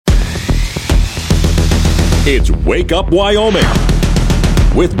It's Wake Up Wyoming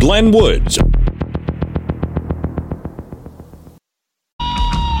with Glenn Woods.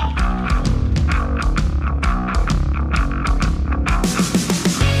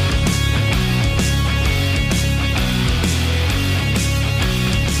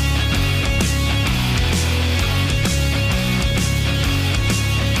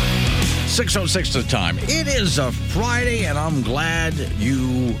 .06 the time. It is a Friday, and I'm glad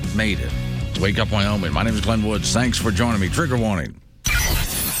you made it. It's Wake Up Wyoming. My name is Glenn Woods. Thanks for joining me. Trigger warning.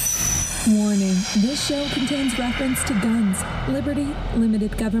 Warning. This show contains reference to guns, liberty,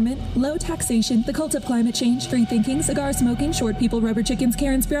 limited government, low taxation, the cult of climate change, free thinking, cigar smoking, short people, rubber chickens,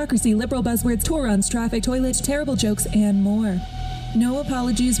 Karen's bureaucracy, liberal buzzwords, tour runs, traffic, toilets, terrible jokes, and more. No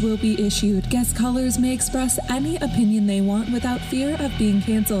apologies will be issued. Guest callers may express any opinion they want without fear of being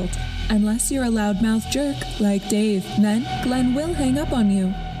canceled. Unless you're a loudmouth jerk like Dave, then Glenn will hang up on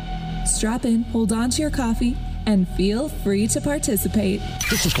you. Strap in, hold on to your coffee, and feel free to participate.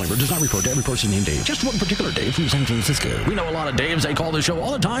 This disclaimer does not refer to every person named Dave, just one particular Dave from San Francisco. We know a lot of Daves. They call this show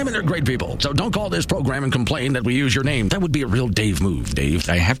all the time, and they're great people. So don't call this program and complain that we use your name. That would be a real Dave move, Dave.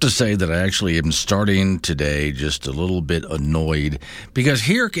 I have to say that I actually am starting today just a little bit annoyed because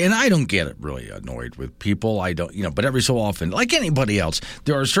here, and I don't get it really annoyed with people. I don't, but every so often, like anybody else,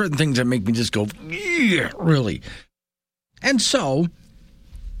 there are certain things that make me just go, yeah, really. And so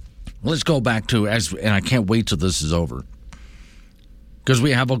let's go back to, and I can't wait till this is over. Because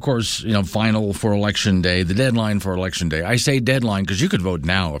we have, of course, final for Election Day, the deadline for Election Day. I say deadline because you could vote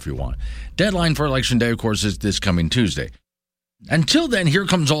now if you want. Deadline for Election Day, of course, is this coming Tuesday. Until then, here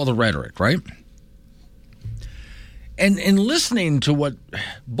comes all the rhetoric, right? And in listening to what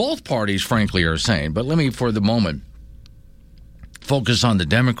both parties, frankly, are saying, but let me, for the moment, focus on the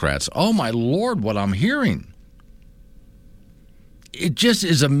Democrats. Oh, my Lord, what I'm hearing. It just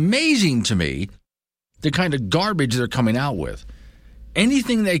is amazing to me the kind of garbage they're coming out with.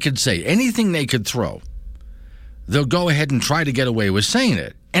 Anything they could say, anything they could throw, they'll go ahead and try to get away with saying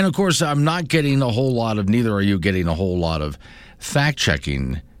it. And, of course, I'm not getting a whole lot of, neither are you getting a whole lot of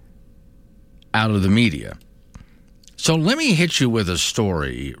fact-checking out of the media. So let me hit you with a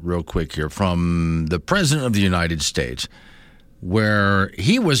story real quick here from the President of the United States, where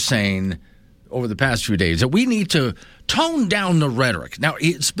he was saying over the past few days that we need to tone down the rhetoric. Now,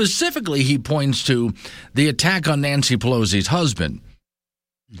 specifically, he points to the attack on Nancy Pelosi's husband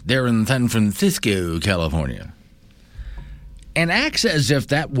there in San Francisco, California, and acts as if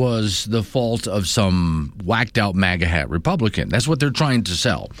that was the fault of some whacked-out MAGA hat Republican. That's what they're trying to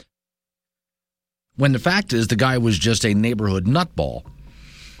sell. When the fact is, the guy was just a neighborhood nutball.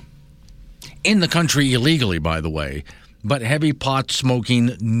 In the country illegally, by the way, but heavy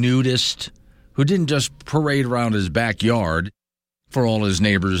pot-smoking nudist who didn't just parade around his backyard for all his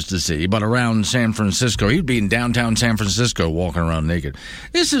neighbors to see, but around San Francisco. He'd be in downtown San Francisco walking around naked.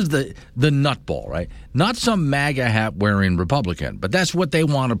 This is the nutball, right? Not some MAGA hat-wearing Republican, but that's what they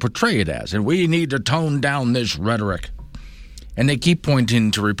want to portray it as. And we need to tone down this rhetoric. And they keep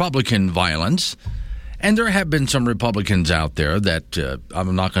pointing to Republican violence. And there have been some Republicans out there that,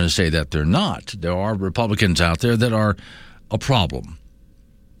 I'm not going to say that they're not. There are Republicans out there that are a problem.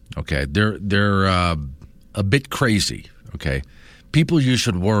 Okay, they're a bit crazy, okay? People you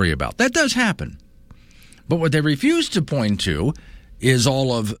should worry about. That does happen. But what they refuse to point to is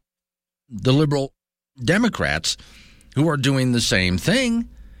all of the liberal Democrats who are doing the same thing.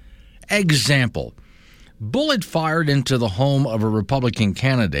 Example, bullet fired into the home of a Republican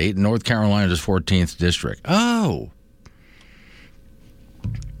candidate in North Carolina's 14th district. Oh.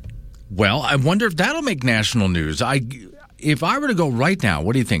 Well, I wonder if that'll make national news. If I were to go right now,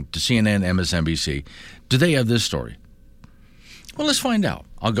 what do you think, to CNN, MSNBC, do they have this story? Well, let's find out.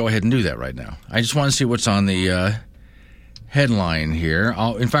 I'll go ahead and do that right now. I just want to see what's on the headline here.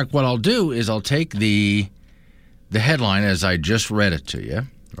 In fact, what I'll do is I'll take the headline as I just read it to you,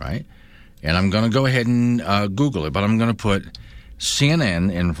 right? And I'm going to go ahead and Google it, but I'm going to put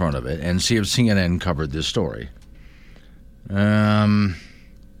CNN in front of it and see if CNN covered this story.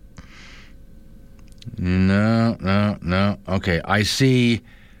 No. Okay, I see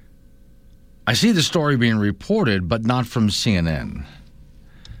the story being reported, but not from CNN.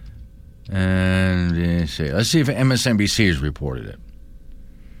 And let's see if MSNBC has reported it.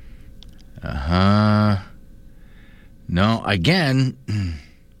 No, again,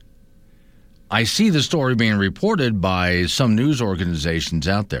 I see the story being reported by some news organizations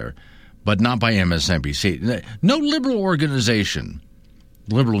out there, but not by MSNBC. No liberal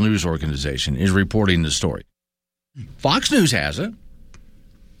news organization is reporting the story. Fox News has it.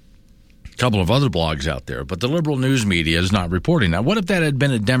 A couple of other blogs out there, but the liberal news media is not reporting that. What if that had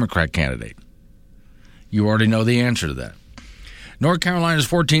been a Democrat candidate? You already know the answer to that. North Carolina's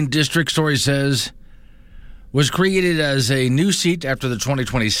 14th district, story says, was created as a new seat after the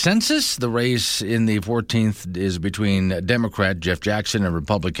 2020 census. The race in the 14th is between Democrat Jeff Jackson and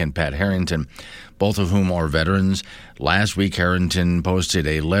Republican Pat Harrington, both of whom are veterans. Last week, Harrington posted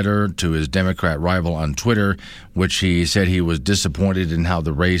a letter to his Democrat rival on Twitter, which he said he was disappointed in how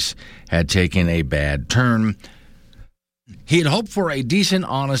the race had taken a bad turn. He had hoped for a decent,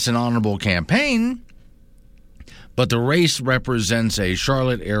 honest, and honorable campaign, but the race represents a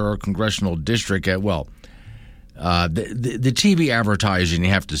Charlotte-era congressional district at, well, the TV advertising, you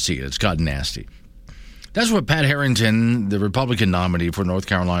have to see it. It's gotten nasty. That's what Pat Harrington, the Republican nominee for North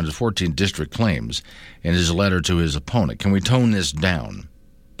Carolina's 14th district, claims in his letter to his opponent. Can we tone this down?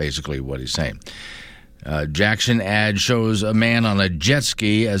 Basically what he's saying. Jackson ad shows a man on a jet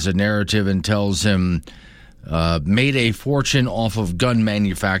ski as a narrative and tells him made a fortune off of gun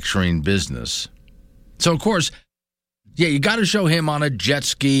manufacturing business. So, of course, yeah, you got to show him on a jet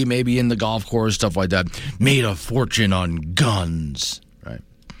ski, maybe in the golf course, stuff like that. Made a fortune on guns, right?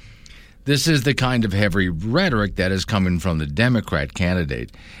 This is the kind of heavy rhetoric that is coming from the Democrat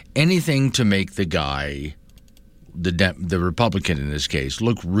candidate. Anything to make the guy, the Republican in this case,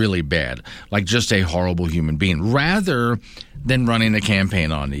 look really bad, like just a horrible human being, rather than running a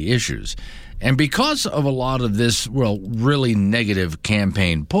campaign on the issues. And because of a lot of this, well, really negative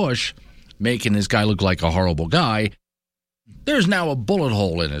campaign push, making this guy look like a horrible guy, there's now a bullet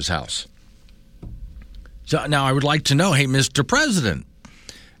hole in his house. So now I would like to know, hey, Mr. President,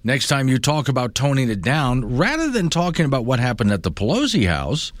 next time you talk about toning it down, rather than talking about what happened at the Pelosi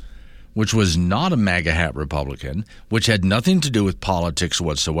house, which was not a MAGA hat Republican, which had nothing to do with politics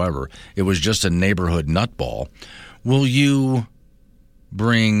whatsoever, it was just a neighborhood nutball, will you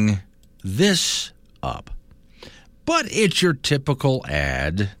bring this up? But it's your typical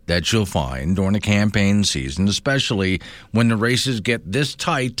ad that you'll find during a campaign season, especially when the races get this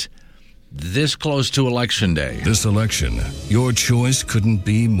tight, this close to Election Day. This election, your choice couldn't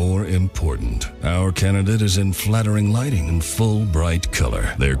be more important. Our candidate is in flattering lighting and full bright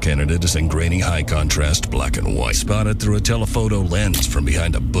color. Their candidate is in grainy high contrast black and white, spotted through a telephoto lens from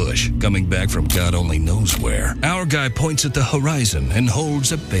behind a bush, coming back from God only knows where. Our guy points at the horizon and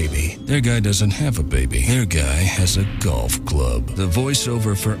holds a baby. Their guy doesn't have a baby. Their guy has a golf club. The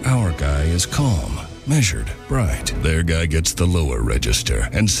voiceover for our guy is calm, measured, bright. Their guy gets the lower register,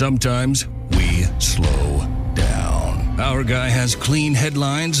 and sometimes we slow down. Our guy has clean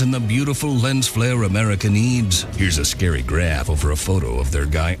headlines and the beautiful lens flare America needs. Here's a scary graph over a photo of their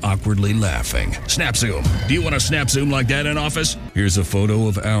guy awkwardly laughing. Snap zoom. Do you want a snap zoom like that in office? Here's a photo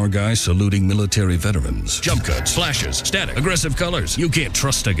of our guy saluting military veterans. Jump cuts, flashes, static, aggressive colors. You can't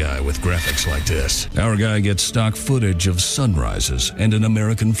trust a guy with graphics like this. Our guy gets stock footage of sunrises and an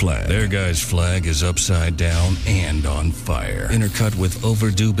American flag. Their guy's flag is upside down and on fire, intercut with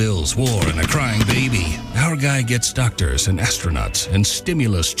overdue bills, war, and a crying baby. Our guy gets doctors and astronauts and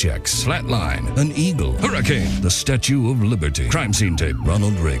stimulus checks. Flatline, an eagle, hurricane, the Statue of Liberty, crime scene tape,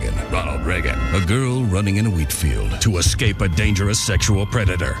 Ronald Reagan, a girl running in a wheat field to escape a dangerous sexual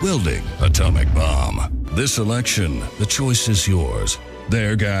predator, welding, atomic bomb. This election, the choice is yours.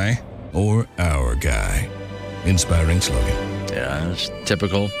 Their guy or our guy. Inspiring slogan. Yeah, it's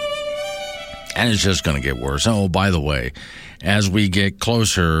typical. And it's just going to get worse. Oh, by the way, as we get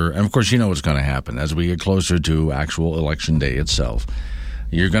closer, and of course you know what's going to happen, as we get closer to actual Election Day itself,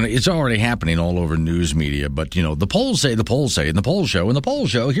 it's already happening all over news media, but you know, the polls say, and the polls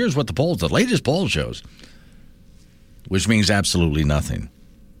show, here's what the latest poll shows, which means absolutely nothing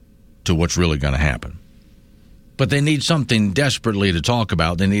to what's really going to happen. But they need something desperately to talk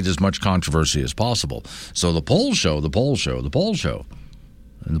about. They need as much controversy as possible. So the polls show.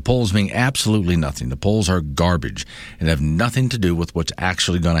 And the polls mean absolutely nothing. The polls are garbage and have nothing to do with what's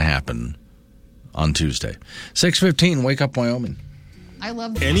actually going to happen on Tuesday. 6:15, Wake Up Wyoming. I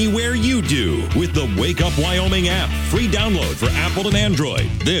love Anywhere you do with the Wake Up Wyoming app. Free download for Apple and Android.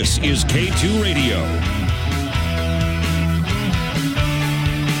 This is K2 Radio.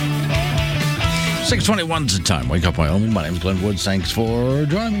 6:21's the time. Wake Up Wyoming. My name's Glenn Woods. Thanks for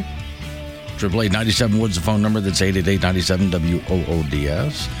joining me. 888-97 Woods, the phone number. That's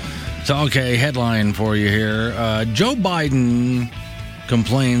 888-97-WOODS. So, okay, headline for you here. Joe Biden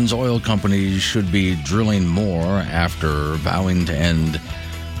complains oil companies should be drilling more after vowing to end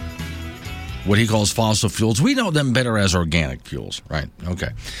what he calls fossil fuels. We know them better as organic fuels, right? Okay.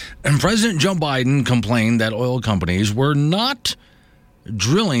 And President Joe Biden complained that oil companies were not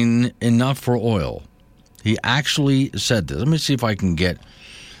drilling enough for oil. He actually said this. Let me see if I can get...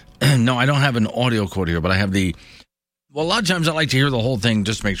 No, I don't have an audio quote here, but I have the... Well, a lot of times I like to hear the whole thing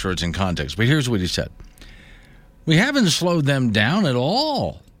just to make sure it's in context. But here's what he said. We haven't slowed them down at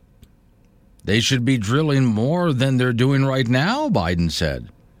all. They should be drilling more than they're doing right now, Biden said.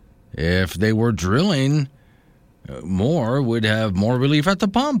 If they were drilling more, we'd have more relief at the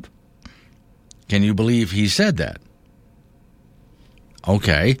pump. Can you believe he said that?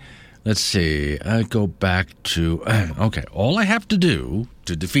 Okay, let's see. I go back to... Okay, all I have to do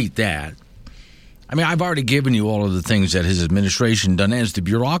to defeat that... I mean, I've already given you all of the things that his administration done, as the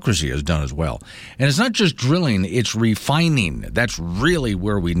bureaucracy has done as well. And it's not just drilling, it's refining. That's really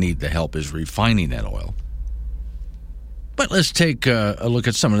where we need the help, is refining that oil. But let's take a look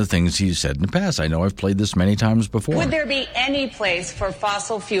at some of the things he's said in the past. I know I've played this many times before. Would there be any place for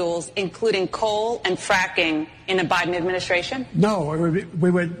fossil fuels, including coal and fracking, in a Biden administration? No, we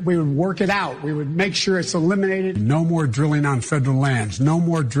would work it out. We would make sure it's eliminated. No more drilling on federal lands. No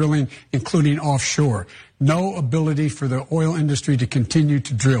more drilling, including offshore. No ability for the oil industry to continue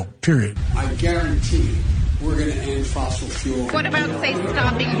to drill, period. I guarantee we're going to end fossil fuel. What about, say,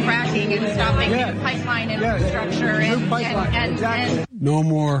 stopping fracking and stopping pipeline infrastructure and No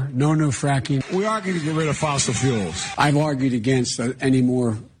new fracking. We are going to get rid of fossil fuels. I've argued against any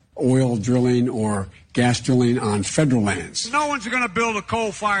more oil drilling or gas drilling on federal lands. No one's going to build a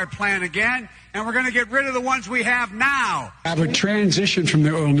coal-fired plant again, and we're going to get rid of the ones we have now. Have a transition from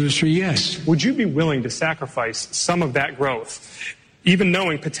the oil industry, yes. Would you be willing to sacrifice some of that growth, even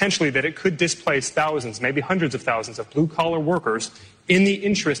knowing potentially that it could displace thousands, maybe hundreds of thousands of blue-collar workers in the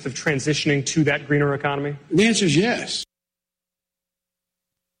interest of transitioning to that greener economy? The answer is yes.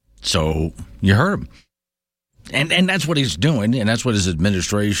 So you heard him. And that's what he's doing, and that's what his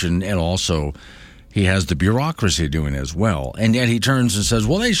administration, and also he has the bureaucracy doing as well. And yet he turns and says,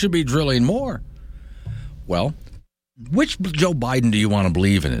 well, they should be drilling more. Well, which Joe Biden do you want to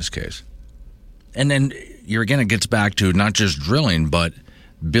believe in this case? And then again, it gets back to not just drilling, but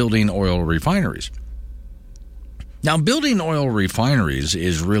building oil refineries. Now, building oil refineries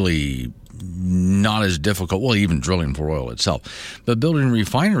is really not as difficult, well, even drilling for oil itself. But building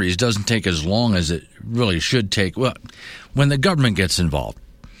refineries doesn't take as long as it really should take, well, when the government gets involved.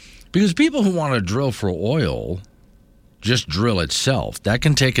 Because people who want to drill for oil just drill itself. That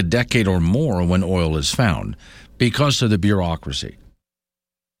can take a decade or more when oil is found because of the bureaucracy.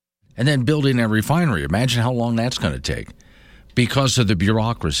 And then building a refinery, imagine how long that's going to take because of the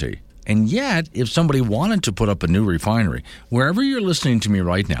bureaucracy. And yet, if somebody wanted to put up a new refinery, wherever you're listening to me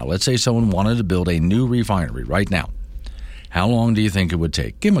right now, let's say someone wanted to build a new refinery right now, how long do you think it would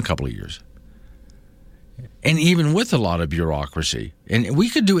take? Give them a couple of years. And even with a lot of bureaucracy, and we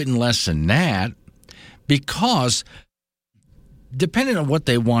could do it in less than that, because depending on what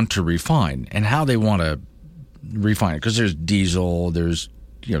they want to refine and how they want to refine it, because there's diesel, there's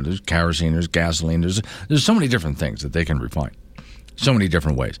kerosene, there's gasoline, there's so many different things that they can refine, so many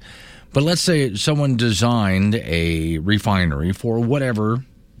different ways. But let's say someone designed a refinery for whatever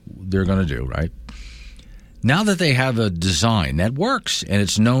they're going to do, right? Now that they have a design that works, and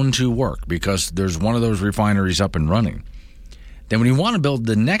it's known to work because there's one of those refineries up and running, then when you want to build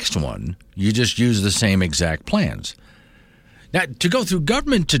the next one, you just use the same exact plans. Now, to go through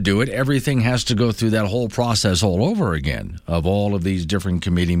government to do it, everything has to go through that whole process all over again of all of these different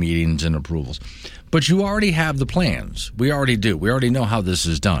committee meetings and approvals. But you already have the plans. We already do. We already know how this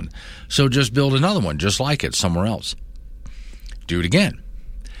is done. So just build another one just like it somewhere else. Do it again.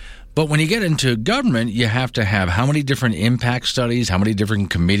 But when you get into government, you have to have how many different impact studies, how many different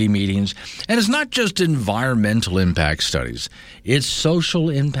committee meetings. And it's not just environmental impact studies. It's social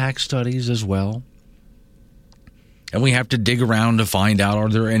impact studies as well. And we have to dig around to find out, are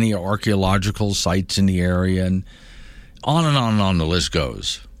there any archaeological sites in the area? And on the list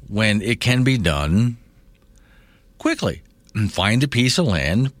goes. When it can be done quickly. Find a piece of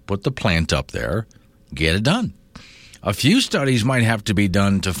land, put the plant up there, get it done. A few studies might have to be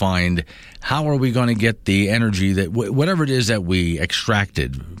done to find how are we going to get the energy that whatever it is that we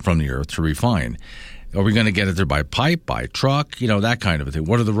extracted from the earth to refine. Are we going to get it there by pipe, by truck, that kind of a thing?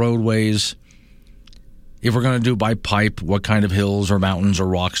 What are the roadways? If we're going to do by pipe, what kind of hills or mountains or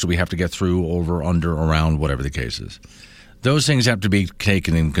rocks do we have to get through, over, under, around, whatever the case is? Those things have to be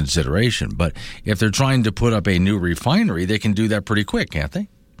taken in consideration. But if they're trying to put up a new refinery, they can do that pretty quick, can't they?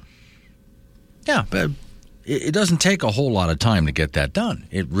 Yeah, but it doesn't take a whole lot of time to get that done.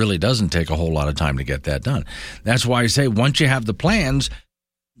 It really doesn't take a whole lot of time to get that done. That's why I say once you have the plans,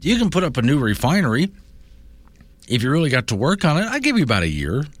 you can put up a new refinery. If you really got to work on it, I give you about a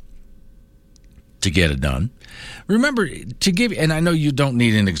year to get it done. Remember, and I know you don't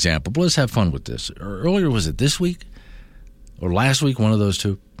need an example, but let's have fun with this. Earlier, was it this week? Or last week, one of those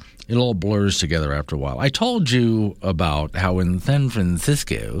two. It all blurs together after a while. I told you about how in San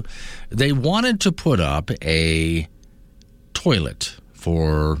Francisco, they wanted to put up a toilet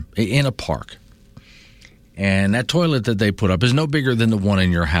in a park. And that toilet that they put up is no bigger than the one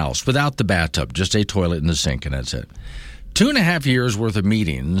in your house, without the bathtub, just a toilet and the sink, and that's it. 2.5 years worth of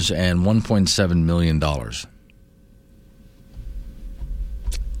meetings and $1.7 million.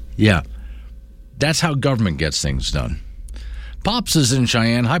 Yeah, that's how government gets things done. Pops is in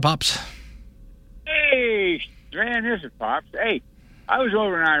Cheyenne. Hi, Pops. Hey, man, this is Pops. Hey, I was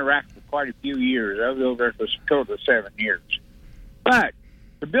over in Iraq for quite a few years. I was over there for a total of 7 years. But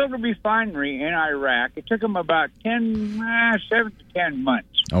to build a refinery in Iraq, it took them about 7 to 10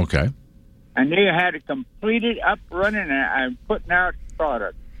 months. Okay. And they had it completed, up, running, and putting out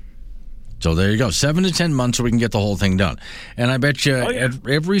product. So there you go, 7 to 10 months so we can get the whole thing done. And I bet you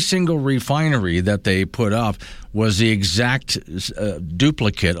every single refinery that they put up was the exact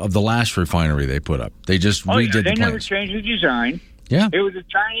duplicate of the last refinery they put up. They just redid the plans. They never changed the design. Yeah. It was a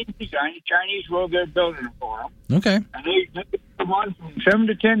Chinese design. The Chinese were there building it for them. Okay. And they took them on from 7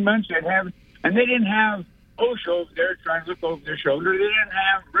 to 10 months. And they didn't have OSHA over there trying to look over their shoulder. They didn't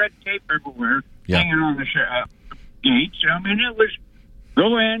have red tape everywhere hanging on the gates. I mean, it was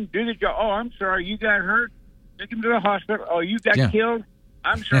go in, do the job. Oh, I'm sorry, you got hurt. Take him to the hospital. Oh, you got killed.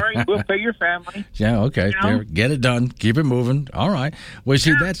 I'm sorry, we'll pay your family. Yeah, okay. You know? Get it done. Keep it moving. All right. Well,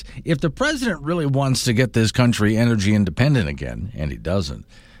 see, that's if the president really wants to get this country energy independent again, and he doesn't,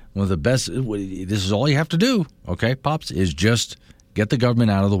 well, this is all you have to do, okay, Pops, is just get the government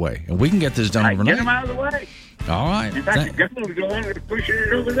out of the way. And we can get this done overnight. Get them out of the way. All right. In fact, the government was the one that was pushing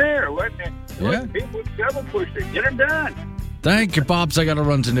it over there, wasn't it? Yeah. People double pushed it. Get them done. Thank you, Pops. I got to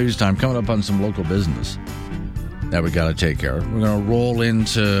run to news time. Coming up on some local business that we got to take care of. We're going to roll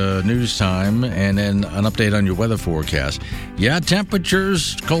into news time and then an update on your weather forecast. Yeah,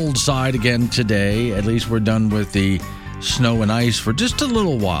 temperatures cold side again today. At least we're done with the snow and ice for just a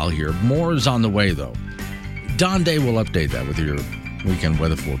little while here. More is on the way, though. Don Day will update that with your weekend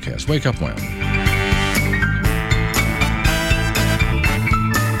weather forecast. Wake up, Wyoming.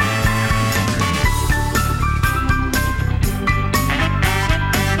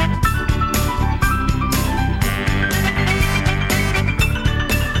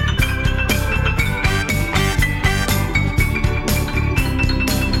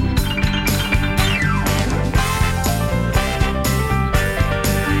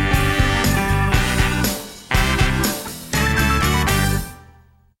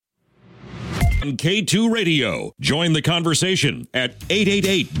 on K2 Radio. Join the conversation at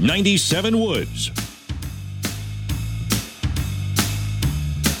 888-97-WOODS.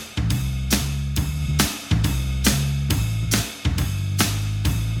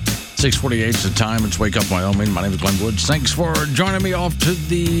 .648 is the time. It's Wake Up Wyoming. My name is Glenn Woods. Thanks for joining me. Off to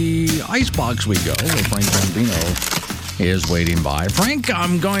the Icebox we go, where Frank Bambino is waiting by. Frank,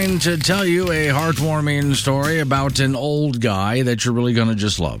 I'm going to tell you a heartwarming story about an old guy that you're really going to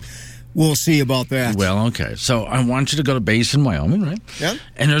just love. We'll see about that. Well, okay. So I want you to go to Basin, Wyoming, right? Yeah.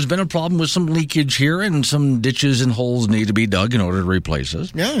 And there's been a problem with some leakage here, and some ditches and holes need to be dug in order to replace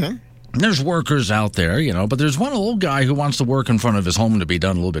this. Yeah. There's workers out there, but there's one old guy who wants the work in front of his home to be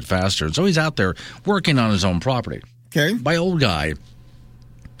done a little bit faster. So he's out there working on his own property. Okay. By old guy,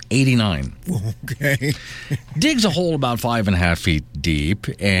 89. Okay. Digs a hole about 5.5 feet deep,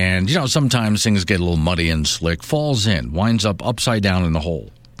 and, sometimes things get a little muddy and slick, falls in, winds up upside down in the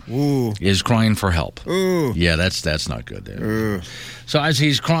hole. Ooh. Is crying for help. Ooh. Yeah, that's not good there. So as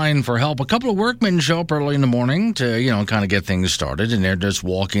he's crying for help, a couple of workmen show up early in the morning to, kind of get things started, and they're just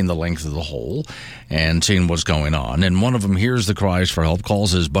walking the length of the hole and seeing what's going on. And one of them hears the cries for help,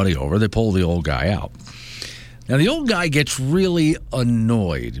 calls his buddy over. They pull the old guy out. Now, the old guy gets really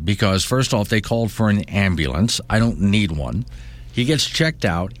annoyed because, first off, they called for an ambulance. I don't need one. He gets checked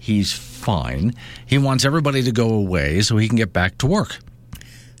out. He's fine. He wants everybody to go away so he can get back to work.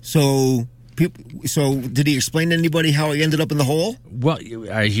 So did he explain to anybody how he ended up in the hole? Well,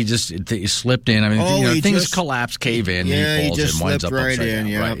 he just slipped in. I mean, things collapse, cave in, he falls in, winds up right upside in.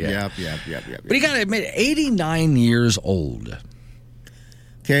 down. Yep. But you got to admit, 89 years old.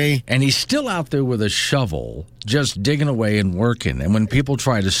 Okay. And he's still out there with a shovel, just digging away and working. And when people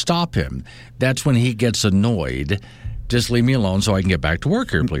try to stop him, that's when he gets annoyed. Just leave me alone so I can get back to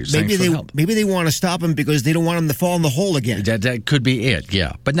work here, please. Maybe Thanks for help. Maybe they want to stop him because they don't want him to fall in the hole again. That could be it,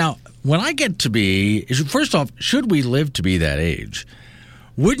 yeah. But now, when I get to be, first off, should we live to be that age?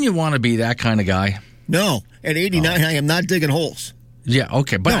 Wouldn't you want to be that kind of guy? No. At 89, I am not digging holes. Yeah,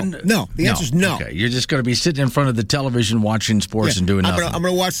 okay. But no. The answer is no. Okay, you're just going to be sitting in front of the television watching sports and doing nothing. I'm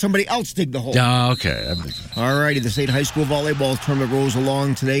going to watch somebody else dig the hole. Okay. All righty. The state high school volleyball tournament rolls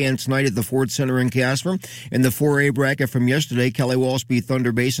along today and tonight at the Ford Center in Casper. In the 4A bracket from yesterday, Kelly Walsh beat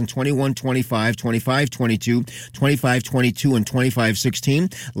Thunder Basin 21-25, 25-22, 25-22, and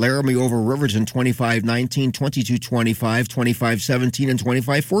 25-16. Laramie over Riverton 25-19, 22-25, 25-17, and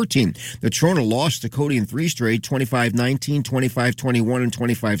 25-14. The Trona lost to Cody in 3 straight, 25-19, 25-21, and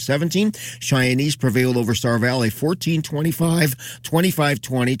 25-17. Cheyenne East prevailed over Star Valley 14-25,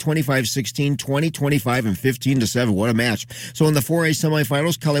 25-20, 25-16, 20-25, and 15-7. What a match. So in the 4A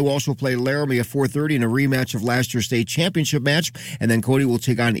semifinals, Kelly Walsh will play Laramie at 4:30 in a rematch of last year's state championship match, and then Cody will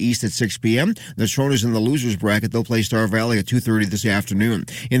take on East at 6 p.m. The Trona's in the losers bracket. They'll play Star Valley at 2:30 this afternoon.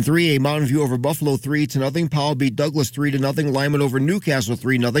 In 3A, Mountain View over Buffalo 3-0. Powell beat Douglas 3-0. Lyman over Newcastle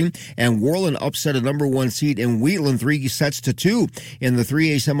 3-0. And Worland upset a number 1 seed in Wheatland 3-2. In the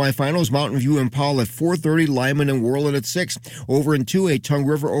 3A semifinals, Mountain View and Powell at 4:30, Lyman and Worland at 6. Over in 2A, Tongue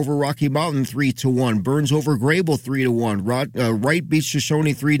River over Rocky Mountain 3-1. Burns over Grable 3-1. Wright beats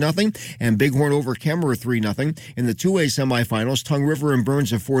Shoshone 3-0. And Bighorn over Kemmerer 3-0. In the 2A semifinals, Tongue River and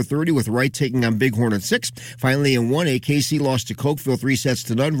Burns at 4:30 with Wright taking on Bighorn at 6. Finally, in 1A, KC lost to Cokeville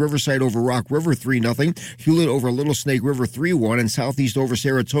 3-0. Riverside over Rock River 3-0. Hewlett over Little Snake River 3-1. And Southeast over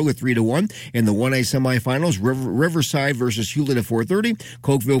Saratoga 3-1. In the 1A semifinals, Riverside versus Hewlett at 4:30.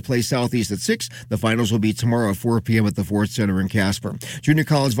 Cokeville plays Southeast at 6. The finals will be tomorrow at 4 p.m. at the Ford Center in Casper. Junior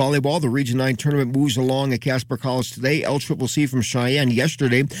college volleyball, the Region 9 tournament moves along at Casper College today. LCCC from Cheyenne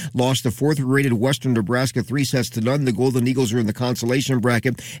yesterday lost to 4th-rated Western Nebraska 3-0. The Golden Eagles are in the consolation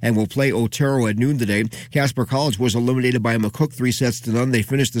bracket and will play Otero at noon today. Casper College was eliminated by McCook 3-0. They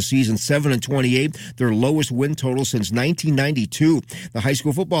finished the season 7-28, their lowest win total since 1992. The high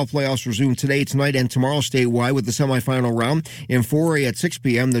school football playoffs resume today, tonight, and tomorrow statewide with the semifinal round. In 4A at 6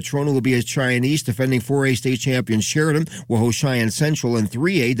 p.m., the Trona will be at Cheyenne East. Defending 4A state champion Sheridan will host Cheyenne Central. In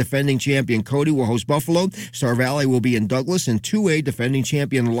 3A, defending champion Cody will host Buffalo. Star Valley will be in Douglas. In 2A, defending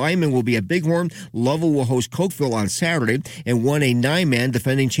champion Lyman will be at Bighorn. Lovell will host Cokeville on Saturday. In 1A 9-man,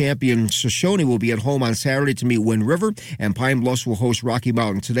 defending champion Shoshone will be at home on Saturday to meet Wind River. And Pine Bluffs will host Rocky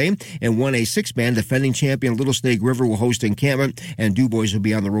Mountain today. In 1A 6-man, defending champion Little Snake River will host Encampment. And DuBois will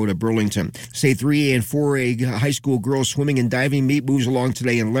be on the road at Burlington. State 3A and 4A high school girls swimming and diving meet moves along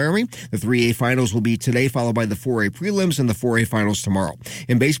today in Laramie. The 3A finals will be today, followed by the 4A prelims and the 4A finals tomorrow.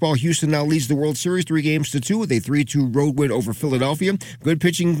 In baseball, Houston now leads the World Series 3-2 with a 3-2 road win over Philadelphia. Good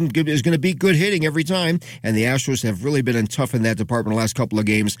pitching is going to beat good hitting every time, and the Astros have really been tough in that department the last couple of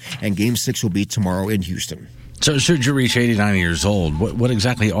games, and Game 6 will be tomorrow in Houston. So should you reach 89 years old, what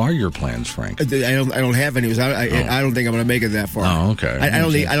exactly are your plans, Frank? I don't have any. I don't think I'm going to make it that far. Oh, okay.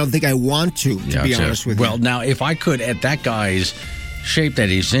 I don't think I want to be honest with you. Well, now, if I could, at that guy's shape that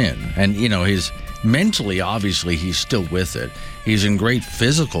he's in, and, his mentally, obviously, he's still with it. He's in great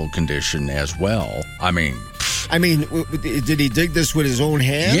physical condition as well. I mean, did he dig this with his own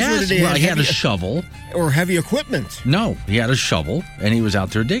hands? Yes, or he had a shovel. Or heavy equipment? No, he had a shovel, and he was out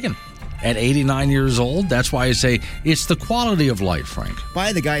there digging. At 89 years old, that's why I say it's the quality of life, Frank.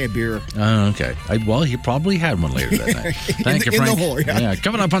 Buy the guy a beer. Okay. Well, he probably had one later that night. Thank you, Frank. In the hole, yeah.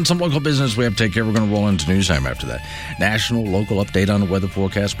 Coming up on some local business we have to take care. We're going to roll into news time after that. National, local update on the weather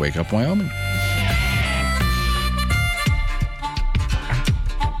forecast. Wake Up Wyoming.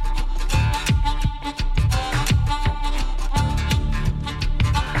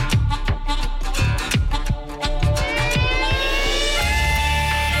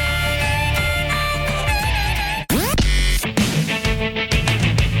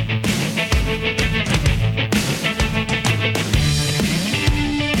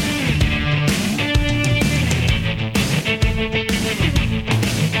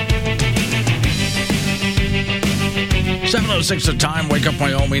 Six of time, Wake Up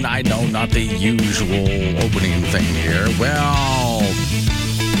Wyoming. I know, not the usual opening thing here. Well,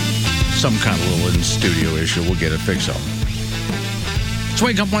 some kind of little in-studio issue. We'll get it fixed up. It's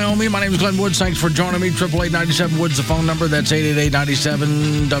Wake Up Wyoming. My name is Glenn Woods. Thanks for joining me. 888-97 Woods, the phone number. That's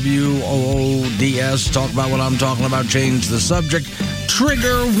 888-97-WOODS. Talk about what I'm talking about. Change the subject.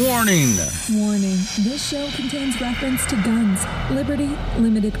 Trigger warning. Warning. This show contains reference to guns, liberty,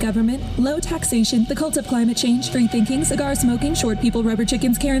 limited government, low taxation, the cult of climate change, free thinking, cigar smoking, short people, rubber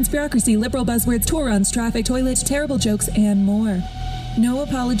chickens, Karen's bureaucracy, liberal buzzwords, tour runs, traffic, toilets, terrible jokes, and more. No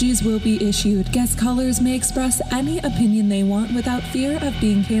apologies will be issued. Guest callers may express any opinion they want without fear of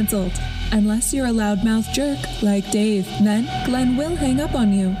being canceled. Unless you're a loudmouth jerk like Dave, then Glenn will hang up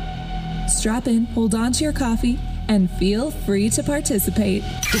on you. Strap in, hold on to your coffee, and feel free to participate.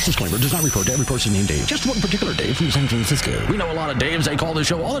 This disclaimer does not refer to every person named Dave, just one particular Dave from San Francisco. We know a lot of Daves. They call this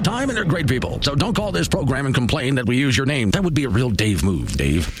show all the time, and they're great people. So don't call this program and complain that we use your name. That would be a real Dave move,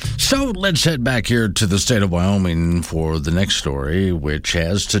 Dave. So let's head back here to the state of Wyoming for the next story, which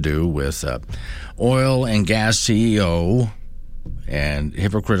has to do with oil and gas CEO and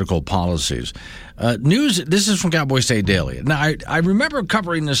hypocritical policies. News, this is from Cowboy State Daily. Now, I remember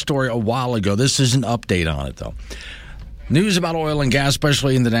covering this story a while ago. This is an update on it, though. News about oil and gas,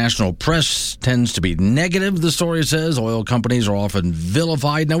 especially in the national press, tends to be negative, the story says. Oil companies are often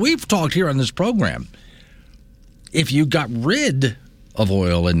vilified. Now, we've talked here on this program. If you got rid of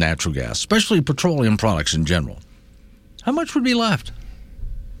oil and natural gas, especially petroleum products in general, how much would be left?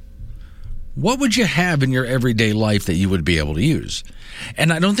 What would you have in your everyday life that you would be able to use?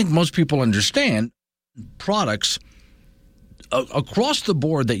 And I don't think most people understand products across the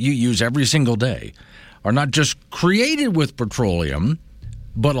board that you use every single day are not just created with petroleum,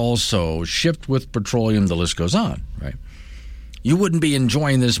 but also shipped with petroleum. The list goes on, right? You wouldn't be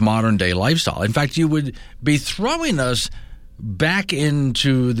enjoying this modern day lifestyle. In fact, you would be throwing us back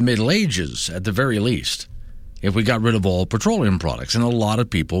into the Middle Ages at the very least if we got rid of all petroleum products, and a lot of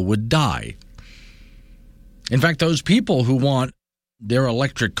people would die. In fact, those people who want their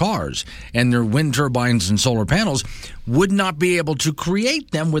electric cars and their wind turbines and solar panels would not be able to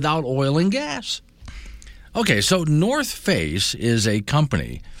create them without oil and gas. Okay, so North Face is a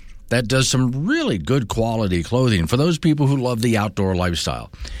company that does some really good quality clothing for those people who love the outdoor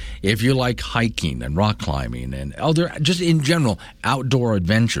lifestyle. If you like hiking and rock climbing and other, just in general, outdoor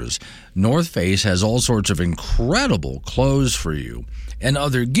adventures, North Face has all sorts of incredible clothes for you and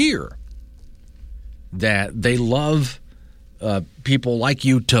other gear that they love people like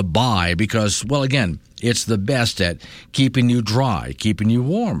you to buy because, well, again, it's the best at keeping you dry, keeping you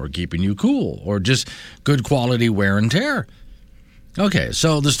warm, or keeping you cool, or just good quality wear and tear. Okay,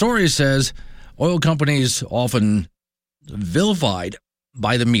 so the story says oil companies often vilified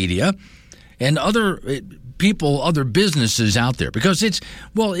by the media and other people, other businesses out there, because it's,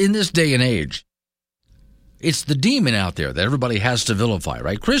 well, in this day and age, it's the demon out there that everybody has to vilify,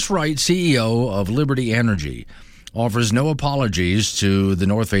 right? Chris Wright, CEO of Liberty Energy, offers no apologies to the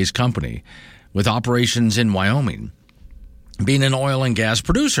North Face company with operations in Wyoming, being an oil and gas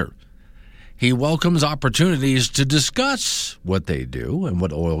producer. He welcomes opportunities to discuss what they do and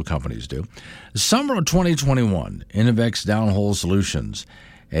what oil companies do. Summer of 2021, Innovex Downhole Solutions,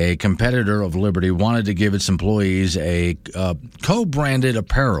 a competitor of Liberty, wanted to give its employees a co-branded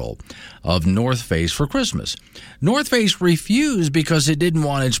apparel of North Face for Christmas. North Face refused because it didn't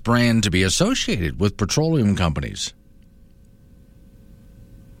want its brand to be associated with petroleum companies.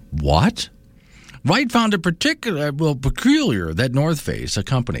 What? Wright found it peculiar that North Face, a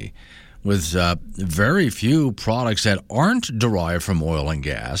company with very few products that aren't derived from oil and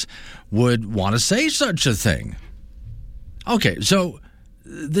gas, would want to say such a thing. Okay, so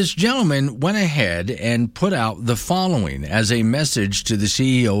this gentleman went ahead and put out the following as a message to the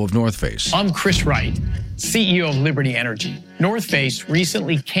CEO of North Face. I'm Chris Wright, CEO of Liberty Energy. North Face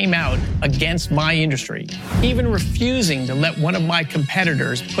recently came out against my industry, even refusing to let one of my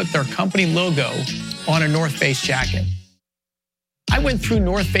competitors put their company logo on a North Face jacket. I went through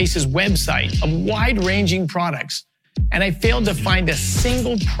North Face's website of wide-ranging products, and I failed to find a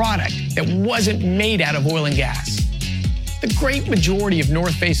single product that wasn't made out of oil and gas. The great majority of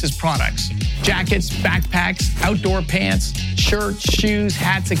North Face's products, jackets, backpacks, outdoor pants, shirts, shoes,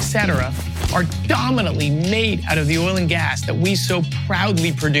 hats, etc., are dominantly made out of the oil and gas that we so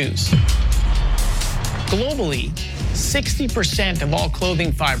proudly produce. Globally, 60% of all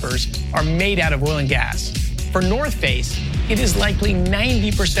clothing fibers are made out of oil and gas. For North Face, it is likely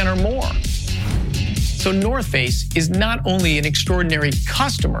 90% or more. So North Face is not only an extraordinary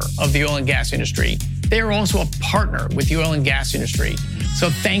customer of the oil and gas industry, they are also a partner with the oil and gas industry. So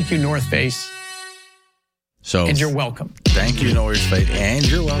thank you, North Face. And you're welcome. Thank you, North Face, and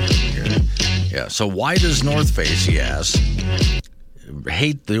you're welcome. Yeah, so why does North Face, he asks,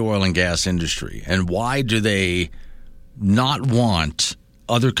 hate the oil and gas industry? And why do they not want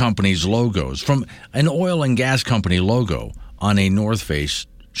other companies' logos, from an oil and gas company logo on a North Face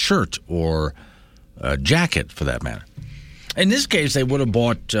shirt or a jacket, for that matter? In this case, they would have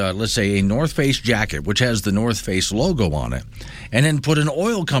bought, let's say, a North Face jacket, which has the North Face logo on it, and then put an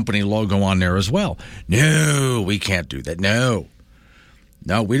oil company logo on there as well. No, we can't do that. No,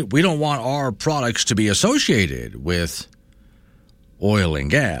 we don't want our products to be associated with oil and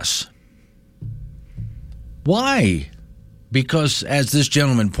gas. Why? Because, as this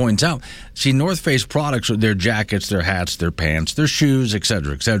gentleman points out, see, North Face products, their jackets, their hats, their pants, their shoes,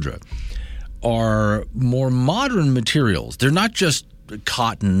 etc., are more modern materials. They're not just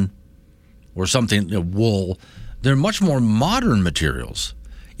cotton or something, wool. They're much more modern materials.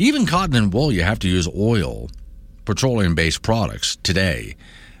 Even cotton and wool, you have to use oil, petroleum-based products today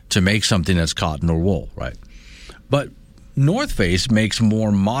to make something that's cotton or wool, right? But North Face makes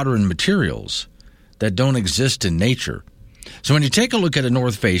more modern materials that don't exist in nature. So when you take a look at a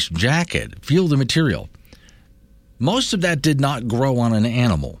North Face jacket, feel the material. Most of that did not grow on an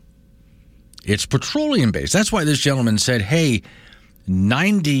animal. It's petroleum-based. That's why this gentleman said, hey,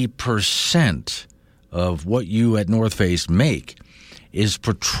 90% of what you at North Face make is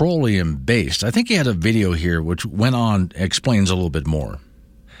petroleum-based. I think he had a video here which went on, explains a little bit more.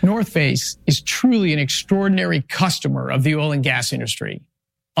 North Face is truly an extraordinary customer of the oil and gas industry.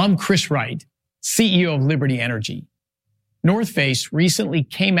 I'm Chris Wright, CEO of Liberty Energy. North Face recently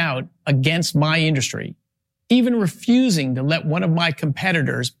came out against my industry, even refusing to let one of my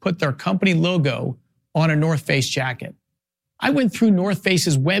competitors put their company logo on a North Face jacket. I went through North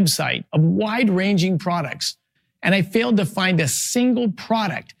Face's website of wide-ranging products, and I failed to find a single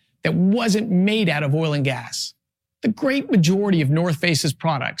product that wasn't made out of oil and gas. The great majority of North Face's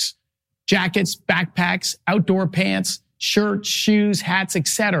products, jackets, backpacks, outdoor pants, shirts, shoes, hats,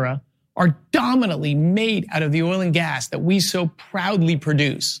 etc., are dominantly made out of the oil and gas that we so proudly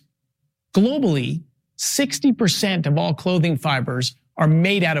produce. Globally, 60% of all clothing fibers are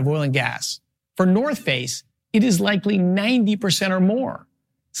made out of oil and gas. For North Face, it is likely 90% or more,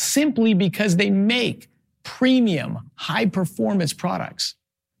 simply because they make premium, high-performance products.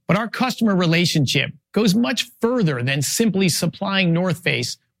 But our customer relationship goes much further than simply supplying North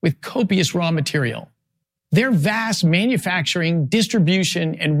Face with copious raw material. Their vast manufacturing,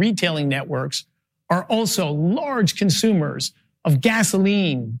 distribution, and retailing networks are also large consumers of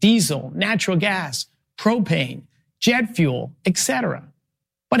gasoline, diesel, natural gas, propane, jet fuel, etc.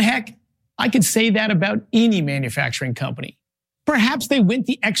 But heck, I could say that about any manufacturing company. Perhaps they went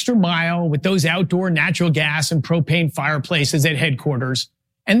the extra mile with those outdoor natural gas and propane fireplaces at headquarters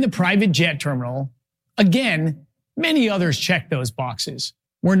and the private jet terminal. Again, many others check those boxes.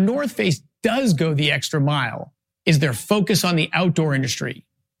 Where North Face does go the extra mile is their focus on the outdoor industry,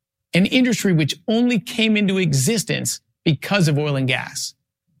 an industry which only came into existence because of oil and gas.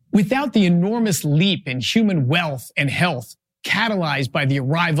 Without the enormous leap in human wealth and health catalyzed by the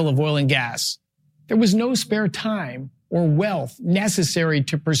arrival of oil and gas, there was no spare time or wealth necessary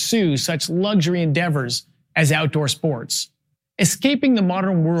to pursue such luxury endeavors as outdoor sports. Escaping the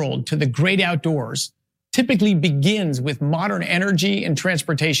modern world to the great outdoors typically begins with modern energy and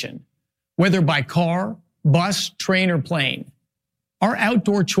transportation, whether by car, bus, train, or plane. Our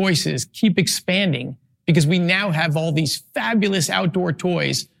outdoor choices keep expanding because we now have all these fabulous outdoor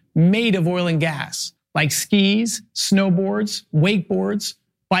toys made of oil and gas, like skis, snowboards, wakeboards,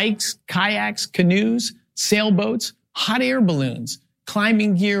 bikes, kayaks, canoes, sailboats, hot air balloons,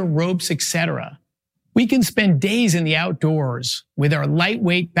 climbing gear, ropes, etc. We can spend days in the outdoors with our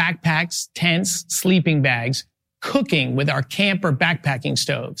lightweight backpacks, tents, sleeping bags, cooking with our camp or backpacking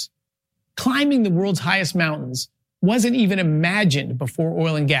stoves. Climbing the world's highest mountains wasn't even imagined before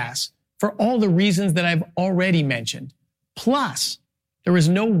oil and gas for all the reasons that I've already mentioned. Plus, there is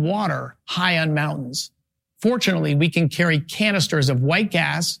no water high on mountains. Fortunately, we can carry canisters of white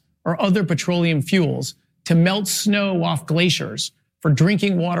gas or other petroleum fuels to melt snow off glaciers for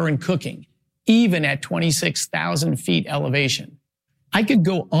drinking water and cooking, even at 26,000 feet elevation. I could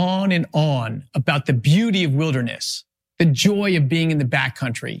go on and on about the beauty of wilderness, the joy of being in the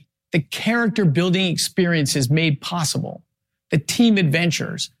backcountry, the character-building experiences made possible, the team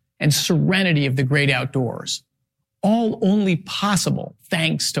adventures, and serenity of the great outdoors. All only possible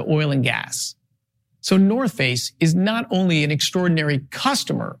thanks to oil and gas. So North Face is not only an extraordinary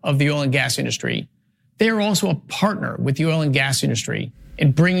customer of the oil and gas industry, they are also a partner with the oil and gas industry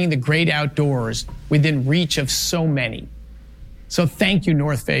in bringing the great outdoors within reach of so many. So thank you,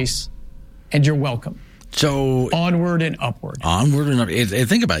 North Face, and you're welcome. So onward and upward. Onward and upward.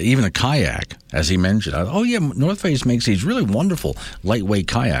 Think about it. Even a kayak, as he mentioned. Oh, yeah, North Face makes these really wonderful lightweight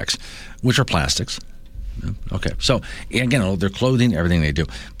kayaks, which are plastics. Okay. So, again, their clothing, everything they do.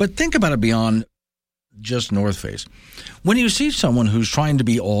 But think about it beyond just North Face. When you see someone who's trying to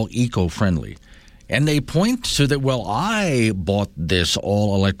be all eco-friendly, and they point to that, well, I bought this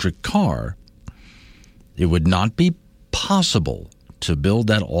all-electric car, it would not be possible to build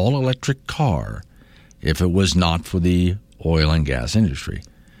that all-electric car if it was not for the oil and gas industry.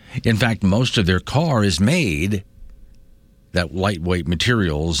 In fact, most of their car is made, that lightweight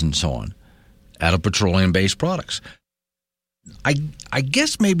materials and so on, out of petroleum-based products. I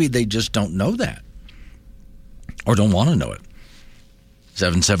guess maybe they just don't know that or don't want to know it.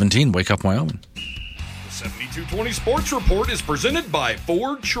 717, Wake Up Wyoming. 7220 Sports Report is presented by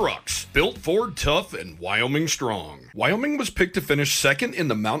Ford Trucks, built Ford tough and Wyoming strong. Wyoming was picked to finish second in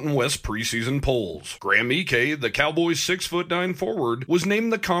the Mountain West preseason polls. Graham Ike, the Cowboys' 6'9" forward, was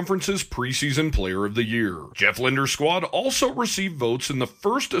named the conference's preseason player of the year. Jeff Linder's squad also received votes in the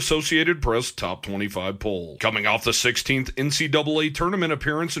first Associated Press Top 25 poll. Coming off the 16th NCAA tournament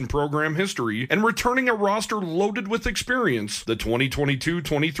appearance in program history and returning a roster loaded with experience, the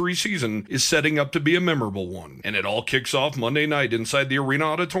 2022-23 season is setting up to be a memorable one. And it all kicks off Monday night inside the Arena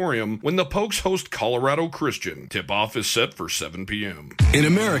Auditorium when the Pokes host Colorado Christian. Tip-off is set for 7 p.m. In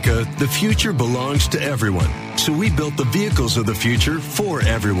America, the future belongs to everyone. So we built the vehicles of the future for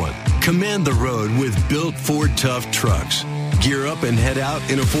everyone. Command the road with built Ford Tough trucks. Gear up and head out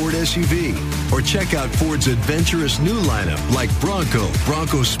in a Ford SUV. Or check out Ford's adventurous new lineup like Bronco,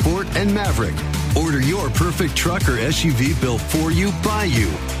 Bronco Sport, and Maverick. Order your perfect truck or SUV built for you, by you.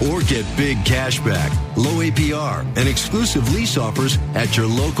 Or get big cash back, low APR, and exclusive lease offers at your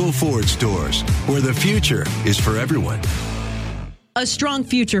local Ford stores, where the future is for everyone. A strong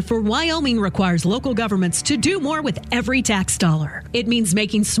future for Wyoming requires local governments to do more with every tax dollar. It means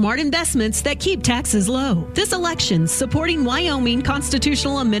making smart investments that keep taxes low. This election, supporting Wyoming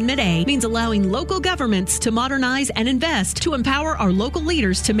Constitutional Amendment A means allowing local governments to modernize and invest to empower our local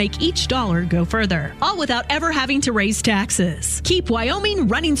leaders to make each dollar go further, all without ever having to raise taxes. Keep Wyoming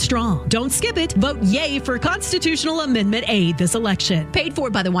running strong. Don't skip it. Vote yay for Constitutional Amendment A this election. Paid for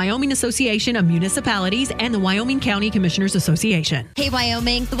by the Wyoming Association of Municipalities and the Wyoming County Commissioners Association. Hey,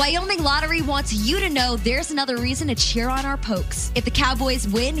 Wyoming. The Wyoming Lottery wants you to know there's another reason to cheer on our Pokes. If the Cowboys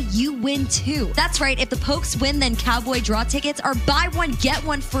win, you win too. That's right. If the Pokes win, then Cowboy Draw tickets are buy one, get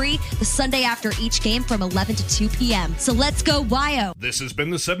one free the Sunday after each game from 11 to 2 p.m. So let's go, Wyo. This has been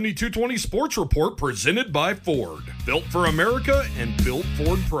the 7220 Sports Report presented by Ford. Built for America and built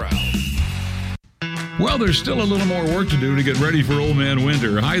Ford proud. Well, there's still a little more work to do to get ready for Old Man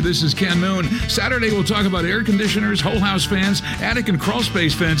Winter. Hi, this is Ken Moon. Saturday, we'll talk about air conditioners, whole house fans, attic and crawl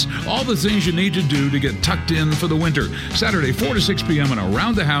space vents, all the things you need to do to get tucked in for the winter. Saturday, 4 to 6 p.m. and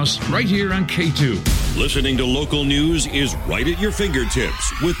Around the House, right here on K2. Listening to local news is right at your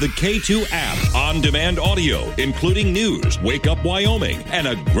fingertips with the K2 app. On-demand audio, including news, Wake Up Wyoming, and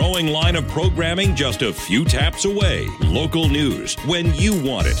a growing line of programming just a few taps away. Local news, when you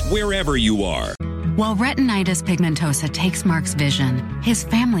want it, wherever you are. While retinitis pigmentosa takes Mark's vision, his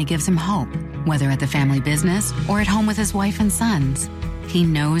family gives him hope, whether at the family business or at home with his wife and sons. He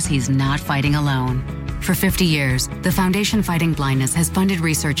knows he's not fighting alone. For 50 years, the Foundation Fighting Blindness has funded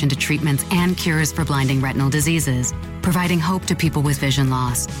research into treatments and cures for blinding retinal diseases, providing hope to people with vision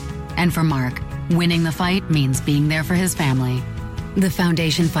loss. And for Mark, winning the fight means being there for his family. The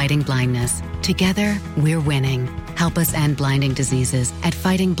Foundation Fighting Blindness. Together, we're winning. Help us end blinding diseases at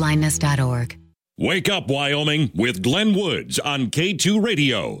fightingblindness.org. Wake Up Wyoming with Glenn Woods on K2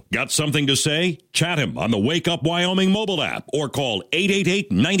 Radio. Got something to say? Chat him on the Wake Up Wyoming mobile app or call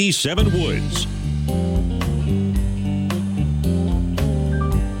 888-97-WOODS.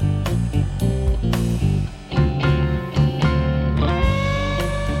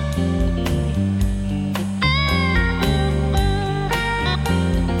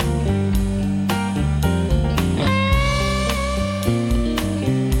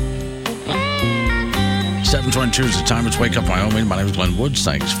 Is the time. It's Wake Up Wyoming. My name is Glenn Woods.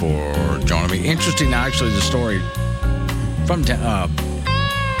 Thanks for joining me. Interesting, actually, the story from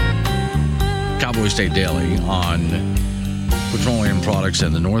Cowboy State Daily on petroleum products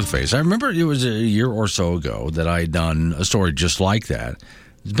and the North Face. I remember it was a year or so ago that I had done a story just like that.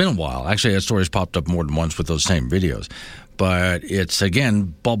 It's been a while. Actually, that story's popped up more than once with those same videos. But it's,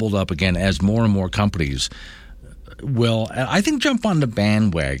 again, bubbled up again as more and more companies will, I think, jump on the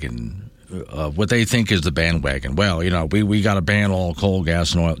bandwagon. What they think is the bandwagon. Well, you know, we got to ban all coal,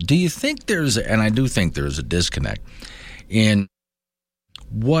 gas, and oil. Do you think there's, and I do think there's a disconnect in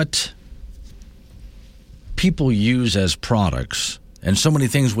what people use as products and so many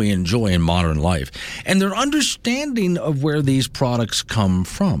things we enjoy in modern life and their understanding of where these products come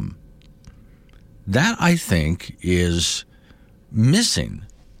from? That, I think, is missing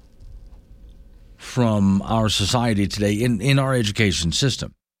from our society today in our education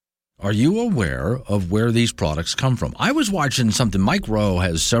system. Are you aware of where these products come from? I was watching something. Mike Rowe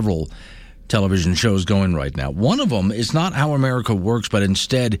has several television shows going right now. One of them is not How America Works, but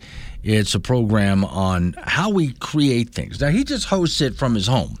instead it's a program on how we create things. Now, he just hosts it from his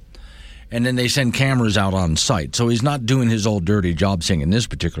home, and then they send cameras out on site. So he's not doing his old dirty job singing this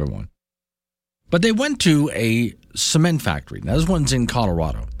particular one. But they went to a cement factory. Now, this one's in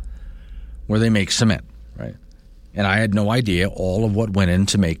Colorado, where they make cement, right? And I had no idea all of what went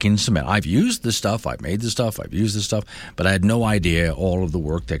into making cement. I've used the stuff, I've made the stuff, I've used the stuff, but I had no idea all of the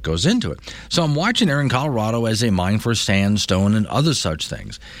work that goes into it. So I'm watching there in Colorado as they mine for sandstone and other such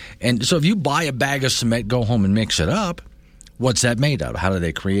things. And so if you buy a bag of cement, go home and mix it up, what's that made out of? How do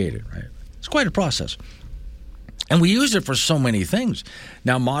they create it, right? It's quite a process. And we use it for so many things.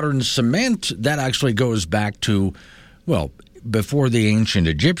 Now, modern cement, that actually goes back to, well, before the ancient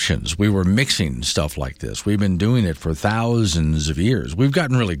Egyptians. We were mixing stuff like this. We've been doing it for thousands of years. We've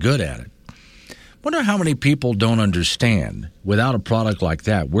gotten really good at it. Wonder how many people don't understand, without a product like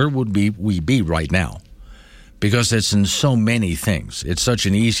that, where would we be right now? Because it's in so many things. It's such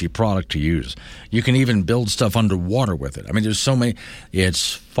an easy product to use. You can even build stuff underwater with it. I mean, there's so many.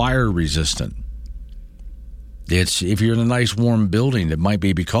 It's fire resistant. If you're in a nice warm building, it might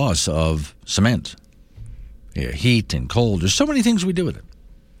be because of cement. Yeah, heat and cold. There's so many things we do with it.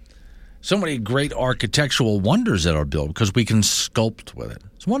 So many great architectural wonders that are built because we can sculpt with it.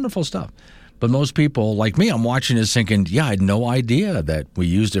 It's wonderful stuff. But most people, like me, I'm watching this thinking, yeah, I had no idea that we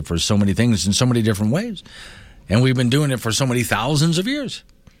used it for so many things in so many different ways. And we've been doing it for so many thousands of years.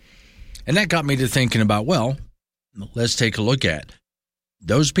 And that got me to thinking about, well, let's take a look at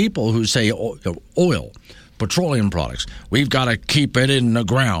those people who say oil, petroleum products. We've got to keep it in the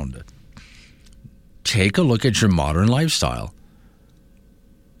ground. Take a look at your modern lifestyle.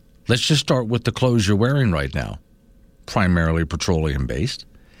 Let's just start with the clothes you're wearing right now, primarily petroleum-based.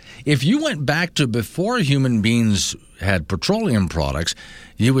 If you went back to before human beings had petroleum products,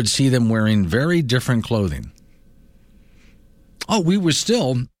 you would see them wearing very different clothing. Oh,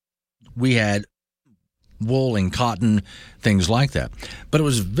 we had wool and cotton, things like that. But it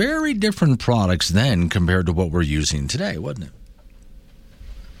was very different products then compared to what we're using today, wasn't it?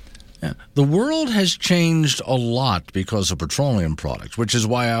 Yeah. The world has changed a lot because of petroleum products, which is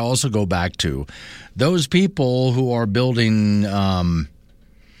why I also go back to those people who are building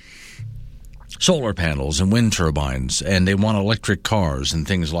solar panels and wind turbines, and they want electric cars and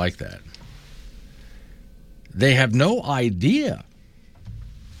things like that. They have no idea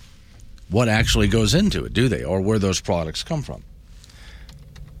what actually goes into it, do they? Or where those products come from.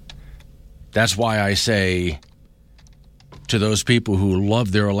 That's why I say to those people who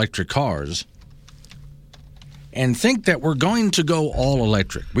love their electric cars and think that we're going to go all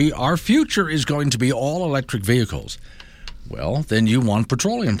electric. Our future is going to be all electric vehicles. Well, then you want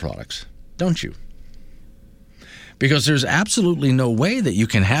petroleum products, don't you? Because there's absolutely no way that you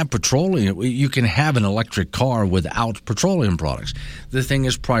can have you can have an electric car without petroleum products. The thing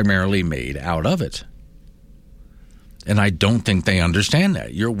is primarily made out of it. And I don't think they understand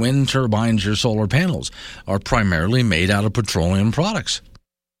that. Your wind turbines, your solar panels are primarily made out of petroleum products.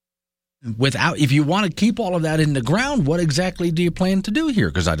 If you want to keep all of that in the ground, what exactly do you plan to do here?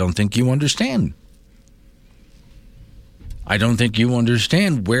 Because I don't think you understand. I don't think you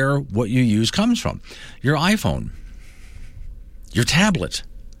understand where what you use comes from. Your iPhone, your tablet,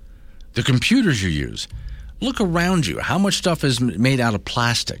 the computers you use. Look around you. How much stuff is made out of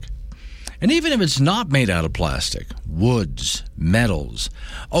plastic? And even if it's not made out of plastic, woods, metals.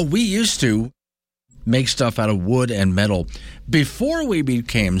 Oh, we used to make stuff out of wood and metal before we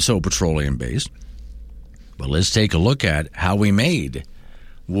became so petroleum-based. But let's take a look at how we made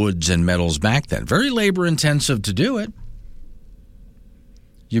woods and metals back then. Very labor-intensive to do it.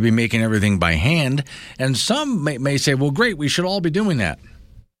 You'd be making everything by hand. And some may say, well, great, we should all be doing that.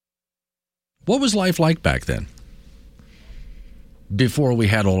 What was life like back then? Before we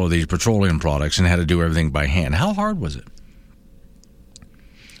had all of these petroleum products and had to do everything by hand. How hard was it?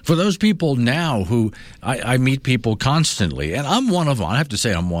 For those people now who I meet people constantly, and I'm one of them, I have to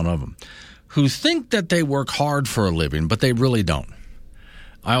say I'm one of them, who think that they work hard for a living, but they really don't.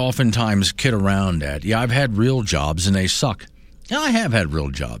 I oftentimes kid around at, I've had real jobs and they suck. And I have had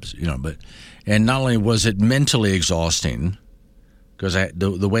real jobs, and not only was it mentally exhausting, because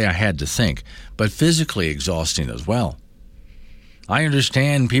the way I had to think, but physically exhausting as well. I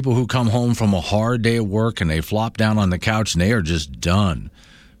understand people who come home from a hard day of work and they flop down on the couch and they are just done.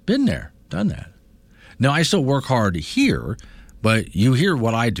 Been there, done that. Now, I still work hard here, but you hear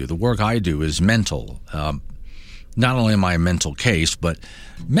what I do. The work I do is mental. Not only am I a mental case, but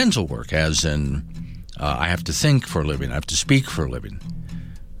mental work, as in I have to think for a living. I have to speak for a living.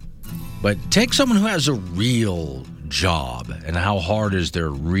 But take someone who has a real job, and how hard is their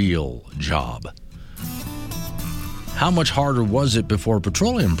real job? How much harder was it before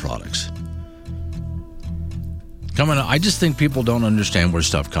petroleum products? Coming up, I just think people don't understand where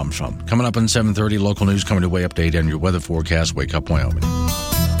stuff comes from. Coming up on 7:30, local news coming to Way Update and your weather forecast. Wake Up Wyoming.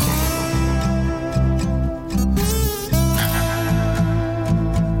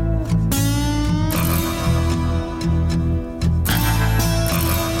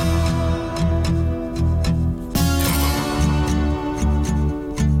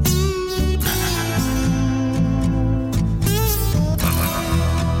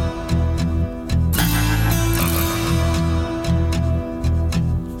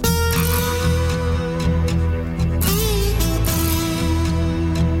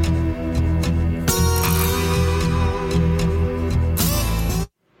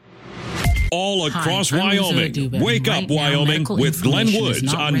 All across Hi, I'm Wyoming. Elizabeth Dubin. Wake Right up, now, Wyoming, medical with Glenn information is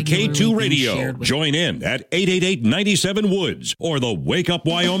Woods not on regularly K2 being Radio. shared with- Join in at 888-97-WOODS or the Wake Up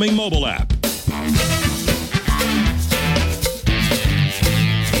Wyoming mobile app.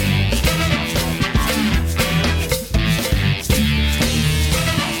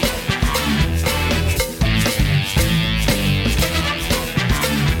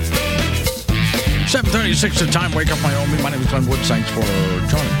 .36 of time. Wake up, Wyoming. My name is Glenn Woods. Thanks for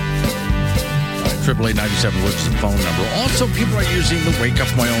joining me. 888-97-WOODS is the phone number. Also, people are using the Wake Up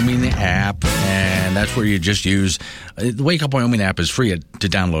Wyoming app, and that's where you just use... the Wake Up Wyoming app is free to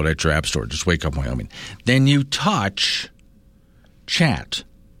download at your app store. Just Wake Up Wyoming. Then you touch chat,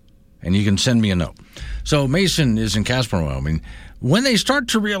 and you can send me a note. So Mason is in Casper, Wyoming. When they start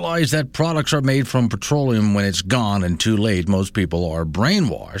to realize that products are made from petroleum when it's gone and too late, most people are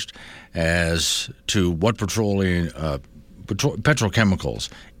brainwashed as to what petrochemicals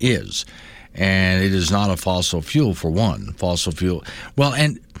is. And it is not a fossil fuel, for one. Fossil fuel. Well,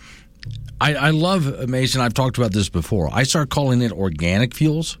 and I love, Mason, I've talked about this before. I start calling it organic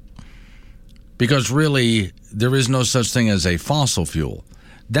fuels because really there is no such thing as a fossil fuel.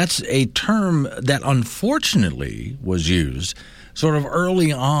 That's a term that unfortunately was used sort of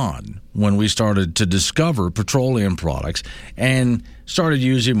early on when we started to discover petroleum products and started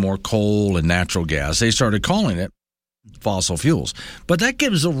using more coal and natural gas. They started calling it fossil fuels. But that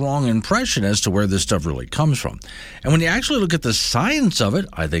gives a wrong impression as to where this stuff really comes from. And when you actually look at the science of it,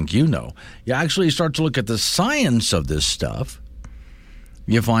 I think you actually start to look at the science of this stuff,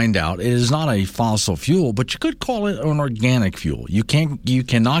 you find out it is not a fossil fuel, but you could call it an organic fuel. You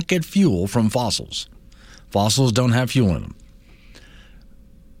cannot get fuel from fossils. Fossils don't have fuel in them.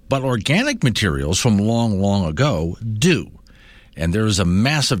 But organic materials from long, long ago do. And there is a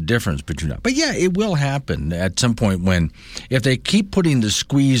massive difference between that. But yeah, it will happen at some point when, if they keep putting the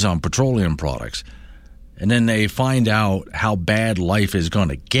squeeze on petroleum products, and then they find out how bad life is going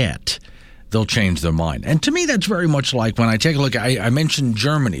to get, they'll change their mind. And to me, that's very much like when I take a look, I mentioned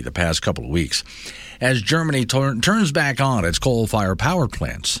Germany the past couple of weeks. As Germany turns back on its coal-fired power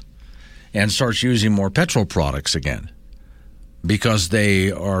plants and starts using more petrol products again, because they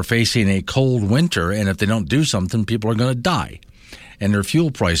are facing a cold winter, and if they don't do something, people are going to die. And their fuel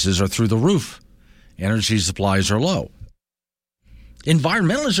prices are through the roof. Energy supplies are low.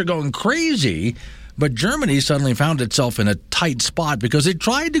 Environmentalists are going crazy, but Germany suddenly found itself in a tight spot because it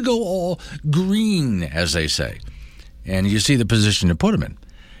tried to go all green, as they say. And you see the position to put them in.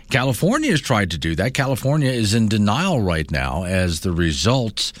 California has tried to do that. California is in denial right now as the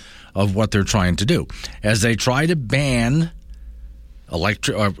results of what they're trying to do. As they try to ban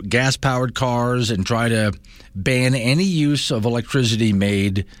gas-powered cars and try to ban any use of electricity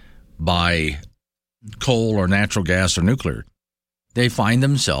made by coal or natural gas or nuclear, they find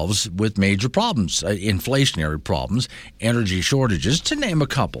themselves with major problems, inflationary problems, energy shortages, to name a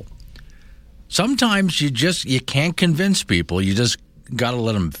couple. Sometimes you can't convince people. You just got to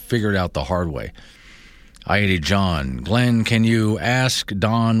let them figure it out the hard way. I-80 John. Glenn, can you ask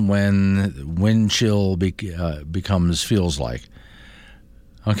Don when wind chill feels like?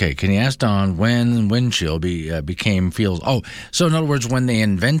 Okay, can you ask Don when wind chill became feels... Oh, so in other words, when they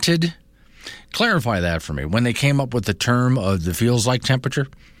invented... Clarify that for me. When they came up with the term of the feels like temperature?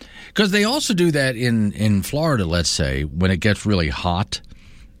 Because they also do that in Florida, let's say, when it gets really hot.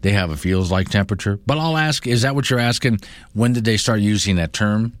 They have a feels like temperature. But I'll ask, is that what you're asking? When did they start using that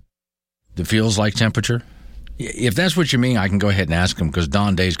term? The feels like temperature? If that's what you mean, I can go ahead and ask him, because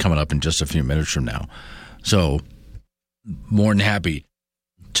Don Day's coming up in just a few minutes from now. So, more than happy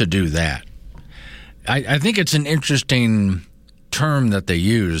to do that. I think it's an interesting term that they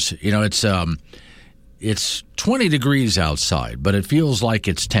use. You know, it's 20 degrees outside, but it feels like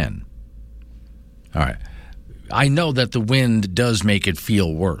it's 10. All right. I know that the wind does make it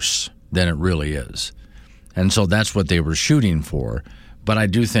feel worse than it really is. And so that's what they were shooting for. But I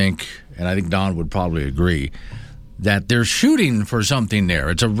do think, and I think Don would probably agree, that they're shooting for something there.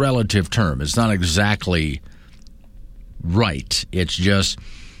 It's a relative term. It's not exactly right. It's just,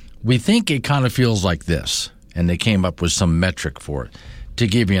 we think it kind of feels like this. And they came up with some metric for it to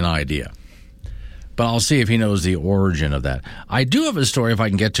give you an idea. But I'll see if he knows the origin of that. I do have a story, if I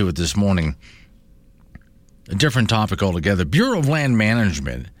can get to it this morning. A different topic altogether. Bureau of Land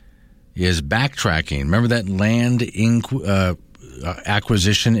Management is backtracking. Remember that land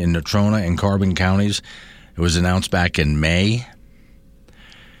acquisition in Natrona and Carbon counties? It was announced back in May.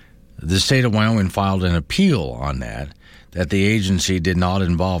 The state of Wyoming filed an appeal on that the agency did not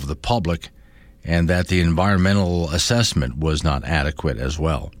involve the public and that the environmental assessment was not adequate as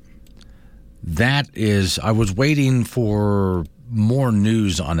well. That is, I was waiting for more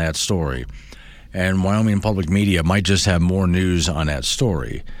news on that story. And Wyoming Public Media might just have more news on that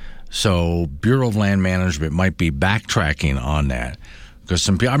story. So Bureau of Land Management might be backtracking on that. Because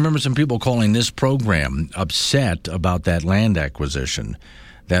I remember some people calling this program upset about that land acquisition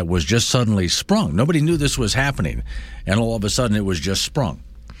that was just suddenly sprung. Nobody knew this was happening, and all of a sudden it was just sprung.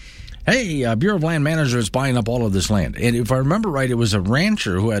 Hey, Bureau of Land Management is buying up all of this land. And if I remember right, it was a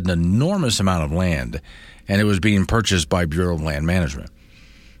rancher who had an enormous amount of land, and it was being purchased by Bureau of Land Management.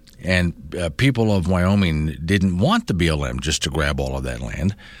 And people of Wyoming didn't want the BLM just to grab all of that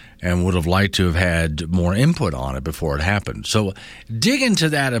land and would have liked to have had more input on it before it happened. So dig into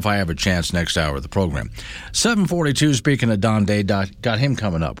that if I have a chance next hour of the program. 742, speaking of Don Day, got him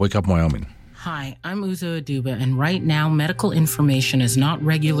coming up. Wake Up Wyoming. Hi, I'm Uzo Aduba, and right now medical information is not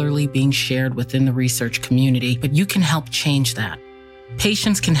regularly being shared within the research community, but you can help change that.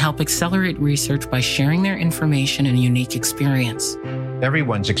 Patients can help accelerate research by sharing their information and unique experience.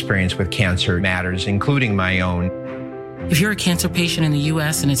 Everyone's experience with cancer matters, including my own. If you're a cancer patient in the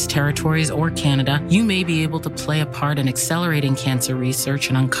U.S. and its territories or Canada, you may be able to play a part in accelerating cancer research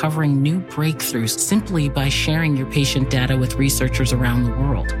and uncovering new breakthroughs simply by sharing your patient data with researchers around the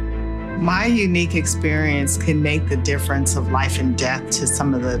world. My unique experience can make the difference of life and death to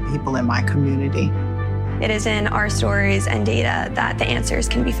some of the people in my community. It is in our stories and data that the answers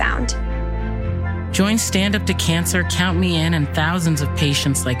can be found. Join Stand Up to Cancer, Count Me In, and thousands of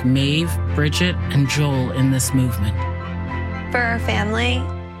patients like Maeve, Bridget, and Joel in this movement. For our family.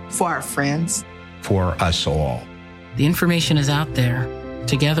 For our friends. For us all. The information is out there.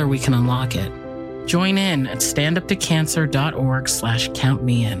 Together we can unlock it. Join in at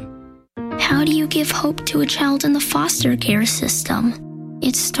standuptocancer.org/countmein. How do you give hope to a child in the foster care system?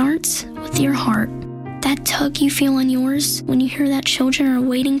 It starts with your heart. That tug you feel in yours when you hear that children are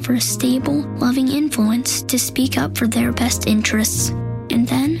waiting for a stable, loving influence to speak up for their best interests. And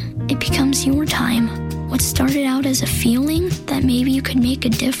then it becomes your time. What started out as a feeling that maybe you could make a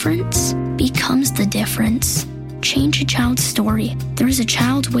difference becomes the difference. Change a child's story. There is a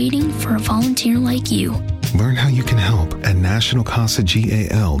child waiting for a volunteer like you. Learn how you can help at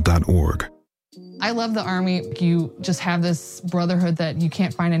nationalcasagal.org. I love the Army. You just have this brotherhood that you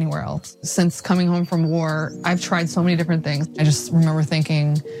can't find anywhere else. Since coming home from war, I've tried so many different things. I just remember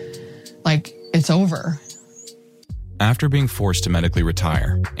thinking, like, it's over. After being forced to medically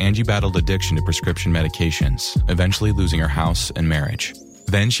retire, Angie battled addiction to prescription medications, eventually losing her house and marriage.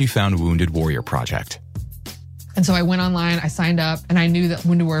 Then she found Wounded Warrior Project. And so I went online, I signed up, and I knew that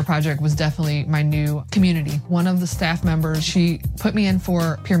Wounded Warrior Project was definitely my new community. One of the staff members, she put me in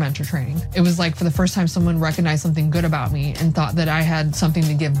for peer mentor training. It was like for the first time someone recognized something good about me and thought that I had something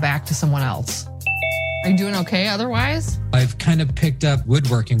to give back to someone else. Are you doing okay otherwise? I've kind of picked up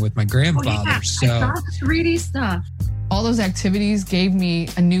woodworking with my grandfather, so... I saw the 3D stuff. All those activities gave me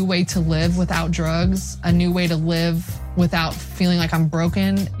a new way to live without drugs, a new way to live without feeling like I'm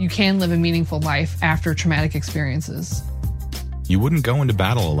broken. You can live a meaningful life after traumatic experiences. You wouldn't go into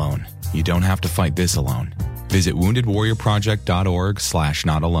battle alone. You don't have to fight this alone. Visit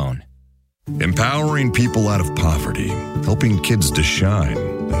woundedwarriorproject.org/notalone. Empowering people out of poverty, helping kids to shine.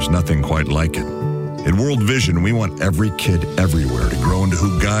 There's nothing quite like it. At World Vision, we want every kid everywhere to grow into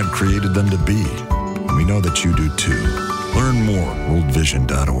who God created them to be. And we know that you do too. Learn more at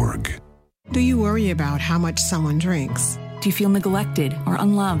worldvision.org. Do you worry about how much someone drinks? Do you feel neglected or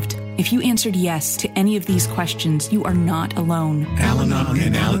unloved? If you answered yes to any of these questions, you are not alone. Al-Anon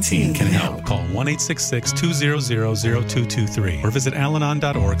and Alateen can help. Call 1-866-200-0223 or visit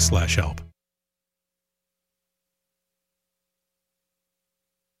alanon.org/help.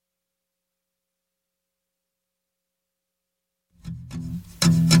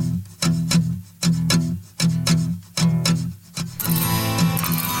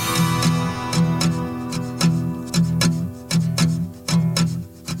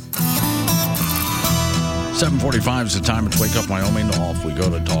 .45 is the time. It's Wake Up Wyoming. Off we go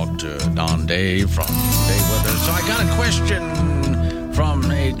to talk to Don Day from Day Weather. So I got a question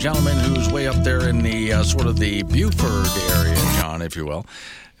from a gentleman who's way up there in the sort of the Buford area, John, if you will.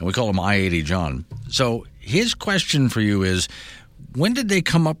 And we call him I-80 John. So his question for you is, when did they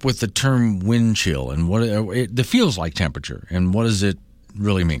come up with the term wind chill? And what the feels like temperature? And what does it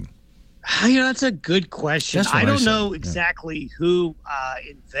really mean? That's a good question. I don't know exactly who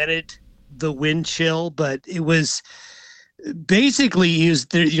invented the wind chill, but it was basically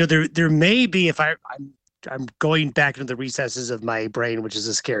used there. There may be, if I'm going back into the recesses of my brain, which is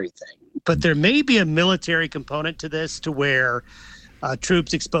a scary thing, but there may be a military component to this, to where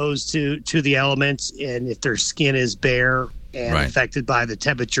troops exposed to the elements, and if their skin is bare and affected by the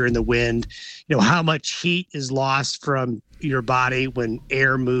temperature and the wind, how much heat is lost from your body when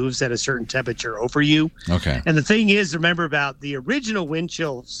air moves at a certain temperature over you. Okay. And the thing is, remember about the original wind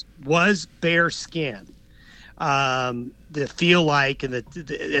chills was bare skin. The feel like, and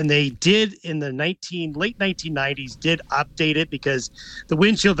they did in the late 1990s did update it because the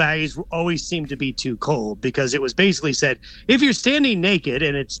wind chill values always seemed to be too cold, because it was basically said, if you're standing naked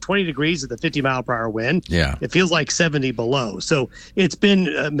and it's 20 degrees with a 50 mile per hour wind, it feels like 70 below. So it's been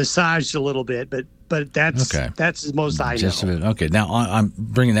massaged a little bit, but that's the most I know. Okay. Now I'm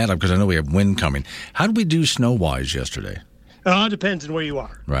bringing that up because I know we have wind coming. How did we do snow-wise yesterday? It depends on where you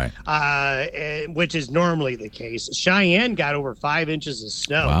are. Right. Which is normally the case. Cheyenne got over 5 inches of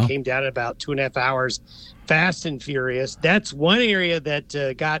snow. Wow. Came down in about 2.5 hours, fast and furious. That's one area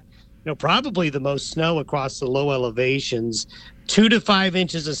that got, probably the most snow across the low elevations. 2 to 5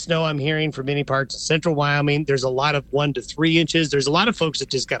 inches of snow I'm hearing from many parts of central Wyoming. There's a lot of 1 to 3 inches. There's a lot of folks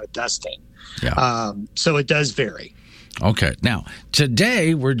that just got a dusting. Yeah. So it does vary. Okay. Now,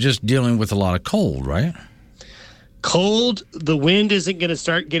 today we're just dealing with a lot of cold, right? Cold. The wind isn't going to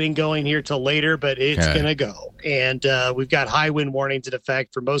start getting going here till later, but it's going to go. And we've got high wind warnings in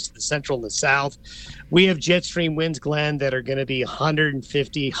effect for most of the central and the south. We have jet stream winds, Glenn, that are going to be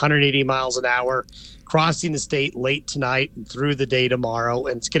 150, 180 miles an hour crossing the state late tonight and through the day tomorrow.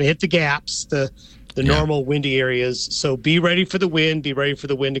 And it's going to hit the gaps, the normal windy areas. So be ready for the wind. Be ready for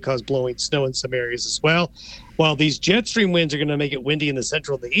the wind to cause blowing snow in some areas as well. While these jet stream winds are going to make it windy in the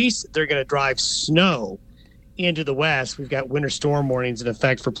central and the east, they're going to drive snow into the west. We've got winter storm warnings in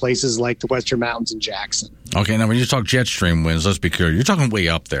effect for places like the Western Mountains and Jackson. Okay, now when you talk jet stream winds, let's be clear. You're talking way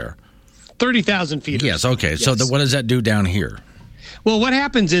up there. 30,000 feet. Yes, okay. Yes. So what does that do down here? Well, what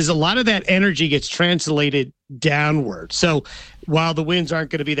happens is a lot of that energy gets translated downward. So while the winds aren't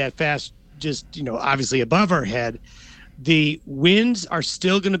going to be that fast, just, obviously above our head, the winds are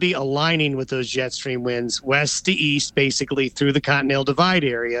still going to be aligning with those jet stream winds west to east, basically through the Continental Divide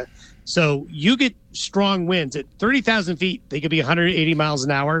area. So you get strong winds at 30,000 feet. They could be 180 miles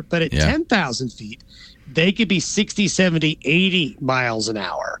an hour, but at 10,000 feet, they could be 60, 70, 80 miles an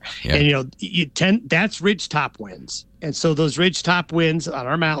hour. Yeah. And, that's ridgetop winds. And so those ridgetop winds on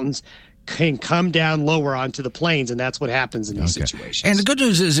our mountains can come down lower onto the plains, and that's what happens in these situations. And the good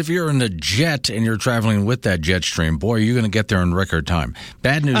news is if you're in a jet and you're traveling with that jet stream, boy, you're going to get there in record time.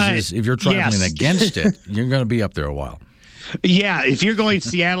 Bad news is if you're traveling against it, you're going to be up there a while. Yeah, if you're going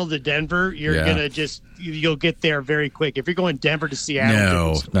Seattle to Denver, you're going to you'll get there very quick. If you're going Denver to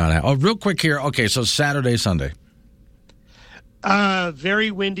Seattle. No. Real quick here. Okay, so Saturday, Sunday.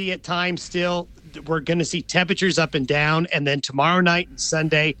 Very windy at times still. We're going to see temperatures up and down. And then tomorrow night and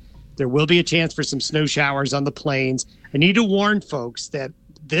Sunday, there will be a chance for some snow showers on the plains. I need to warn folks that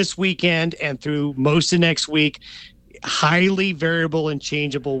this weekend and through most of next week, highly variable and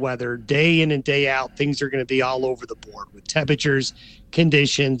changeable weather, day in and day out. Things are going to be all over the board with temperatures,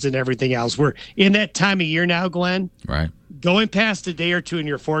 conditions, and everything else. We're in that time of year now, Glenn. Right. Going past a day or two in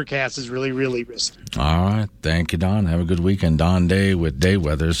your forecast is really, really risky. All right. Thank you, Don. Have a good weekend. Don Day with day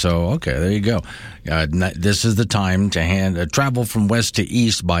weather. So, okay, there you go. This is the time to travel from west to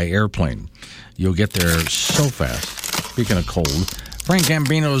east by airplane. You'll get there so fast. Speaking of cold, Frank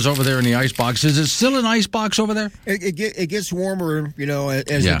Gambino is over there in the icebox. Is it still an icebox over there? It gets warmer,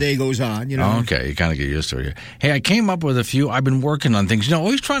 as the day goes on. Okay, you kind of get used to it. Hey, I came up with a few. I've been working on things.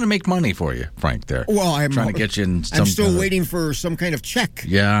 Always trying to make money for you, Frank. There. Well, I'm trying to get you in. I'm still waiting for some kind of check.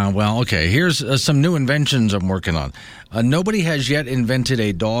 Yeah. Well, okay. Here's some new inventions I'm working on. Nobody has yet invented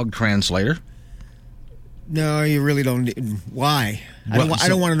a dog translator. No, you really don't. Why? I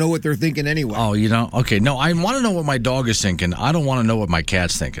don't want to know what they're thinking anyway. Oh, you don't? Okay. No, I want to know what my dog is thinking. I don't want to know what my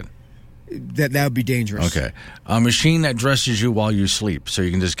cat's thinking. That would be dangerous. Okay. A machine that dresses you while you sleep so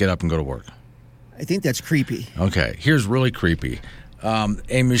you can just get up and go to work. I think that's creepy. Okay. Here's really creepy.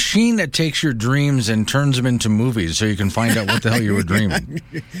 A machine that takes your dreams and turns them into movies so you can find out what the hell you were dreaming.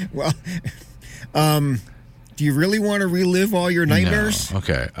 Well, do you really want to relive all your nightmares? No.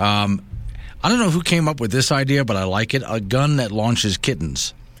 Okay. I don't know who came up with this idea, but I like it. A gun that launches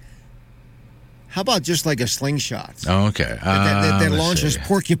kittens. How about just like a slingshot? Oh, okay. That launches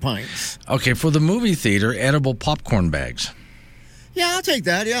porcupines. Okay, for the movie theater, edible popcorn bags. Yeah, I'll take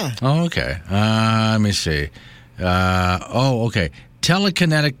that, yeah. Oh, okay. Let me see. Okay.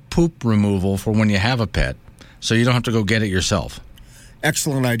 Telekinetic poop removal for when you have a pet, so you don't have to go get it yourself.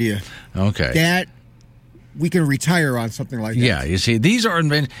 Excellent idea. Okay. We can retire on something like that. Yeah, you see, these are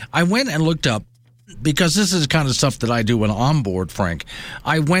invented. I went and looked up because this is the kind of stuff that I do when I'm bored, Frank,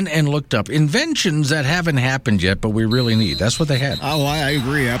 I went and looked up inventions that haven't happened yet, but we really need. That's what they had. Oh, I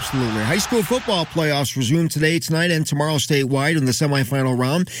agree, absolutely. High school football playoffs resume today, tonight, and tomorrow statewide in the semifinal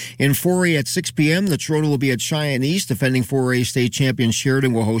round. In 4A at 6 p.m., the Trona will be at Cheyenne East. Defending 4A state champion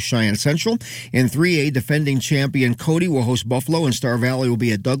Sheridan will host Cheyenne Central. In 3A, defending champion Cody will host Buffalo, and Star Valley will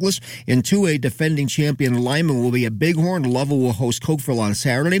be at Douglas. In 2A, defending champion Lyman will be at Bighorn. Lovell will host Cokeville on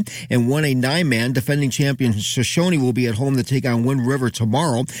Saturday. In 1A, 9-man, defending champion Shoshone will be at home to take on Wind River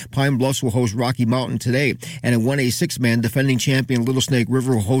tomorrow. Pine Bluffs will host Rocky Mountain today. And in 1A, 6-man, defending champion Little Snake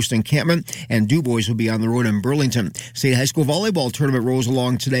River will host Encampment, and DuBois will be on the road in Burlington. State High School Volleyball Tournament rolls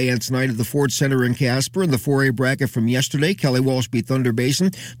along today and tonight at the Ford Center in Casper. In the 4A bracket from yesterday, Kelly Walsh beat Thunder Basin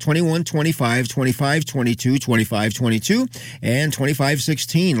 21-25, 25-22, 25-22, and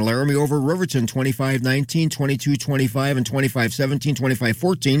 25-16. Laramie over Riverton 25-19, 22-25, and 25-17,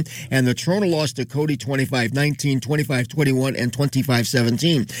 25-14. And the Trona lost to Cody 25-19, 25-21, and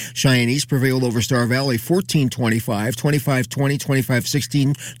 25-17. Cheyenne East prevailed over Star Valley 14-25, 25-20,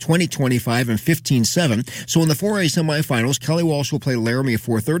 25-16, 20-25, and 15-7. So in the 4A semifinals, Kelly Walsh will play Laramie at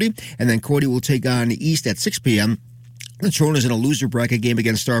 4:30, and then Cody will take on East at 6 p.m. The Trona's in a loser bracket game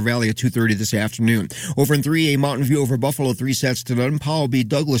against Star Valley at 2:30 this afternoon. Over in 3A, Mountain View over Buffalo 3-0. Powell beat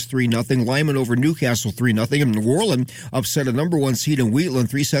Douglas 3-0. Lyman over Newcastle 3-0. And Worland upset a number 1 seed in Wheatland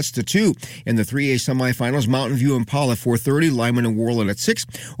 3-2. In the 3A semifinals, Mountain View and Powell at 4:30. Lyman and Worland at 6.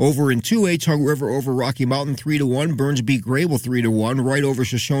 Over in 2A, Tongue River over Rocky Mountain 3-1. Burns beat Grable 3-1. Wright over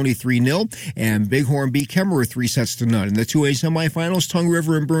Shoshone 3-0. And Bighorn beat Kemmerer 3-0. In the 2A semifinals, Tongue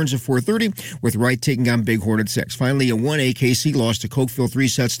River and Burns at 4:30, with Wright taking on Bighorn at 6. Finally, in 1A, KC lost to Cokeville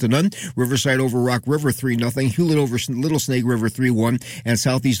 3-0. Riverside over Rock River 3-0. Hewlett over Little Snake River 3-1. And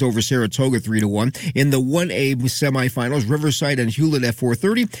Southeast over Saratoga 3-1. In the 1A semifinals, Riverside and Hewlett at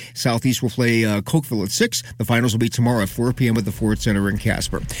 4:30. Southeast will play Cokeville at 6. The finals will be tomorrow at 4 p.m. at the Ford Center in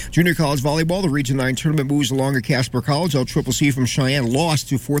Casper. Junior college volleyball, the Region 9 tournament moves along at Casper College. LCCC from Cheyenne lost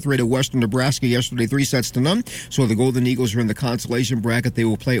to 4th-rated Western Nebraska yesterday 3-0. So the Golden Eagles are in the consolation bracket. They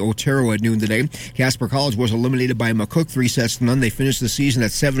will play Otero at noon today. Casper College was eliminated by McCook 3-0. They finished the season at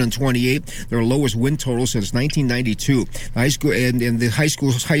 7-28, their lowest win total since 1992. High school and the high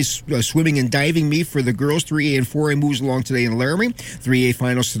school swimming and diving meet for the girls 3A and 4A moves along today in Laramie. 3A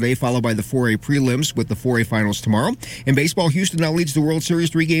finals today, followed by the 4A prelims with the 4A finals tomorrow. In baseball, Houston now leads the World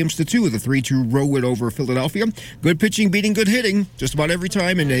Series 3-2. The 3-2 road win over Philadelphia. Good pitching beating good hitting just about every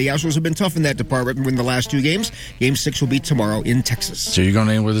time, and the Astros have been tough in that department and win the last 2 games. Game 6 will be tomorrow in Texas. So you're going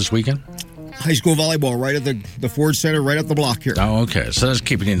anywhere this weekend? High school volleyball right at the Ford Center, right up the block here. Oh, okay. So that's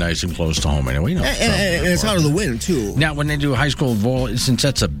keeping you nice and close to home anyway. And it's out of the wind, too. Now, when they do high school volleyball, since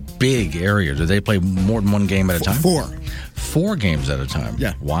that's a big area, do they play more than one game at a time? 4. 4 games at a time?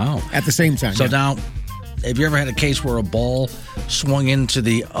 Yeah. Wow. At the same time. So now, have you ever had a case where a ball swung into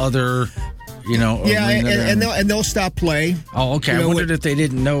the other... Yeah, and they'll stop play. Oh, okay. I wondered if they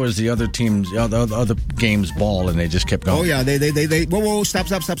didn't know as the other teams, the other game's ball, and they just kept going. Oh yeah, they whoa, stop.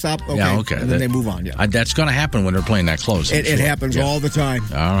 Okay. Yeah, okay. And then they move on. Yeah, that's going to happen when they're playing that close. It happens all the time.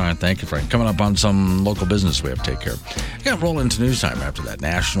 All right, thank you, Frank. Coming up on some local business we have to take care of. Got to roll into news time after that.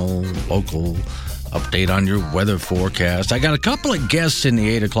 National, local. Update on your weather forecast. I got a couple of guests in the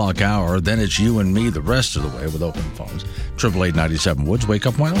 8 o'clock hour. Then it's you and me the rest of the way with open phones. 888-97 Woods. Wake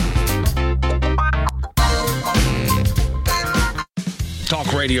up, Wyoming.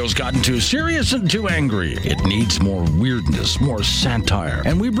 Talk radio's gotten too serious and too angry. It needs more weirdness, more satire.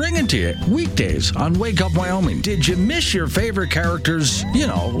 And we bring it to you weekdays on Wake Up Wyoming. Did you miss your favorite characters?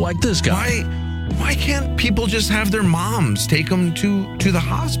 Like this guy. Why can't people just have their moms take them to the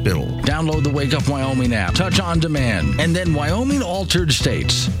hospital? Download the Wake Up Wyoming app. Touch on demand. And then Wyoming Altered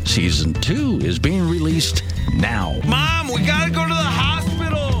States. Season 2 is being released now. Mom, we gotta go to the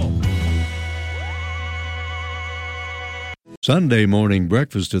hospital! Sunday morning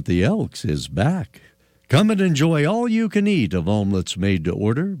breakfast at the Elks is back. Come and enjoy all you can eat of omelets made to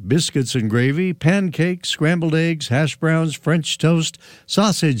order, biscuits and gravy, pancakes, scrambled eggs, hash browns, French toast,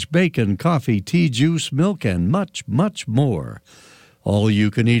 sausage, bacon, coffee, tea, juice, milk, and much, much more. All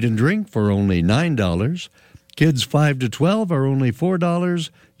you can eat and drink for only $9. Kids 5 to 12 are only $4.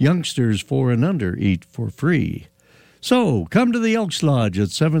 Youngsters 4 and under eat for free. So, come to the Elks Lodge at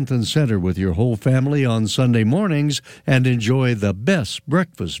 7th and Center with your whole family on Sunday mornings and enjoy the best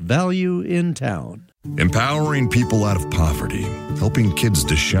breakfast value in town. Empowering people out of poverty, helping kids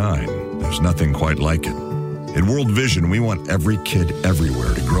to shine. There's nothing quite like it. At World Vision, we want every kid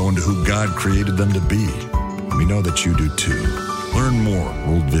everywhere to grow into who God created them to be. We know that you do too. Learn more at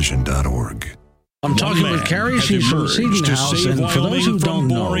worldvision.org. I'm talking with Carrie. She's from Seton House, and for those who don't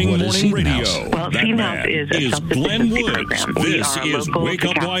know, what is Seton House? Well, That man is Glenn Woods. This is Wake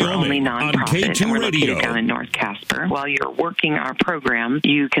Up Wyoming on K2 Radio. Down in North Casper. While you're working our program,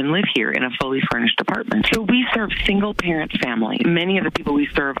 you can live here in a fully furnished apartment. So we serve single-parent families. Many of the people we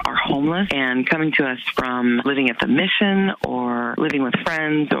serve are homeless and coming to us from living at the Mission or living with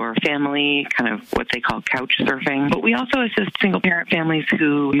friends or family, kind of what they call couch surfing. But we also assist single-parent families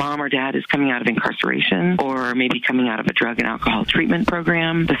who mom or dad is coming out of incarceration or maybe coming out of a drug and alcohol treatment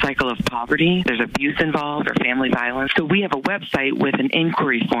program, the cycle of poverty. There's abuse involved or family violence. So we have a website with an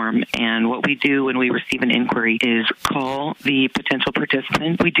inquiry form, and what we do when we receive an inquiry is call the potential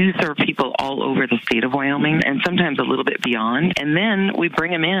participant. We do serve people all over the state of Wyoming and sometimes a little bit beyond, and then we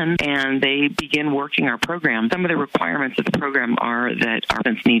bring them in and they begin working our program. Some of the requirements of the program are that our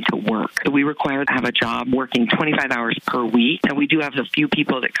participants need to work. So we require to have a job working 25 hours per week, and we do have a few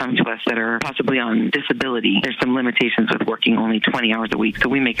people that come to us that are possibly on disability. There's some limitations with working only 20 hours a week, so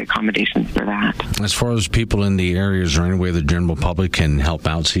we make accommodations for that. As far as people in the area, is there any way the general public can help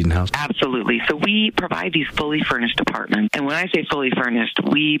out Seton House? Absolutely. So we provide these fully furnished apartments. And when I say fully furnished,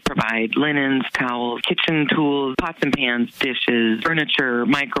 we provide linens, towels, kitchen tools, pots and pans, dishes, furniture,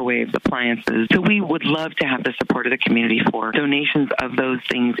 microwaves, appliances. So we would love to have the support of the community for donations of those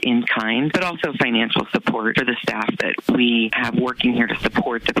things in kind, but also financial support for the staff that we have working here to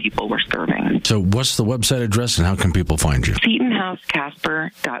support the people we're serving. So what's the website address and how can people find you?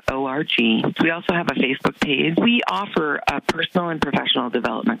 SetonHouseCasper.org. We also have a Facebook page. We offer a personal and professional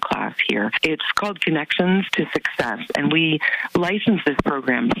development class here. It's called Connections to Success, and we license this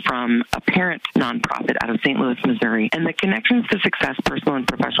program from a parent nonprofit out of St. Louis, Missouri. And the Connections to Success personal and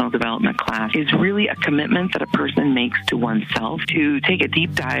professional development class is really a commitment that a person makes to oneself to take a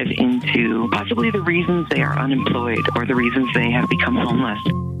deep dive into possibly the reasons they are unemployed or the reasons they have become homeless.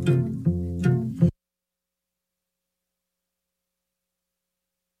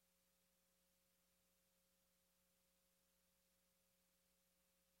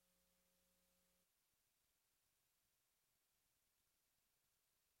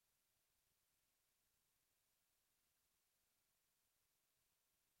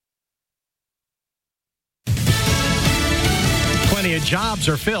 Plenty of jobs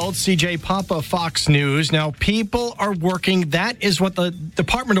are filled. CJ Papa, Fox News. Now, people are working. That is what the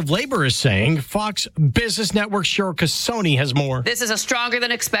Department of Labor is saying. Fox Business Network Cheryl Casoni has more. This is a stronger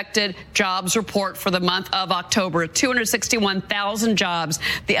than expected jobs report for the month of October. 261,000 jobs.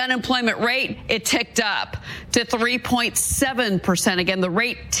 The unemployment rate, it ticked up to 3.7%. Again, the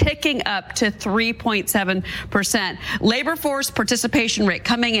rate ticking up to 3.7%. Labor force participation rate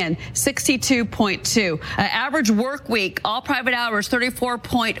coming in 62.2. Average work week, all private hours,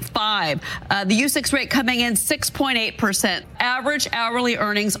 34.5. The U6 rate coming in 6.8%. Average hourly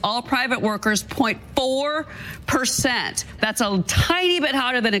earnings, all private workers, 0.4%. That's a tiny bit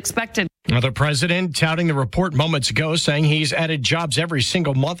hotter than expected. The president touting the report moments ago, saying he's added jobs every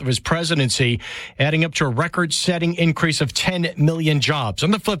single month of his presidency, adding up to a record-setting increase of 10 million jobs.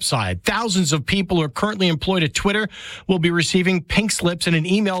 On the flip side, thousands of people who are currently employed at Twitter will be receiving pink slips in an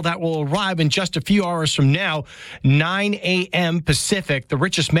email that will arrive in just a few hours from now, 9 a.m. Pacific. The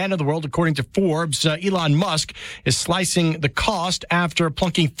richest man in the world, according to Forbes, Elon Musk, is slicing the cost after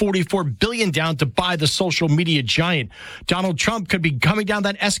plunking $44 billion down to buy the social media giant. Donald Trump could be coming down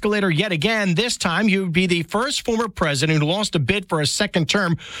that escalator yet again. This time, he would be the first former president who lost a bid for a second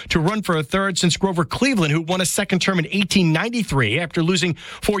term to run for a third since Grover Cleveland, who won a second term in 1893 after losing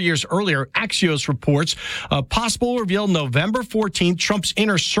 4 years earlier. Axios reports a possible reveal November 14th. Trump's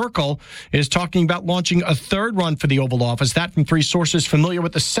inner circle is talking about launching a third run for the Oval Office. That from three sources familiar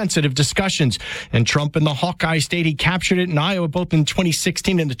with the sensitive discussions. And Trump in the Hawkeye State, he captured it in Iowa both in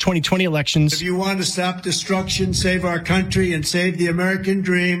 2016 and the 2020 elections. If you want to stop destruction, save our country, and save the American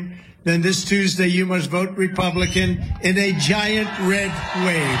dream, then this Tuesday you must vote Republican in a giant red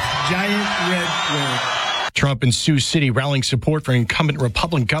wave. Giant red wave. Trump in Sioux City rallying support for incumbent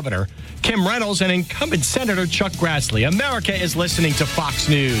Republican Governor Kim Reynolds and incumbent Senator Chuck Grassley. America is listening to Fox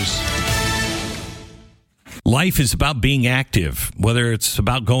News. Life is about being active, whether it's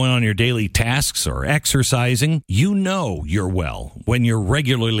about going on your daily tasks or exercising. You know you're well when you're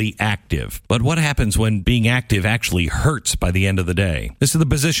regularly active. But what happens when being active actually hurts by the end of the day? This is the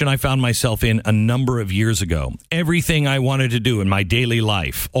position I found myself in a number of years ago. Everything I wanted to do in my daily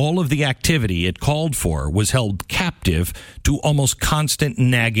life, all of the activity it called for, was held captive to almost constant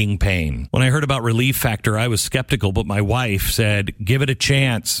nagging pain. When I heard about Relief Factor, I was skeptical, but my wife said, give it a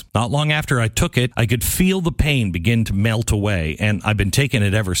chance. Not long after I took it, I could feel the pain begin to melt away, and I've been taking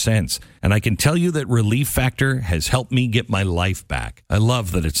it ever since. And I can tell you that Relief Factor has helped me get my life back. I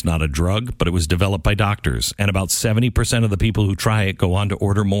love that it's not a drug, but it was developed by doctors, and about 70% of the people who try it go on to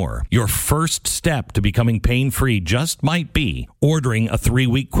order more. Your first step to becoming pain-free just might be ordering a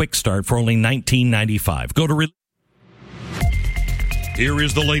 3-week quick start for only $19.95. Go to Here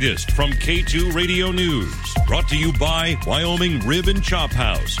is the latest from K2 Radio News, brought to you by Wyoming Rib and Chop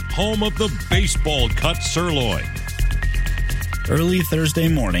House, home of the baseball cut sirloin. Early Thursday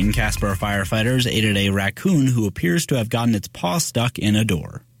morning, Casper firefighters aided a raccoon who appears to have gotten its paw stuck in a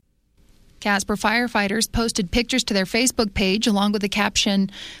door. Casper firefighters posted pictures to their Facebook page along with the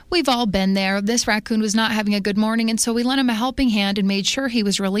caption, "We've all been there. This raccoon was not having a good morning, and so we lent him a helping hand and made sure he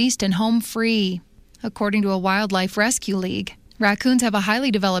was released and home free." According to a Wildlife Rescue League, raccoons have a highly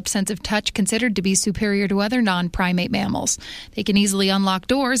developed sense of touch considered to be superior to other non-primate mammals. They can easily unlock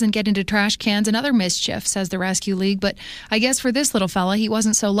doors and get into trash cans and other mischief, says the Rescue League, but I guess for this little fella, he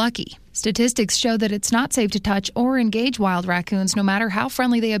wasn't so lucky. Statistics show that it's not safe to touch or engage wild raccoons, no matter how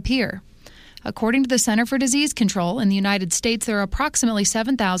friendly they appear. According to the Center for Disease Control, in the United States, there are approximately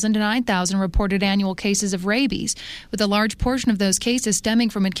 7,000 to 9,000 reported annual cases of rabies, with a large portion of those cases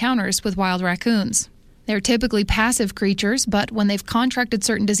stemming from encounters with wild raccoons. They're typically passive creatures, but when they've contracted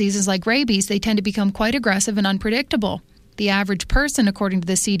certain diseases like rabies, they tend to become quite aggressive and unpredictable. The average person, according to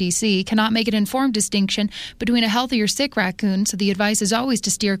the CDC, cannot make an informed distinction between a healthy or sick raccoon, so the advice is always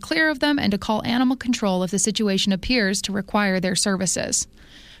to steer clear of them and to call animal control if the situation appears to require their services.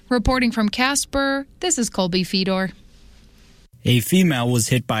 Reporting from Casper, this is Colby Fedor. A female was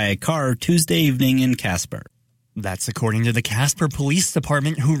hit by a car Tuesday evening in Casper. That's according to the Casper Police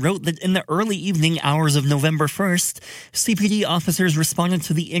Department, who wrote that in the early evening hours of November 1st, CPD officers responded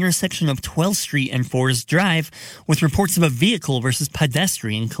to the intersection of 12th Street and Forest Drive with reports of a vehicle versus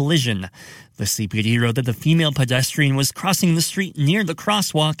pedestrian collision. The CPD wrote that the female pedestrian was crossing the street near the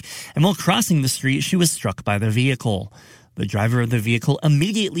crosswalk, and while crossing the street, she was struck by the vehicle. The driver of the vehicle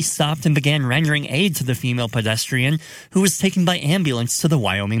immediately stopped and began rendering aid to the female pedestrian, who was taken by ambulance to the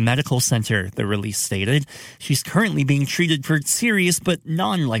Wyoming Medical Center, the release stated. She's currently being treated for serious but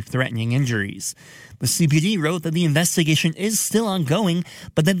non-life-threatening injuries. The CPD wrote that the investigation is still ongoing,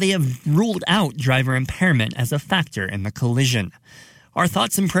 but that they have ruled out driver impairment as a factor in the collision. Our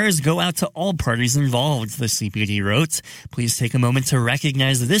thoughts and prayers go out to all parties involved, the CPD wrote. Please take a moment to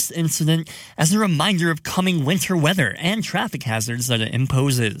recognize this incident as a reminder of coming winter weather and traffic hazards that it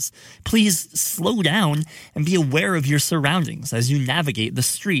imposes. Please slow down and be aware of your surroundings as you navigate the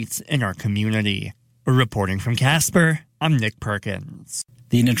streets in our community. Reporting from Casper, I'm Nick Perkins.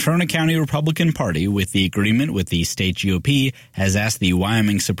 The Natrona County Republican Party, with the agreement with the state GOP, has asked the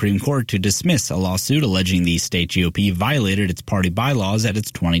Wyoming Supreme Court to dismiss a lawsuit alleging the state GOP violated its party bylaws at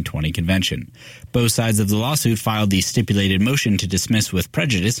its 2020 convention. Both sides of the lawsuit filed the stipulated motion to dismiss with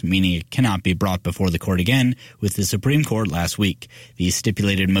prejudice, meaning it cannot be brought before the court again, with the Supreme Court last week. The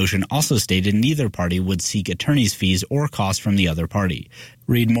stipulated motion also stated neither party would seek attorney's fees or costs from the other party.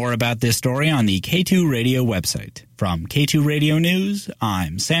 Read more about this story on the K2 Radio website. From K2 Radio News,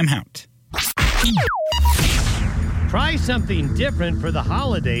 I'm Sam Hout. Try something different for the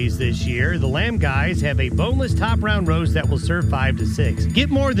holidays this year. The Lamb Guys have a boneless top round roast that will serve 5 to 6. Get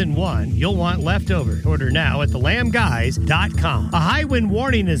more than one. You'll want leftovers. Order now at thelambguys.com. A high wind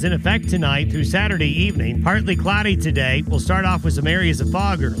warning is in effect tonight through Saturday evening. Partly cloudy today. We'll start off with some areas of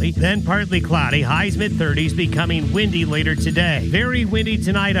fog early, then partly cloudy. Highs mid-30s, becoming windy later today. Very windy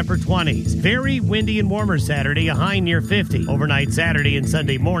tonight, upper 20s. Very windy and warmer Saturday, a high near 50. Overnight Saturday and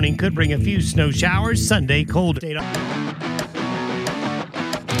Sunday morning could bring a few snow showers. Sunday colder.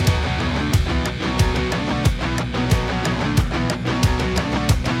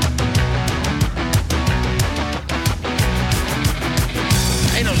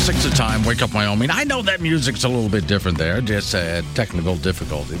 Six of time, Wake Up Wyoming. I know that music's a little bit different there, just a technical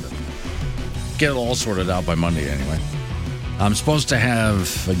difficulty, but get it all sorted out by Monday anyway. I'm supposed to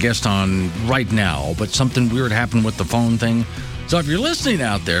have a guest on right now, but something weird happened with the phone thing. So if you're listening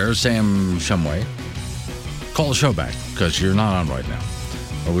out there, Sam Shumway, call the show back because you're not on right now.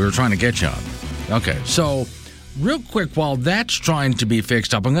 But we were trying to get you on. Okay, so real quick, while that's trying to be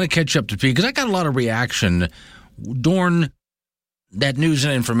fixed up, I'm going to catch you up to speed because I got a lot of reaction during that news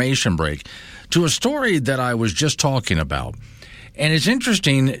and information break to a story that I was just talking about. And it's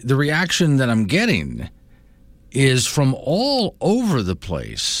interesting, the reaction that I'm getting is from all over the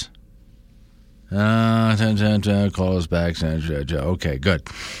place. Call us back. Okay, good.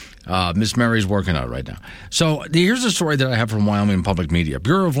 Miss Mary's working out right now. So here's a story that I have from Wyoming Public Media.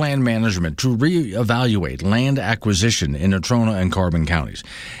 Bureau of Land Management to reevaluate land acquisition in Natrona and Carbon counties.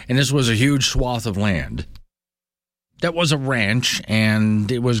 And this was a huge swath of land that was a ranch,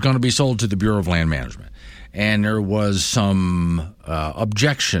 and it was going to be sold to the Bureau of Land Management. And there was some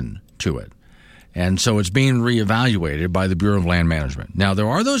objection to it. And so it's being reevaluated by the Bureau of Land Management. Now, there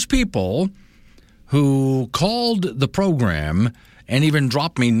are those people who called the program and even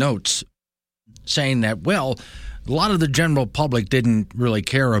dropped me notes saying that, well, a lot of the general public didn't really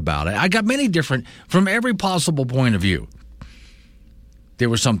care about it. I got many different, from every possible point of view. There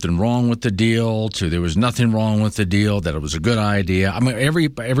was something wrong with the deal, to there was nothing wrong with the deal, that it was a good idea. I mean, every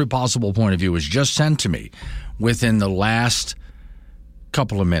possible point of view was just sent to me within the last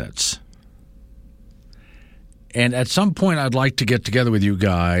couple of minutes. And at some point, I'd like to get together with you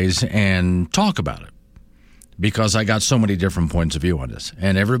guys and talk about it, because I got so many different points of view on this.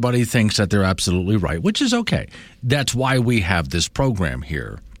 And everybody thinks that they're absolutely right, which is okay. That's why we have this program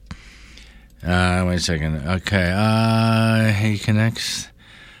here. Wait a second. Okay. He connects.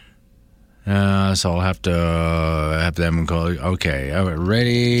 So I'll have to have them call. Okay.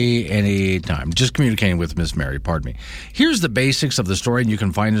 Ready anytime. Just communicating with Miss Mary. Pardon me. Here's the basics of the story, and you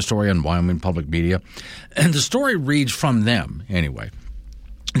can find the story on Wyoming Public Media. And the story reads from them, anyway.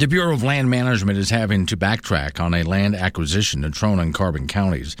 The Bureau of Land Management is having to backtrack on a land acquisition in Trona and Carbon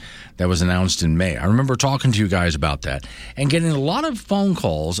counties that was announced in May. I remember talking to you guys about that and getting a lot of phone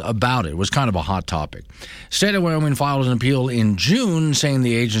calls about it. It was kind of a hot topic. State of Wyoming filed an appeal in June saying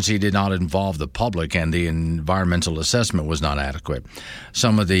the agency did not involve the public and the environmental assessment was not adequate.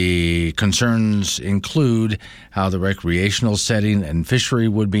 Some of the concerns include how the recreational setting and fishery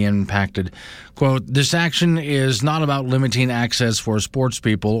would be impacted. Quote, this action is not about limiting access for sports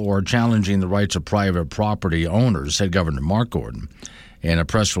people or challenging the rights of private property owners, said Governor Mark Gordon in a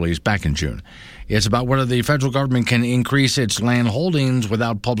press release back in June. It's about whether the federal government can increase its land holdings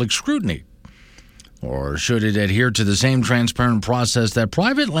without public scrutiny, or should it adhere to the same transparent process that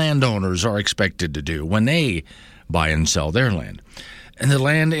private landowners are expected to do when they buy and sell their land. And the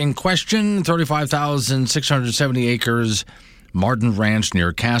land in question, 35,670 acres, Martin Ranch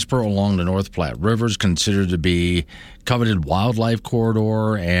near Casper along the North Platte River, is considered to be coveted wildlife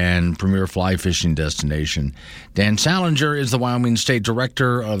corridor and premier fly fishing destination. Dan Salinger is the Wyoming State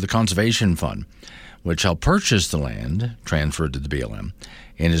Director of the Conservation Fund, which helped purchase the land transferred to the BLM.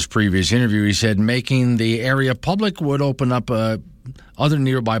 In his previous interview, he said making the area public would open up other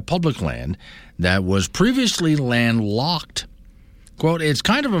nearby public land that was previously landlocked. Quote, it's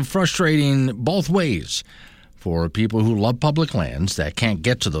kind of a frustrating both ways for people who love public lands that can't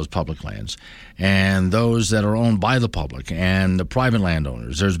get to those public lands and those that are owned by the public and the private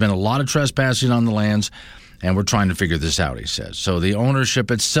landowners. There's been a lot of trespassing on the lands, and we're trying to figure this out, he says. So the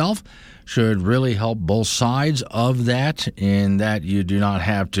ownership itself should really help both sides of that, in that you do not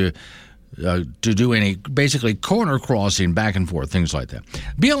have to do any basically corner crossing back and forth, things like that.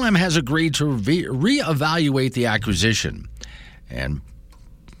 BLM has agreed to reevaluate the acquisition and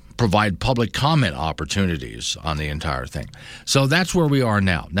provide public comment opportunities on the entire thing. So that's where we are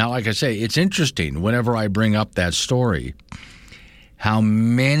now. Now, like I say, it's interesting whenever I bring up that story, how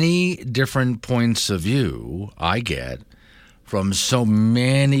many different points of view I get from so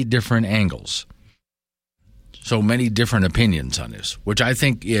many different angles, so many different opinions on this, which I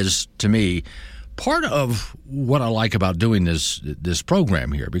think is, to me, part of what I like about doing this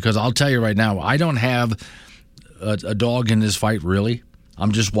program here, because I'll tell you right now, I don't have a dog in this fight, really.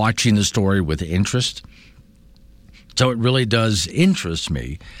 I'm just watching the story with interest. So it really does interest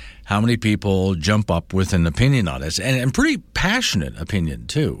me how many people jump up with an opinion on this, and pretty passionate opinion,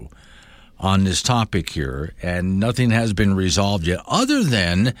 too, on this topic here. And nothing has been resolved yet, other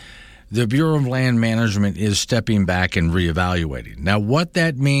than the Bureau of Land Management is stepping back and reevaluating. Now, what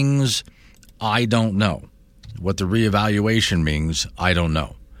that means, I don't know. What the reevaluation means, I don't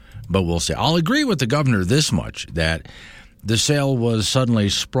know. But we'll see. I'll agree with the governor this much, that the sale was suddenly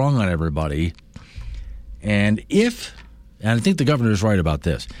sprung on everybody. And I think the governor is right about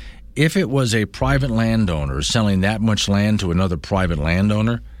this, if it was a private landowner selling that much land to another private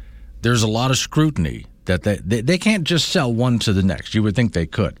landowner, there's a lot of scrutiny that they can't just sell one to the next. You would think they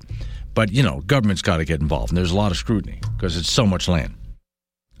could. But, government's got to get involved, and there's a lot of scrutiny because it's so much land.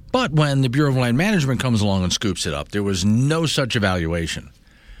 But when the Bureau of Land Management comes along and scoops it up, there was no such evaluation.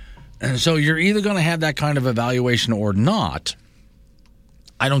 And so you're either going to have that kind of evaluation or not.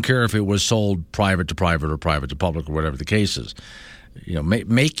 I don't care if it was sold private to private or private to public or whatever the case is.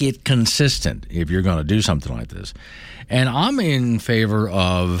 Make it consistent if you're going to do something like this. And I'm in favor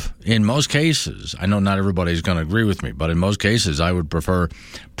of, in most cases, I know not everybody's going to agree with me, but in most cases I would prefer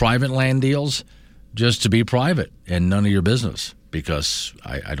private land deals just to be private and none of your business, because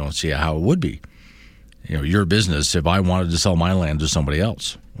I don't see how it would be. your business if I wanted to sell my land to somebody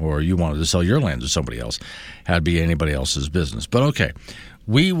else, or you wanted to sell your land to somebody else. Had to be anybody else's business. But okay,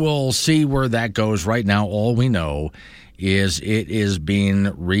 we will see where that goes. Right now, all we know is it is being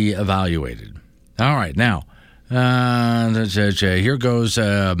reevaluated. All right, now, here goes.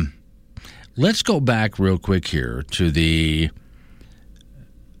 Let's go back real quick here to the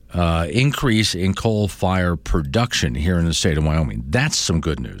increase in coal fire production here in the state of Wyoming. That's some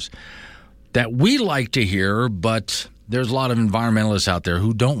good news that we like to hear, but there's a lot of environmentalists out there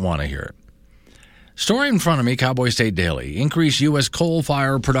who don't want to hear it. Story in front of me, Cowboy State Daily. Increased U.S. coal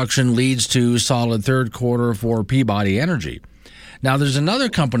fire production leads to solid third quarter for Peabody Energy. Now, there's another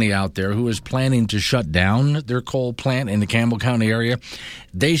company out there who is planning to shut down their coal plant in the Campbell County area.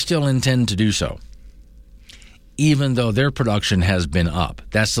 They still intend to do so, even though their production has been up.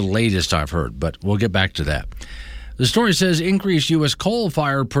 That's the latest I've heard, but we'll get back to that. The story says increased U.S.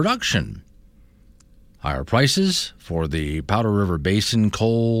 coal-fired production. Higher prices for the Powder River Basin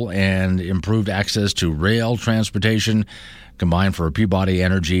coal and improved access to rail transportation combined for Peabody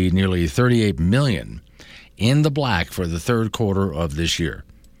Energy nearly $38 million in the black for the third quarter of this year.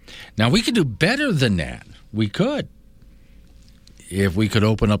 Now, we could do better than that. We could. If we could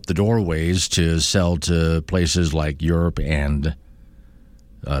open up the doorways to sell to places like Europe and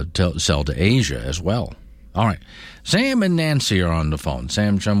sell to Asia as well. All right. Sam and Nancy are on the phone.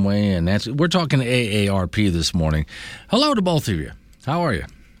 Sam Chumway and Nancy. We're talking AARP this morning. Hello to both of you. How are you?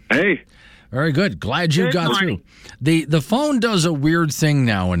 Hey. Very good. Glad you got through. The phone does a weird thing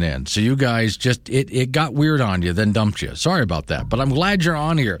now and then. So you guys just, it got weird on you, then dumped you. Sorry about that. But I'm glad you're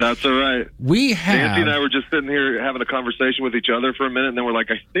on here. That's all right. We have... Nancy and I were just sitting here having a conversation with each other for a minute, and then we're like,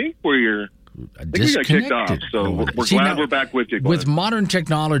 I think we got kicked off. So we're glad we're back with you. With modern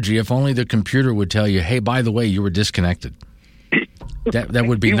technology, if only the computer would tell you, hey, by the way, you were disconnected. That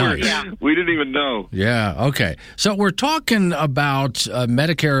would be nice. We didn't even know. Yeah, okay. So we're talking about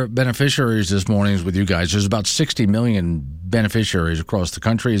Medicare beneficiaries this morning with you guys. There's about 60 million beneficiaries across the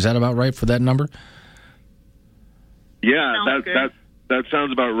country. Is that about right for that number? Yeah, that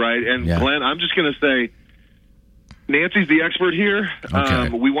sounds about right. And Glenn, I'm just going to say, Nancy's the expert here. Okay.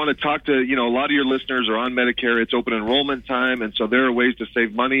 We want to talk to, a lot of your listeners are on Medicare. It's open enrollment time, and so there are ways to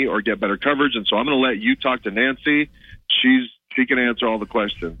save money or get better coverage. And so I'm going to let you talk to Nancy. She can answer all the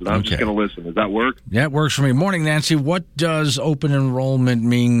questions, and I'm just going to listen. Does that work? Yeah, it works for me. Morning, Nancy. What does open enrollment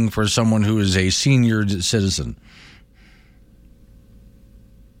mean for someone who is a senior citizen?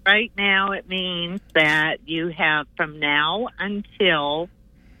 Right now, it means that you have from now until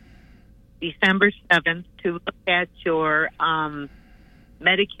December 7th to look at your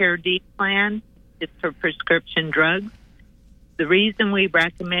Medicare D plan. It's for prescription drugs. The reason we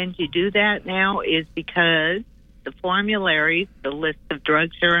recommend you do that now is because the formularies, the list of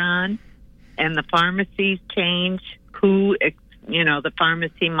drugs you're on, and the pharmacies change who, the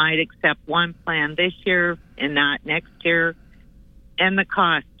pharmacy might accept one plan this year and not next year, and the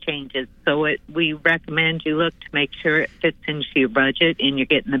cost changes. So we recommend you look to make sure it fits into your budget and you're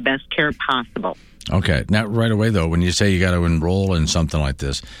getting the best care possible. Okay. Now, right away, though, when you say you got to enroll in something like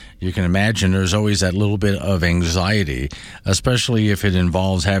this, you can imagine there's always that little bit of anxiety, especially if it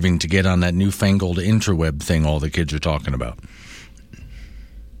involves having to get on that newfangled interweb thing all the kids are talking about.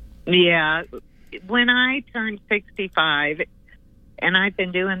 Yeah. When I turned 65, and I've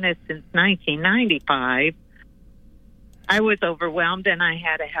been doing this since 1995, I was overwhelmed, and I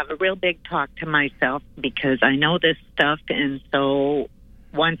had to have a real big talk to myself because I know this stuff, and so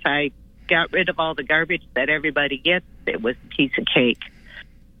once I got rid of all the garbage that everybody gets, it was a piece of cake.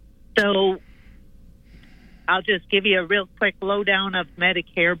 So I'll just give you a real quick lowdown of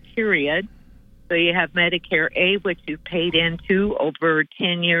Medicare, period. So you have Medicare A, which you paid into over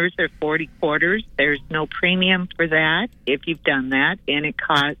 10 years or 40 quarters. There's no premium for that if you've done that, and it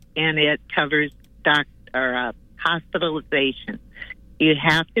covers hospitalization. You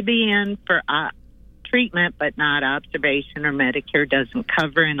have to be in for treatment, but not observation, or Medicare doesn't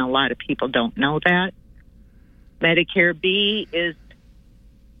cover, and a lot of people don't know that. Medicare B is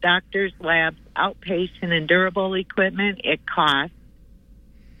doctors, labs, outpatient, and durable equipment. It costs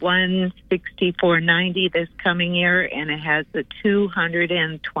 $164.90 this coming year, and it has a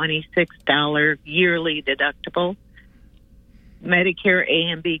 $226 yearly deductible. Medicare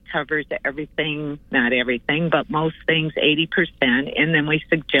A and B covers everything, not everything, but most things, 80%, and then we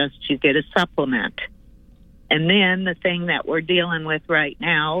suggest you get a supplement. And then the thing that we're dealing with right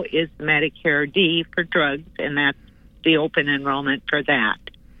now is Medicare D for drugs, and that's the open enrollment for that.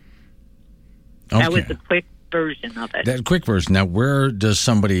 Okay. That was the quick version of it. That quick version. Now, where does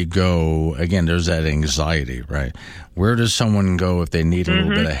somebody go? Again, there's that anxiety, right? Where does someone go if they need a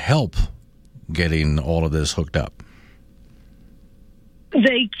little bit of help getting all of this hooked up?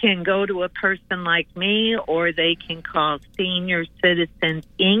 They can go to a person like me, or they can call Senior Citizens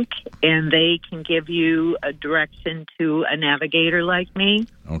Inc., and they can give you a direction to a navigator like me.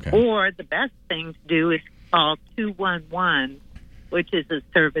 Okay. Or the best thing to do is call 211, which is a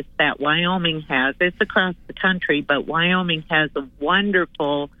service that Wyoming has. It's across the country, but Wyoming has a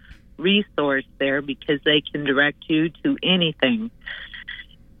wonderful resource there because they can direct you to anything.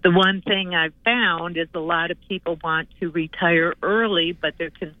 The one thing I've found is a lot of people want to retire early, but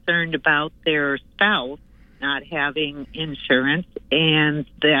they're concerned about their spouse not having insurance, and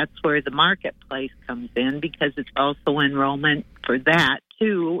that's where the marketplace comes in, because it's also enrollment for that,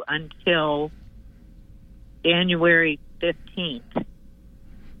 too, until January 15th.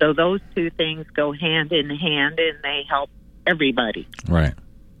 So those two things go hand in hand, and they help everybody. Right.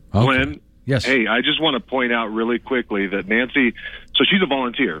 Okay. Glenn? Yes. Hey, I just want to point out really quickly that Nancy, so she's a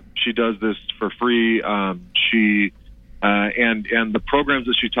volunteer. She does this for free. And the programs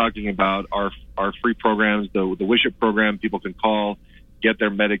that she's talking about are free programs. The Wish It program, people can call, get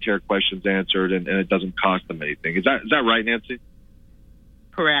their Medicare questions answered, and it doesn't cost them anything. Is that right, Nancy?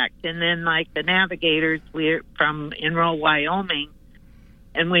 Correct. And then, like the navigators, we're from Enroll Wyoming,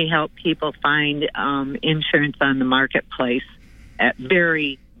 and we help people find insurance on the marketplace at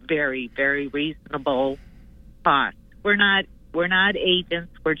very, very, very reasonable cost. We're not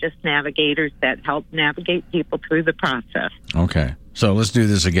agents. We're just navigators that help navigate people through the process. Okay. So let's do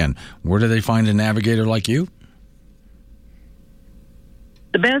this again. Where do they find a navigator like you?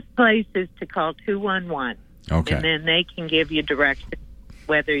 The best place is to call 211. Okay. And then they can give you directions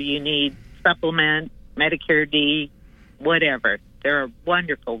whether you need supplement, Medicare D, whatever. They're a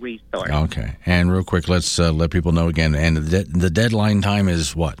wonderful resource. Okay. And real quick, let's let people know again. And the deadline time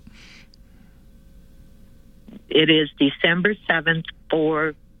is what? It is December 7th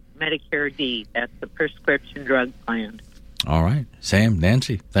for Medicare D. That's the prescription drug plan. All right. Sam,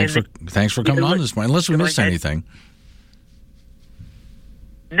 Nancy, thanks for coming on this morning. Unless we missed anything.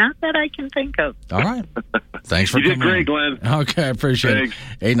 Not that I can think of. All right. Thanks for you coming did great, on. Glenn. Okay, I appreciate it.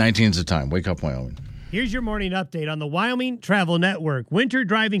 8:19 is the time. Wake up, Wyoming. Here's your morning update on the Wyoming Travel Network. Winter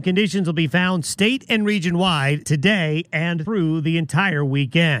driving conditions will be found state and region-wide today and through the entire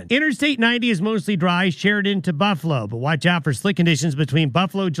weekend. Interstate 90 is mostly dry, Sheridan to Buffalo, but watch out for slick conditions between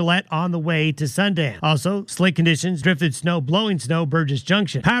Buffalo, Gillette on the way to Sundance. Also, slick conditions, drifted snow, blowing snow, Burgess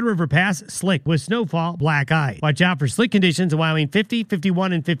Junction. Powder River Pass, slick with snowfall, black ice. Watch out for slick conditions in Wyoming 50,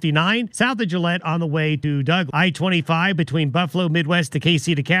 51, and 59, south of Gillette on the way to Douglas. I-25 between Buffalo, Midwest to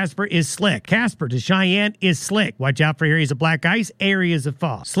KC to Casper is slick. Casper to Cheyenne is slick. Watch out for areas of black ice, areas of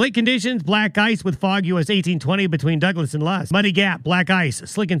fog. Slick conditions, black ice with fog, US 1820 between Douglas and Lusk. Muddy Gap, black ice,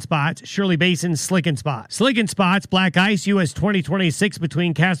 slick in spots. Shirley Basin, slick in spots. Slick in spots, black ice, US 2026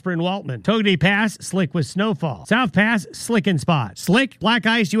 between Casper and Waltman. Togaday Pass, slick with snowfall. South Pass, slick in spots. Slick, black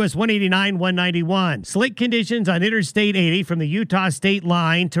ice, US 189, 191. Slick conditions on Interstate 80 from the Utah state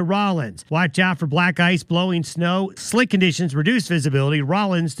line to Rollins. Watch out for black ice, blowing snow. Slick conditions, reduced visibility,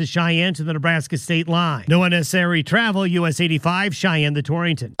 Rollins to Cheyenne to the Nebraska state line. No unnecessary travel, US 85, Cheyenne to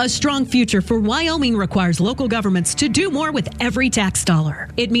Torrington. A strong future for Wyoming requires local governments to do more with every tax dollar.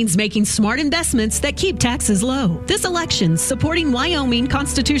 It means making smart investments that keep taxes low. This election, supporting Wyoming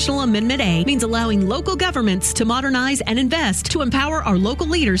Constitutional Amendment A means allowing local governments to modernize and invest to empower our local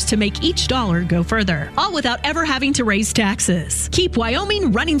leaders to make each dollar go further, all without ever having to raise taxes. Keep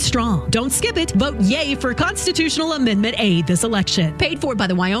Wyoming running strong. Don't skip it. Vote yay for Constitutional Amendment A this election. Paid for by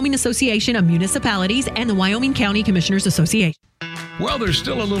the Wyoming Association of Municipalities and the Wyoming County Commissioners Association. Well, there's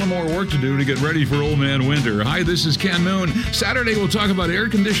still a little more work to do to get ready for Old Man Winter. Hi, this is Ken Moon. Saturday, we'll talk about air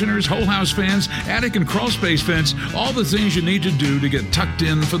conditioners, whole house fans, attic and crawl space vents, all the things you need to do to get tucked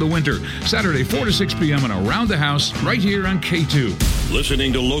in for the winter. Saturday, 4 to 6 p.m. and Around the House, right here on K2.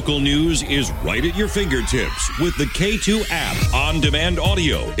 Listening to local news is right at your fingertips with the K2 app. On-demand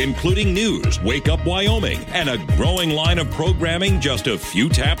audio, including news, Wake Up Wyoming, and a growing line of programming just a few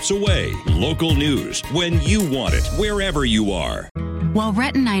taps away. Local news, when you want it, wherever you are. While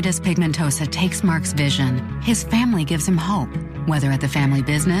retinitis pigmentosa takes Mark's vision, his family gives him hope, whether at the family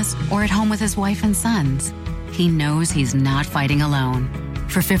business or at home with his wife and sons. He knows he's not fighting alone.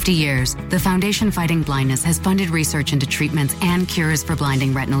 For 50 years, the Foundation Fighting Blindness has funded research into treatments and cures for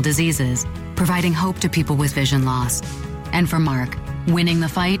blinding retinal diseases, providing hope to people with vision loss. And for Mark, winning the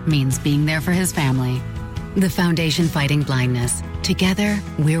fight means being there for his family. The Foundation Fighting Blindness. Together,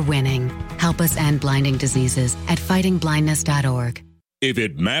 we're winning. Help us end blinding diseases at fightingblindness.org. If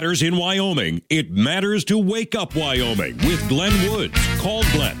it matters in Wyoming, it matters to Wake Up Wyoming with Glenn Woods. Call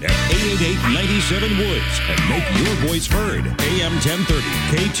Glenn at 888-97-WOODS and make your voice heard. AM 1030,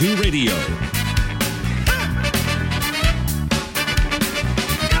 K2 Radio.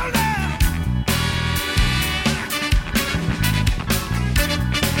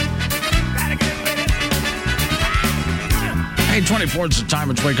 8:24, it's the time.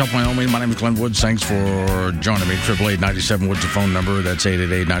 It's Wake Up Wyoming. My name is Glenn Woods. Thanks for joining me. 888-97 Woods, the phone number. That's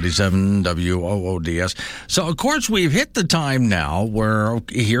 888-97 WOODS. So, of course, we've hit the time now where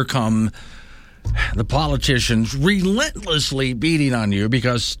here come the politicians relentlessly beating on you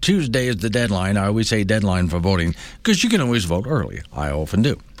because Tuesday is the deadline. I always say deadline for voting because you can always vote early. I often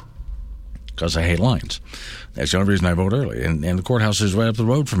do because I hate lines. That's the only reason I vote early. And the courthouse is right up the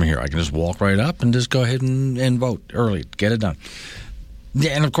road from here. I can just walk right up and just go ahead and vote early. Get it done.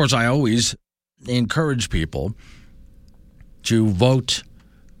 Yeah, and, of course, I always encourage people to vote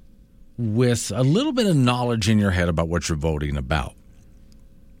with a little bit of knowledge in your head about what you're voting about.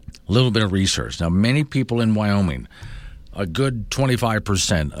 A little bit of research. Now, many people in Wyoming, a good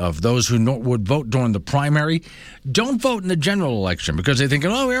 25% of those who would vote during the primary don't vote in the general election because they think,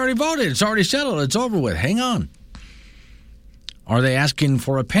 oh, we already voted. It's already settled. It's over with. Hang on. Are they asking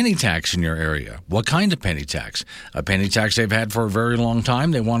for a penny tax in your area? What kind of penny tax? A penny tax they've had for a very long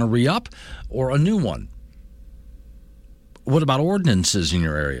time they want to re-up, or a new one? What about ordinances in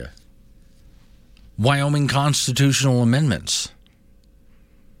your area? Wyoming constitutional amendments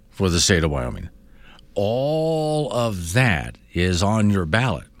for the state of Wyoming. All of that is on your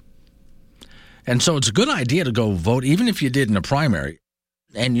ballot. And so it's a good idea to go vote, even if you did in a primary,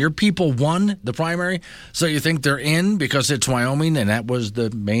 and your people won the primary, so you think they're in because it's Wyoming and that was the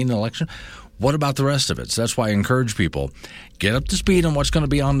main election. What about the rest of it? So that's why I encourage people, get up to speed on what's going to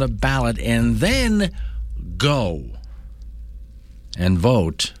be on the ballot, and then go and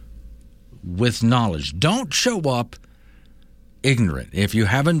vote with knowledge. Don't show up ignorant. If you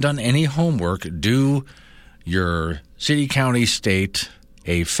haven't done any homework, do your city, county, state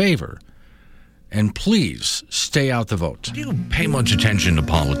a favor, and please stay out the vote. Do you pay much attention to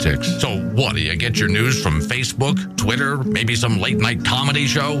politics? So what, do you get your news from Facebook, Twitter, maybe some late-night comedy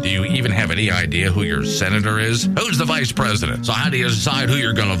show? Do you even have any idea who your senator is? Who's the vice president? So how do you decide who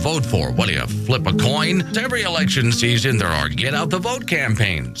you're going to vote for? What, do you flip a coin? Every election season, there are get-out-the-vote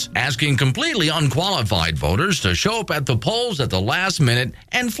campaigns, asking completely unqualified voters to show up at the polls at the last minute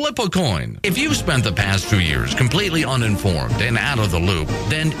and flip a coin. If you've spent the past few years completely uninformed and out of the loop,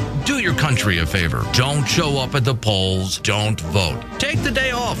 then do your country a favor. Don't show up at the polls. Don't vote. Take the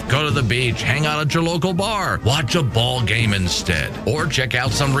day off. Go to the beach. Hang out at your local bar. Watch a ball game instead. Or check out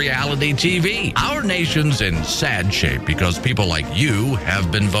some reality TV. Our nation's in sad shape because people like you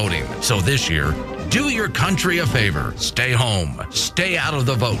have been voting. So this year, do your country a favor. Stay home. Stay out of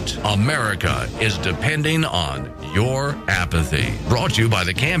the vote. America is depending on your apathy. Brought to you by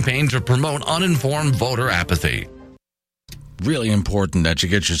the Campaign to Promote Uninformed Voter Apathy. Really important that you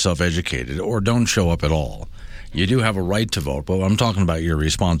get yourself educated or don't show up at all. You do have a right to vote, but I'm talking about your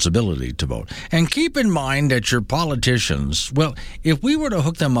responsibility to vote. And keep in mind that your politicians, well, if we were to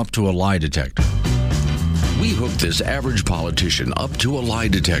hook them up to a lie detector, we hooked this average politician up to a lie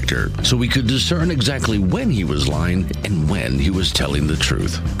detector so we could discern exactly when he was lying and when he was telling the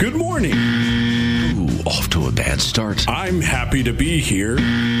truth. Good morning. Ooh, off to a bad start. I'm happy to be here.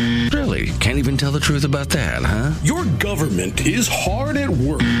 Really? Can't even tell the truth about that, huh? Your government is hard at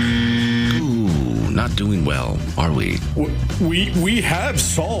work. Ooh, not doing well, are we? We have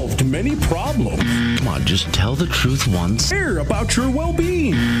solved many problems. Come on, just tell the truth once. Care about your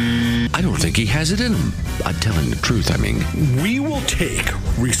well-being. I don't think he has it in him. I'm telling the truth, I mean. We will take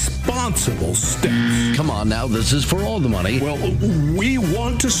responsible steps. Come on now, this is for all the money. Well, we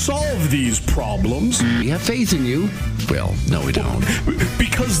want to solve these problems. We have faith in you. Well, no, we don't.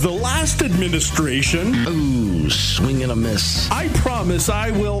 Because the last administration... Ooh, swing and a miss. I promise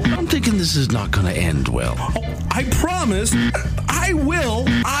I will... I'm thinking this is not going to end well. Oh, I promise I will.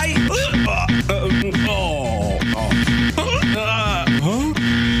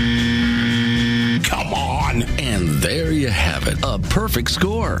 Come on. And there you have it. A perfect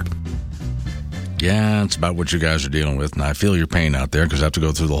score. Yeah, it's about what you guys are dealing with, and I feel your pain out there because I have to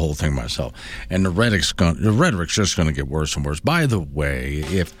go through the whole thing myself. And the rhetoric's just going to get worse and worse. By the way,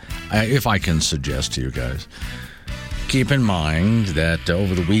 if I can suggest to you guys, keep in mind that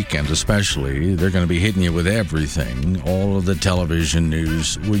over the weekend especially, they're going to be hitting you with everything, all of the television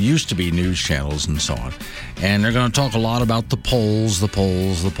news. We used to be news channels and so on. And they're going to talk a lot about the polls,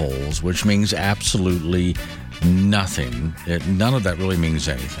 which means absolutely nothing. None of that really means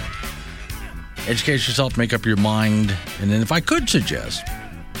anything. Educate yourself, make up your mind, and then if I could suggest,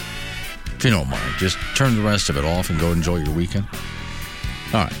 if you don't mind, just turn the rest of it off and go enjoy your weekend.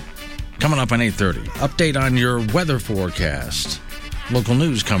 All right. Coming up on 8:30, update on your weather forecast. Local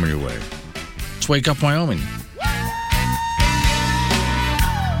news coming your way. Let's Wake Up Wyoming.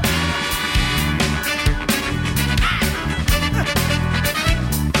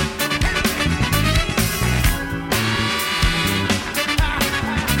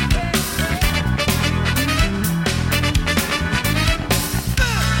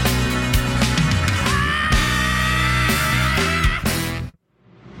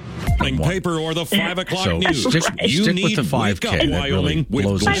 happen. Paper or the 5 o'clock So news. stick You with need the 5K. Wake Up That really Wyoming with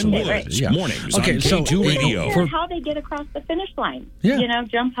blows us Glenn away. Woods. Yeah. Mornings Okay, on so K2 We Radio. don't care how they get across the finish line. Yeah. You know,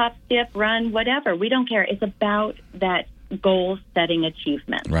 jump, hop, skip, run, whatever. We don't care. It's about that goal-setting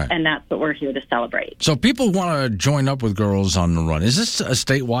achievement, Right. and that's what we're here to celebrate. So people want to join up with Girls on the Run. Is this a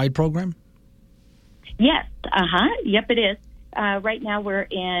statewide program? Yes. Yep, it is. Right now we're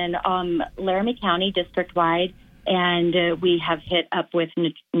in Laramie County district-wide, and we have hit up with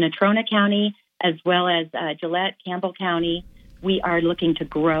Natrona County as well as Gillette, Campbell County. We are looking to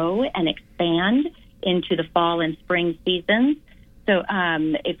grow and expand into the fall and spring seasons. So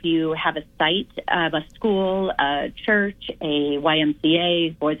if you have a site of a school, a church, a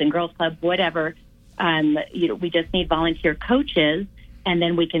YMCA, Boys and Girls Club, whatever, we just need volunteer coaches, and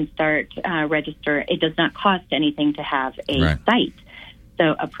then we can start register. It does not cost anything to have a site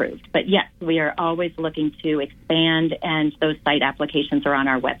so approved. But yes, we are always looking to expand, and those site applications are on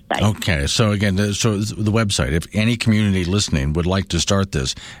our website. Okay, so again, the website, if any community listening would like to start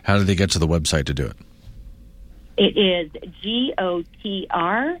this, how do they get to the website to do it? It is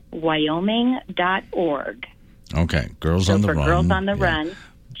GOTRWyoming.org. Okay, Girls on the Run. For Girls on the Run,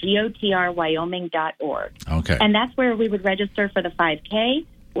 GOTRWyoming.org. Okay. And that's where we would register for the 5K.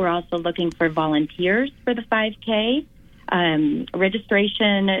 We're also looking for volunteers for the 5K.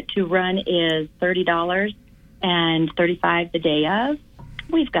 Registration to run is $30 and $35 the day of.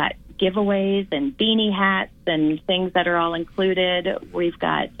 We've got giveaways and beanie hats and things that are all included. We've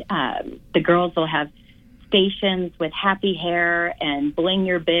got the girls will have stations with happy hair and bling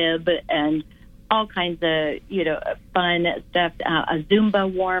your bib and all kinds of, fun stuff, a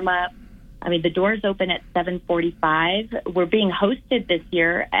Zumba warm-up. I mean, the doors open at 7:45. We're being hosted this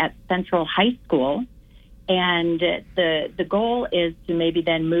year at Central High School, and the goal is to maybe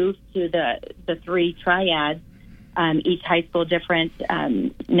then move to the 3 triads, each high school different,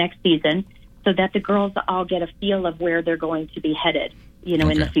 next season, so that the girls all get a feel of where they're going to be headed, in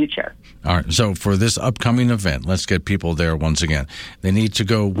the future. All right. So for this upcoming event, let's get people there once again. They need to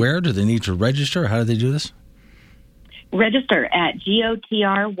go where? Do they need to register? How do they do this? Register at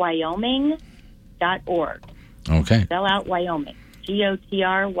GOTRWyoming.org. Okay. Spell out Wyoming.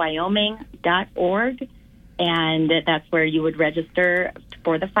 GOTRWyoming.org. And that's where you would register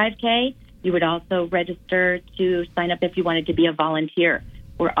for the 5K. You would also register to sign up if you wanted to be a volunteer.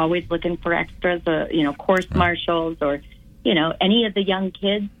 We're always looking for extras, course marshals or any of the young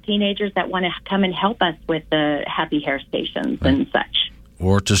kids, teenagers that want to come and help us with the happy hair stations and such.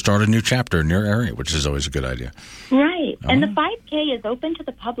 Or to start a new chapter in your area, which is always a good idea. Right. And the 5K is open to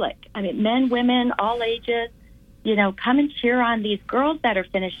the public. I mean, men, women, all ages, come and cheer on these girls that are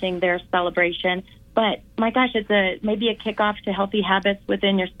finishing their celebration. But, my gosh, it's maybe a kickoff to healthy habits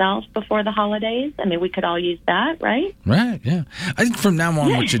within yourself before the holidays. I mean, we could all use that, right? Right, yeah. I think from now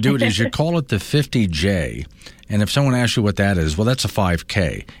on what you do is you call it the 50J. And if someone asks you what that is, well, that's a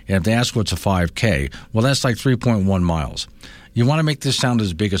 5K. And if they ask what's a 5K, well, that's like 3.1 miles. You want to make this sound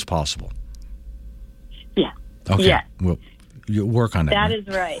as big as possible. Yeah. Okay. Yeah. Well, you work on that. That is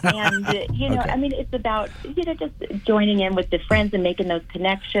right. And, I mean, it's about, just joining in with the friends and making those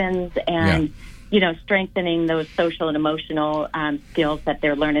connections and, strengthening those social and emotional skills that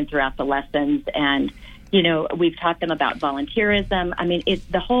they're learning throughout the lessons. And, we've taught them about volunteerism. I mean,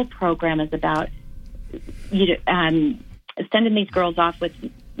 the whole program is about, sending these girls off with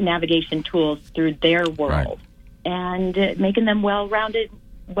navigation tools through their world and making them well-rounded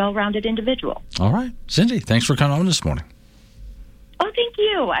individuals. All right. Cindy, thanks for coming on this morning. Oh, thank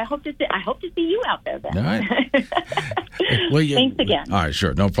you. I hope to see you out there then. All right. Well, Thanks again. All right,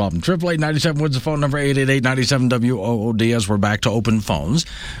 sure. No problem. 888-97 Woods, the phone number, 888-97-WOOD as we're back to open phones.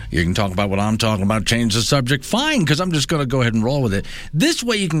 You can talk about what I'm talking about, change the subject. Fine, because I'm just going to go ahead and roll with it. This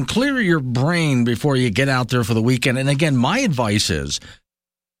way you can clear your brain before you get out there for the weekend. And again, my advice is,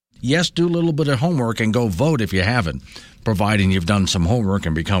 yes, do a little bit of homework and go vote if you haven't, providing you've done some homework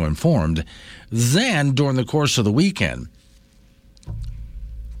and become informed. Then, during the course of the weekend,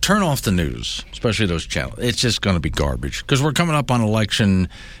 turn off the news, especially those channels. It's just going to be garbage because we're coming up on election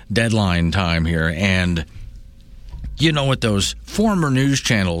deadline time here. And you know what those former news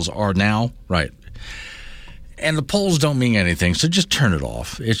channels are now, right? And the polls don't mean anything, so just turn it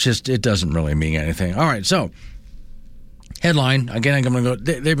off. It doesn't really mean anything. All right, so headline, again, I'm going to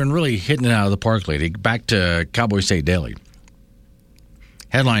go. They've been really hitting it out of the park lately. Back to Cowboy State Daily.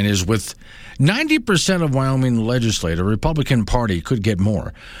 Headline is, with 90% of Wyoming legislature, Republican Party could get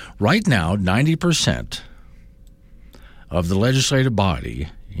more. Right now, 90% of the legislative body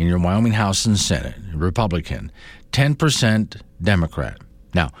in your Wyoming House and Senate, Republican, 10% Democrat.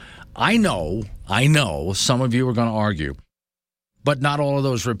 Now, I know some of you are going to argue, But not all of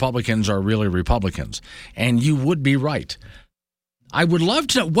those Republicans are really Republicans. And you would be right. I would love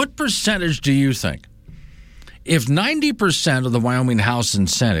to know, what percentage do you think? If 90% of the Wyoming House and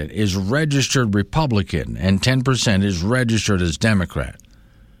Senate is registered Republican and 10% is registered as Democrat,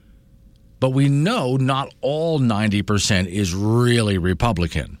 but we know not all 90% is really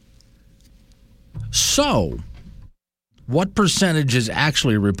Republican. So, what percentage is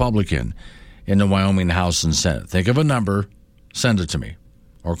actually Republican in the Wyoming House and Senate? Think of a number, send it to me,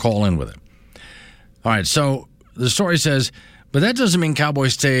 or call in with it. All right, so the story says, but that doesn't mean Cowboy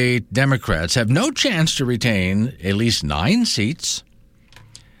State Democrats have no chance to retain at least 9 seats.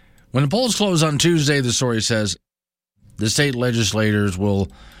 When the polls close on Tuesday, the story says, the state legislators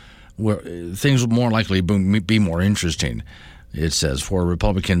things will more likely be more interesting, it says, for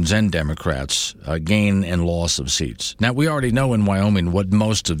Republicans and Democrats, gain and loss of seats. Now, we already know in Wyoming what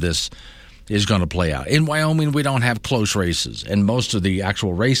most of this is going to play out. In Wyoming, we don't have close races, and most of the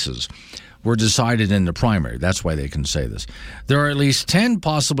actual races were decided in the primary. That's why they can say this. There are at least 10,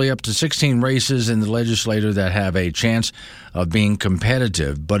 possibly up to 16 races in the legislature that have a chance of being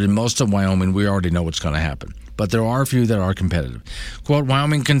competitive, but in most of Wyoming, we already know what's going to happen. But there are a few that are competitive. Quote,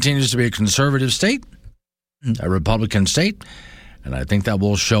 Wyoming continues to be a conservative state, a Republican state, and I think that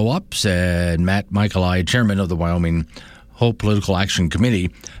will show up, said Matt Michaeli, chairman of the Wyoming Hope Political Action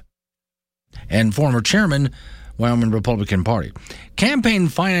Committee and former chairman, Wyoming Republican Party. Campaign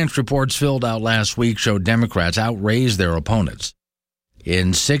finance reports filled out last week showed Democrats outraised their opponents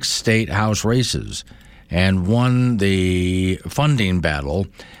in 6 state House races and won the funding battle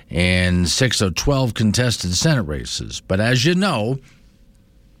in 6 of 12 contested Senate races. But as you know,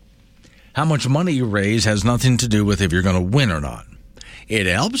 how much money you raise has nothing to do with if you're going to win or not. It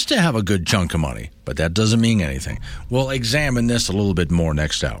helps to have a good chunk of money, but that doesn't mean anything. We'll examine this a little bit more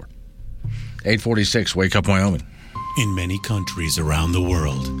next hour. 846, Wake Up Wyoming. In many countries around the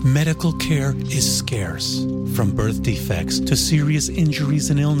world, medical care is scarce. From birth defects to serious injuries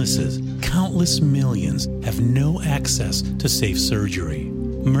and illnesses, countless millions have no access to safe surgery.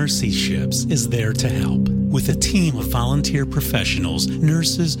 Mercy Ships is there to help. With a team of volunteer professionals,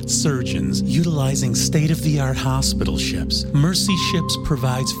 nurses, surgeons, utilizing state-of-the-art hospital ships, Mercy Ships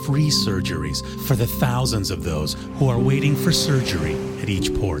provides free surgeries for the thousands of those who are waiting for surgery at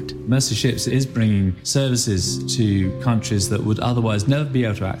each port. Mercy Ships is bringing services to countries that would otherwise never be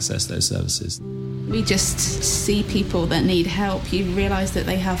able to access those services. We just see people that need help. You realize that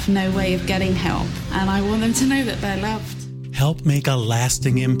they have no way of getting help, and I want them to know that they're loved. Help make a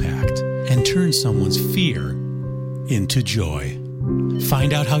lasting impact and turn someone's fear into joy.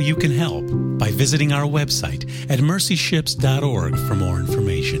 Find out how you can help by visiting our website at mercyships.org for more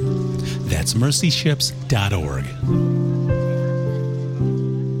information. That's mercyships.org.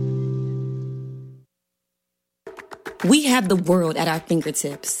 We have the world at our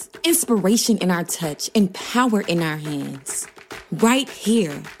fingertips, inspiration in our touch, and power in our hands. Right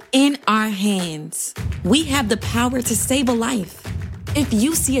here, in our hands, we have the power to save a life. If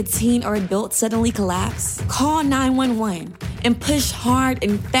you see a teen or adult suddenly collapse, call 911 and push hard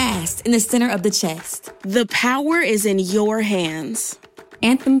and fast in the center of the chest. The power is in your hands.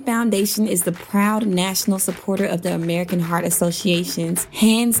 Anthem Foundation is the proud national supporter of the American Heart Association's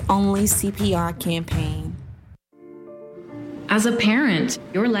Hands Only CPR campaign. As a parent,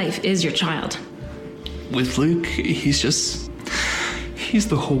 your life is your child. With Luke, he's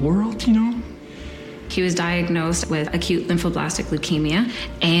the whole world, you know? He was diagnosed with acute lymphoblastic leukemia,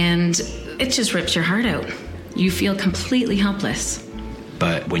 and it just rips your heart out. You feel completely helpless.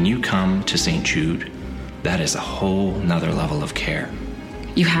 But when you come to St. Jude, that is a whole nother level of care.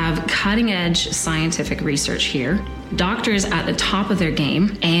 You have cutting-edge scientific research here, doctors at the top of their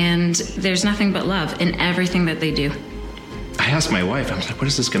game, and there's nothing but love in everything that they do. I asked my wife, I was like, what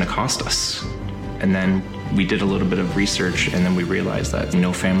is this going to cost us? And then we did a little bit of research, and then we realized that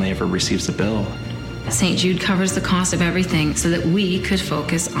no family ever receives a bill. St. Jude covers the cost of everything so that we could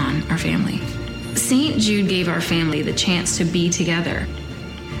focus on our family. St. Jude gave our family the chance to be together.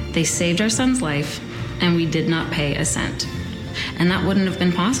 They saved our son's life, and we did not pay a cent. And that wouldn't have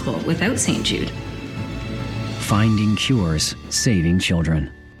been possible without St. Jude. Finding cures, saving children.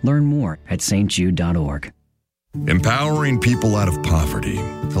 Learn more at stjude.org. Empowering people out of poverty,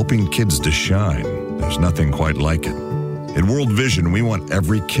 helping kids to shine. There's nothing quite like it. At World Vision, we want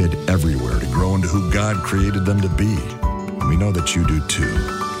every kid everywhere to grow into who God created them to be. And we know that you do too.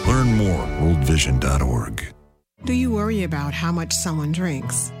 Learn more at worldvision.org. Do you worry about how much someone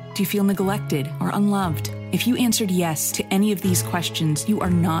drinks? Do you feel neglected or unloved? If you answered yes to any of these questions, you are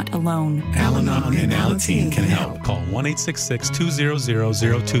not alone. Al-Anon and Alateen can help. Call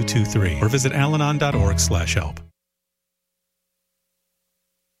 1-866-200-0223 or visit alanon.org/help.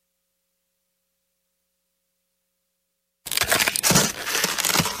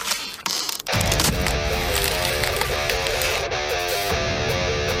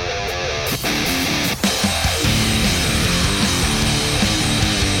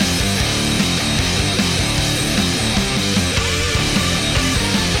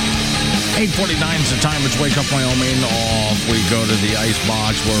 8:49 is the time. It's Wake Up Wyoming. Off we go to the ice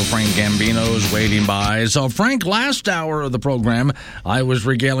box where Frank Gambino's waiting by. So, Frank, last hour of the program, I was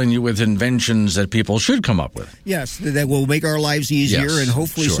regaling you with inventions that people should come up with. Yes, that will make our lives easier, Yes, and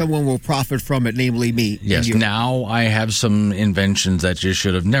hopefully sure. someone will profit from it, namely me. Yes, and you. now I have some inventions that you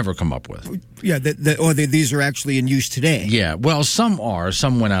should have never come up with. Yeah, these are actually in use today. Yeah, well, some are.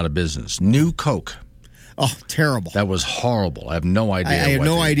 Some went out of business. New Coke. Oh, terrible. That was horrible. I have no idea. I have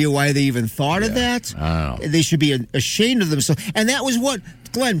no idea why they even thought of that. I don't know. They should be ashamed of themselves. And that was what,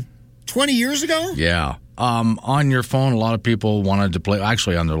 Glenn, 20 years ago? Yeah. On your phone, a lot of people wanted to play,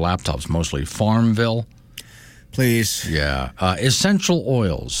 actually on their laptops mostly, Farmville. Please. Yeah. Essential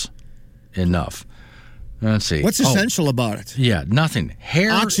oils. Enough. Let's see. What's essential about it? Yeah, nothing.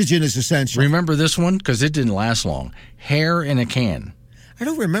 Hair. Oxygen is essential. Remember this one? Because it didn't last long. Hair in a can. I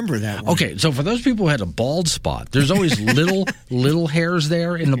don't remember that one. Okay, so for those people who had a bald spot, there's always little hairs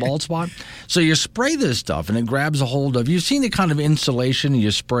there in the bald spot. So you spray this stuff, and it grabs a hold of. You've seen the kind of insulation you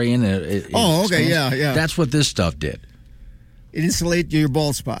spray in. It okay, stands? yeah. That's what this stuff did. It insulated your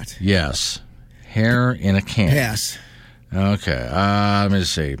bald spot. Yes. Hair in a can. Yes. Okay, let me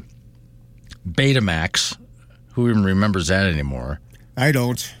see. Betamax. Who even remembers that anymore? I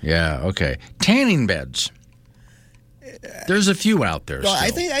don't. Yeah, okay. Tanning beds. There's a few out there. Well,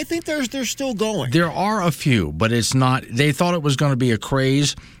 still. I think they're still going. There are a few, but it's not. They thought it was going to be a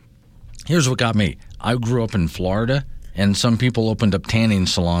craze. Here's what got me. I grew up in Florida, and some people opened up tanning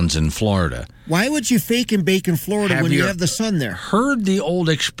salons in Florida. Why would you fake and bake in Florida when you have the sun there? Heard the old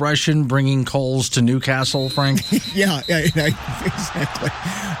expression, bringing coals to Newcastle, Frank? yeah, exactly.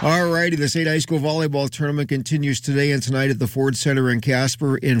 All righty, the State High School Volleyball Tournament continues today and tonight at the Ford Center in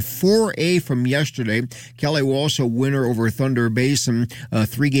Casper. In 4A from yesterday, Kelly Walsh, a winner over Thunder Basin,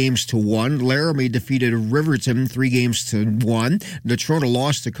 3-1. Laramie defeated Riverton 3-1. Natrona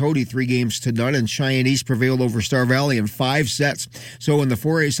lost to Cody 3-0, and Cheyenne East prevailed over Star Valley in 5 sets. So in the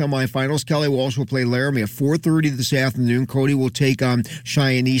 4A semifinals, Kelly Walsh will play Laramie at 4:30 this afternoon. Cody will take on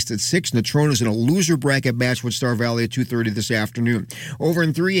Cheyenne East at 6. Natrona's in a loser bracket match with Star Valley at 2:30 this afternoon. Over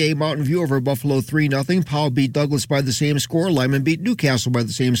in 3A, Mountain View over Buffalo 3-0. Powell beat Douglas by the same score. Lyman beat Newcastle by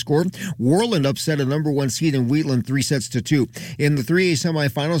the same score. Worland upset a number 1 seed in Wheatland 3-2. In the 3A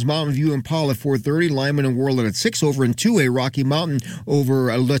semifinals, Mountain View and Powell at 4:30. Lyman and Worland at 6. Over in 2A, Rocky Mountain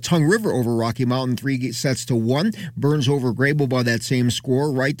over Tongue River over Rocky Mountain 3-1. Burns over Grable by that same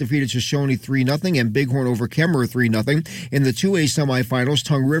score. Wright defeated Shoshone 3-0, and Bighorn over Kemmerer 3-0. In the 2A semifinals,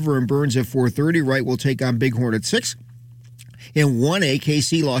 Tongue River and Burns at 4:30. Wright will take on Bighorn at 6. In 1A,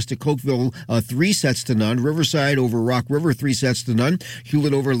 KC lost to Cokeville 3-0. Riverside over Rock River 3-0.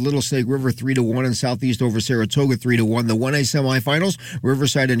 Hewlett over Little Snake River 3-1, and Southeast over Saratoga 3-1. The 1A semifinals,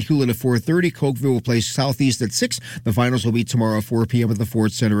 Riverside and Hewlett at 4:30. Cokeville will play Southeast at 6. The finals will be tomorrow at 4 p.m. at the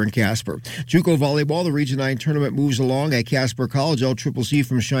Ford Center in Casper. JUCO volleyball, the Region 9 tournament moves along at Casper College. LCCC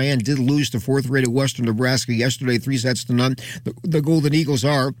from Cheyenne did lose to 4th-rated Western Nebraska yesterday, 3-0. The Golden Eagles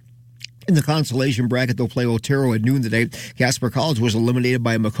are in the consolation bracket. They'll play Otero at noon today. Casper College was eliminated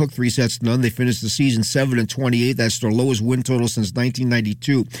by McCook 3-0. They finished the season 7-28. That's their lowest win total since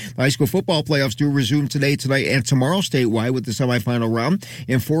 1992. The high school football playoffs do resume tonight, and tomorrow statewide with the semifinal round.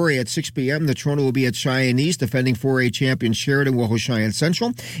 In 4A at 6 p.m., the Natrona will be at Cheyenne East. Defending 4A champion Sheridan will host Cheyenne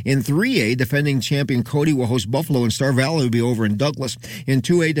Central. In 3A, defending champion Cody will host Buffalo, and Star Valley will be over in Douglas. In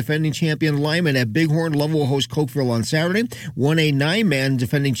 2A, defending champion Lyman at Bighorn. Lovell will host Cokeville on Saturday. 1A 9-man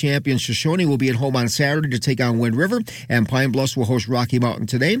defending champion Shoshone will be at home on Saturday to take on Wind River, and Pine Bluffs will host Rocky Mountain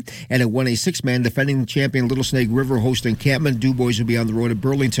today. And at 1A 6-man, defending champion Little Snake River host encampment. DuBois will be on the road at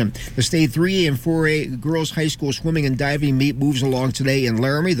Burlington. The state 3A and 4A girls high school swimming and diving meet moves along today in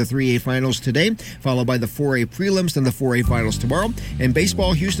Laramie. The 3A finals today, followed by the 4A prelims, then the 4A finals tomorrow. In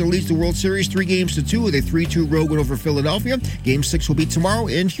baseball, Houston leads the World Series 3-2 with a 3-2 road win over Philadelphia. Game 6 will be tomorrow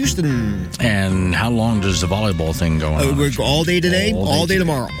in Houston. And how long does the volleyball thing go on? We're all day today, all day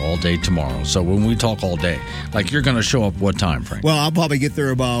tomorrow. All day tomorrow. So when we talk all day, like you're going to show up what time, Frank? Well, I'll probably get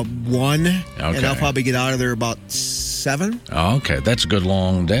there about 1, and I'll probably get out of there about 7. Okay, that's a good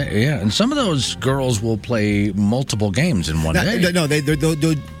long day. Yeah, and some of those girls will play multiple games in one day. No, at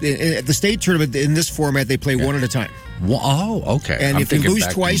the state tournament in this format, they play one at a time. Oh, okay. And if you lose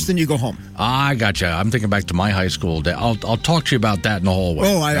twice, then you go home. I gotcha. I'm thinking back to my high school day. I'll talk to you about that in the hallway.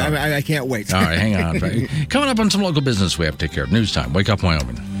 Oh, I can't wait. All right, hang on. Coming up on some local business we have to take care of. News time. Wake Up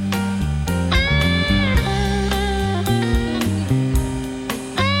Wyoming.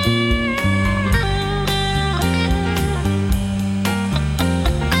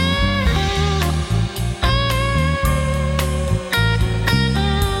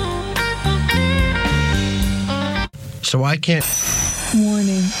 So I can't.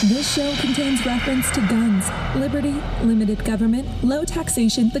 Warning, this show contains reference to guns, liberty, limited government, low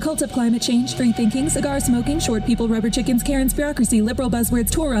taxation, the cult of climate change, free thinking, cigar smoking, short people, rubber chickens, Karen's bureaucracy, liberal buzzwords,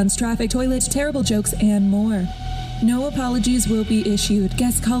 tour runs, traffic, toilets, terrible jokes, and more. No apologies will be issued.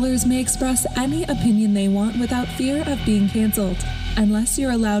 Guest callers may express any opinion they want without fear of being canceled. Unless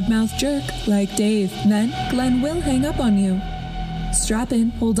you're a loudmouth jerk like Dave, then Glenn will hang up on you. Strap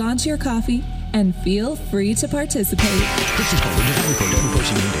in, hold on to your coffee, and feel free to participate. This is Colin, just recorded every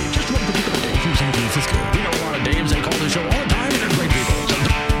person in a day. Just one particular day from San Francisco. We know a lot of Daves. They call the show all the time, and they're great people.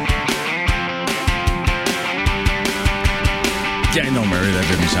 Yeah, no, Mary, that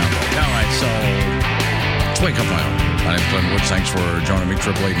didn't sound right. All right, so let's wake up, my name's Glenn Woods. Thanks for joining me.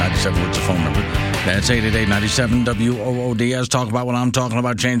 888-97 Woods, the phone number. That's 888-97-WOOD. Let's talk about what I'm talking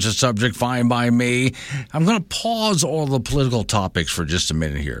about. Change the subject. Fine by me. I'm going to pause all the political topics for just a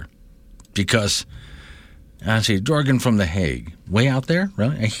minute here. Because, I see, Jorgen from The Hague, way out there,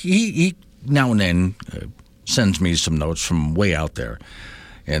 really? He now and then sends me some notes from way out there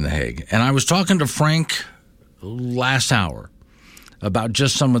in The Hague. And I was talking to Frank last hour about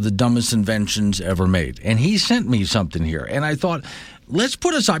just some of the dumbest inventions ever made. And he sent me something here. And I thought, let's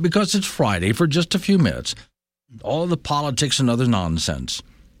put aside, because it's Friday, for just a few minutes, all the politics and other nonsense.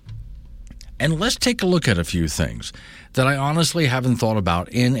 And let's take a look at a few things that I honestly haven't thought about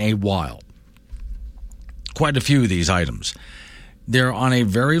in a while. Quite a few of these items. They're on a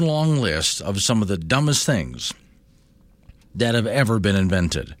very long list of some of the dumbest things that have ever been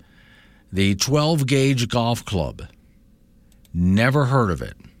invented. The 12-gauge golf club. Never heard of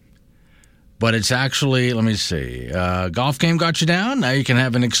it. But it's actually, let me see, golf game got you down? Now you can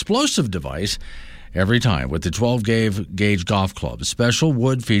have an explosive device every time with the 12-gauge golf club. Special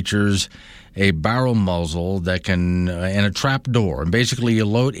wood features a barrel muzzle that can and a trap door. And basically you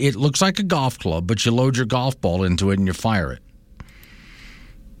load, it looks like a golf club, but you load your golf ball into it and you fire it.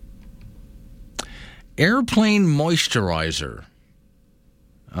 Airplane moisturizer.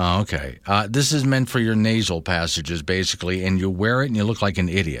 Oh, okay. This is meant for your nasal passages, basically, and you wear it and you look like an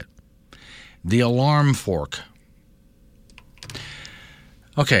idiot. The alarm fork.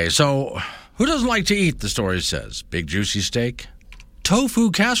 Okay, so who doesn't like to eat, the story says? Big juicy steak? Tofu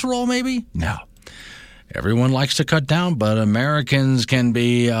casserole, maybe? No. Everyone likes to cut down, but Americans can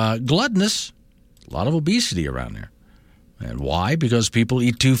be gluttonous. A lot of obesity around there. And why? Because people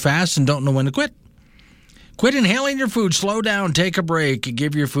eat too fast and don't know when to quit. Quit inhaling your food. Slow down. Take a break.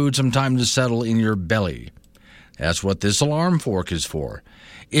 Give your food some time to settle in your belly. That's what this alarm fork is for.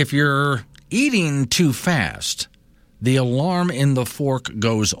 If you're eating too fast, the alarm in the fork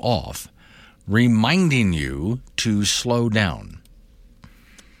goes off, reminding you to slow down.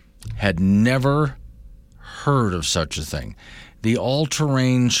 Had never heard of such a thing. The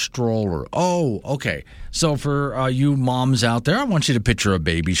all-terrain stroller. Oh, okay. So for you moms out there, I want you to picture a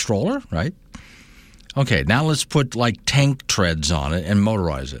baby stroller, right? Okay, now let's put like tank treads on it and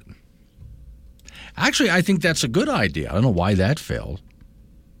motorize it. Actually, I think that's a good idea. I don't know why that failed.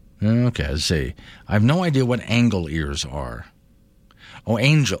 Okay, let's see. I have no idea what angle ears are. Oh,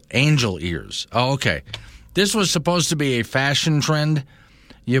 angel ears. Oh, okay. This was supposed to be a fashion trend.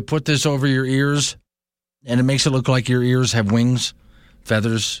 You put this over your ears, and it makes it look like your ears have wings,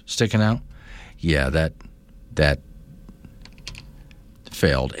 feathers sticking out. Yeah, that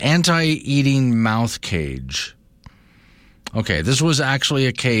failed. Anti-eating mouth cage. Okay, this was actually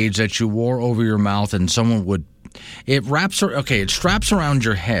a cage that you wore over your mouth, and someone would... It straps around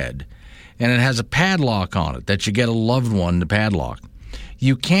your head, and it has a padlock on it that you get a loved one to padlock.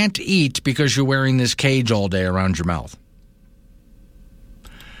 You can't eat because you're wearing this cage all day around your mouth.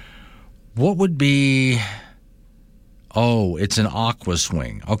 What would be... Oh, it's an aqua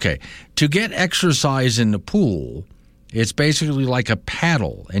swing. Okay, to get exercise in the pool, it's basically like a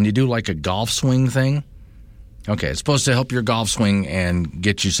paddle, and you do like a golf swing thing. Okay, it's supposed to help your golf swing and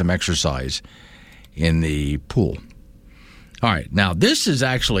get you some exercise in the pool. All right, now this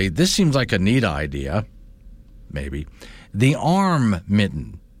seems like a neat idea, maybe. The arm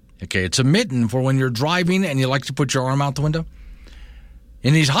mitten. Okay, it's a mitten for when you're driving and you like to put your arm out the window.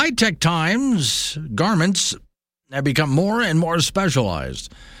 In these high-tech times, garments have become more and more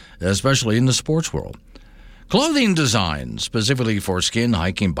specialized, especially in the sports world. Clothing designs, specifically for skiing,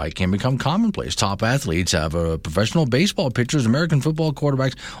 hiking, biking, become commonplace. Top athletes have professional baseball pitchers, American football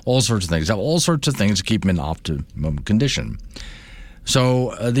quarterbacks, all sorts of things. Have all sorts of things to keep them in optimum condition.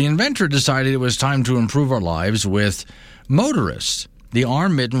 So the inventor decided it was time to improve our lives with motorists. The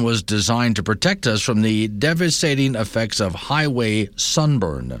arm mitten was designed to protect us from the devastating effects of highway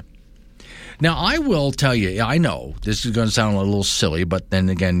sunburn. Now, I will tell you, I know this is going to sound a little silly, but then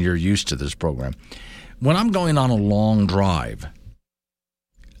again, you're used to this program. When I'm going on a long drive,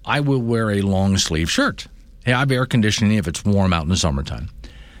 I will wear a long sleeve shirt. I have air conditioning if it's warm out in the summertime.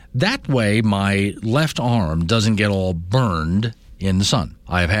 That way, my left arm doesn't get all burned in the sun.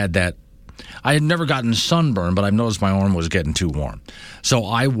 I've had that. I had never gotten sunburn, but I've noticed my arm was getting too warm. So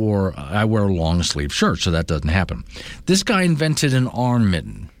I wear a long sleeve shirt so that doesn't happen. This guy invented an arm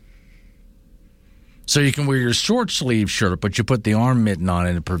mitten. So you can wear your short sleeve shirt, but you put the arm mitten on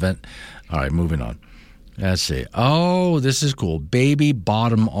it to prevent. All right, moving on. Let's see. Oh, this is cool. Baby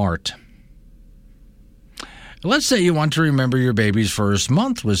bottom art. Let's say you want to remember your baby's first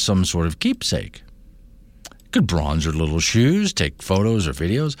month with some sort of keepsake. You could bronze her little shoes, take photos or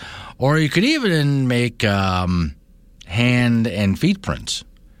videos, or you could even make hand and feet prints.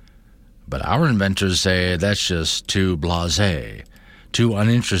 But our inventors say that's just too blasé, too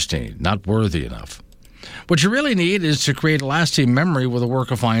uninteresting, not worthy enough. What you really need is to create a lasting memory with a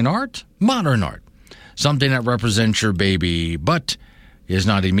work of fine art, modern art, something that represents your baby but is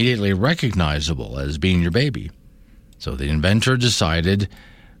not immediately recognizable as being your baby. So the inventor decided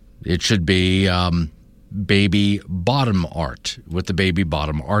it should be baby bottom art with the baby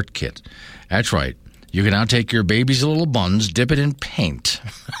bottom art kit. That's right. You can now take your baby's little buns, dip it in paint.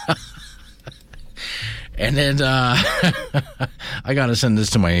 And then I got to send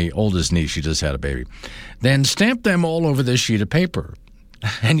this to my oldest niece. She just had a baby. Then stamp them all over this sheet of paper.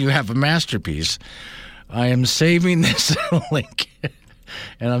 And you have a masterpiece. I am saving this link.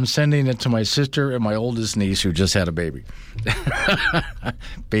 And I'm sending it to my sister and my oldest niece who just had a baby.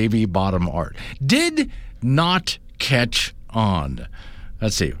 Baby bottom art. Did not catch on.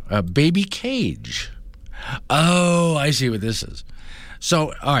 Let's see. Baby cage. Oh, I see what this is.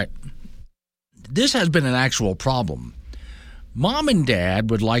 So, all right. This has been an actual problem. Mom and Dad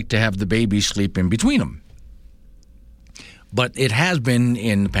would like to have the baby sleep in between them. But it has been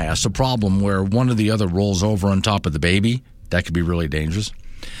in the past a problem where one or the other rolls over on top of the baby. That could be really dangerous.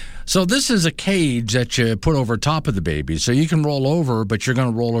 So this is a cage that you put over top of the baby. So you can roll over, but you're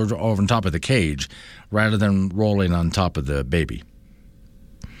going to roll over on top of the cage rather than rolling on top of the baby.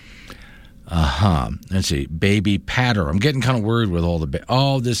 Let's see. Baby patter. I'm getting kind of worried with all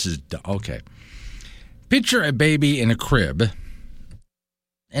the... this is... Okay. Picture a baby in a crib,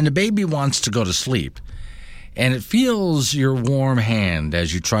 and the baby wants to go to sleep, and it feels your warm hand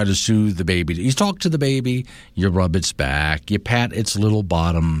as you try to soothe the baby. You talk to the baby, you rub its back, you pat its little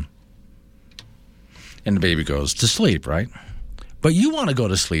bottom, and the baby goes to sleep, right? But you want to go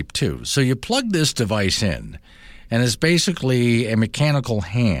to sleep too, so you plug this device in, and it's basically a mechanical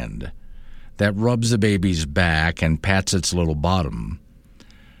hand that rubs the baby's back and pats its little bottom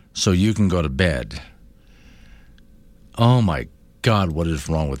so you can go to bed. Oh, my God, what is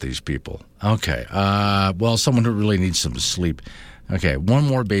wrong with these people? Okay, well, someone who really needs some sleep. Okay, one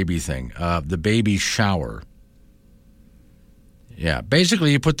more baby thing, the baby shower. Yeah,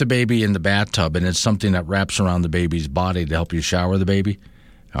 basically you put the baby in the bathtub, and it's something that wraps around the baby's body to help you shower the baby.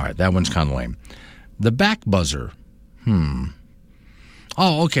 All right, that one's kind of lame. The back buzzer. Oh,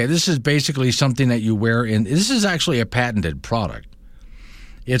 okay, this is basically something that you wear in... This is actually a patented product.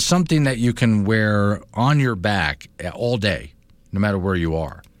 It's something that you can wear on your back all day, no matter where you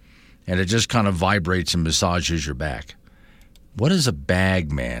are. And it just kind of vibrates and massages your back. What is a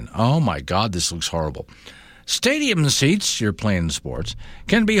bag man? Oh, my God, this looks horrible. Stadium seats, you're playing sports,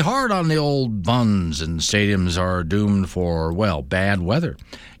 can be hard on the old buns, and stadiums are doomed for, well, bad weather.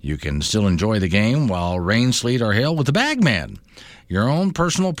 You can still enjoy the game while rain, sleet, or hail with the bag man, your own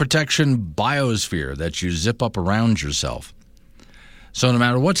personal protection biosphere that you zip up around yourself. So no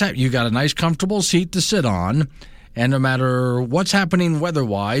matter what's happening, you got a nice, comfortable seat to sit on, and no matter what's happening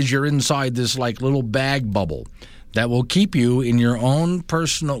weather-wise, you're inside this like little bag bubble that will keep you in your own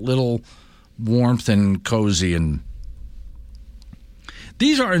personal little warmth and cozy. And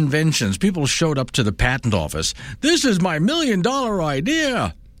these are inventions. People showed up to the patent office. This is my $1 million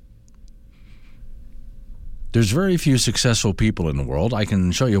idea. There's very few successful people in the world. I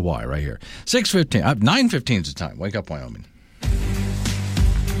can show you why right here. 9:15 is the time. Wake up, Wyoming.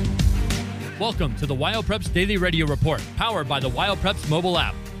 Welcome to the WyoPreps Daily Radio Report, powered by the WyoPreps mobile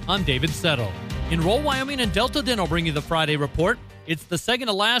app. I'm David Settle. Enroll Wyoming and Delta Dental bring you the Friday Report. It's the second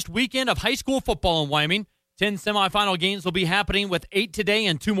to last weekend of high school football in Wyoming. 10 semifinal games will be happening with 8 today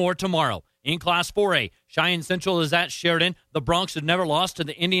and 2 more tomorrow. In Class 4A, Cheyenne Central is at Sheridan. The Bronx have never lost to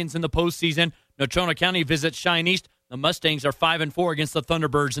the Indians in the postseason. Natrona County visits Cheyenne East. The Mustangs are 5-4 against the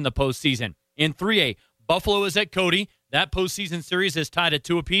Thunderbirds in the postseason. In 3A, Buffalo is at Cody. That postseason series is tied at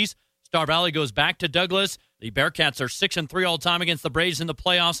 2 apiece. Star Valley goes back to Douglas. The Bearcats are 6-3 all time against the Braves in the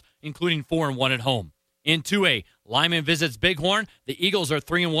playoffs, including 4-1 at home. In 2A, Lyman visits Bighorn. The Eagles are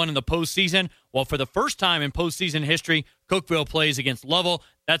 3-1 in the postseason, while for the first time in postseason history, Cookeville plays against Lovell.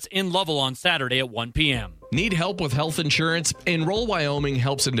 That's in Lovell on Saturday at 1 p.m. Need help with health insurance? Enroll Wyoming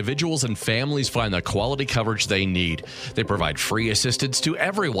helps individuals and families find the quality coverage they need. They provide free assistance to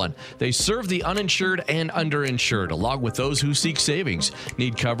everyone. They serve the uninsured and underinsured, along with those who seek savings.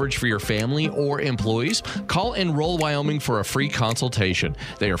 Need coverage for your family or employees? Call Enroll Wyoming for a free consultation.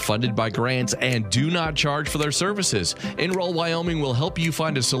 They are funded by grants and do not charge for their services. Enroll Wyoming will help you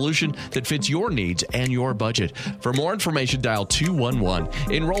find a solution that fits your needs and your budget. For more information, dial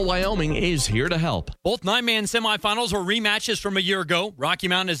 211. Enroll Wyoming is here to help. Both 9-man semifinals were rematches from a year ago. Rocky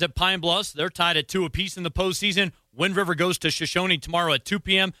Mountain is at Pine Bluffs. They're tied at 2 apiece in the postseason. Wind River goes to Shoshone tomorrow at 2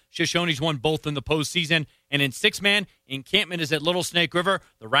 p.m. Shoshone's won both in the postseason. And in 6-man, Encampment is at Little Snake River.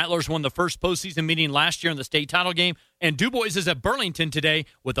 The Rattlers won the first postseason meeting last year in the state title game. And DuBois is at Burlington today,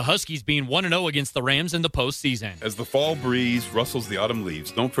 with the Huskies being 1-0 against the Rams in the postseason. As the fall breeze rustles the autumn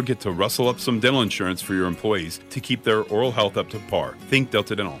leaves, don't forget to rustle up some dental insurance for your employees to keep their oral health up to par. Think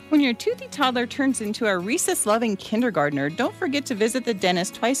Delta Dental. When your toothy toddler turns into a recess-loving kindergartner, don't forget to visit the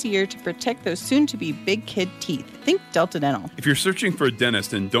dentist twice a year to protect those soon-to-be big kid teeth. Think Delta Dental. If you're searching for a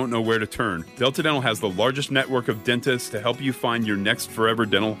dentist and don't know where to turn, Delta Dental has the largest network of dentists to help you find your next forever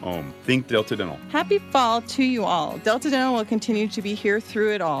dental home. Think Delta Dental. Happy fall to you all. Delta Dental will continue to be here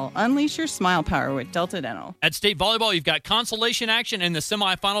through it all. Unleash your smile power with Delta Dental. At state volleyball, you've got consolation action in the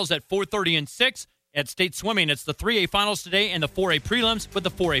semifinals at 4:30 and 6. At state swimming, it's the 3A finals today and the 4A prelims with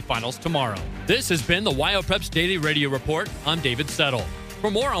the 4A finals tomorrow. This has been the WyoPreps Daily Radio Report. I'm David Settle. For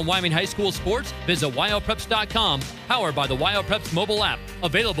more on Wyoming High School sports, visit WyoPreps.com, powered by the WyoPreps mobile app,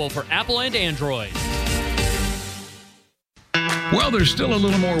 available for Apple and Android. Well, there's still a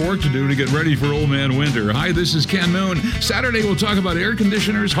little more work to do to get ready for Old Man Winter. Hi, this is Ken Moon. Saturday, we'll talk about air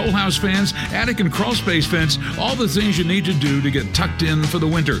conditioners, whole house fans, attic and crawl space vents, all the things you need to do to get tucked in for the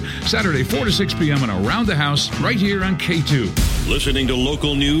winter. Saturday, 4 to 6 p.m. and Around the House, right here on K2. Listening to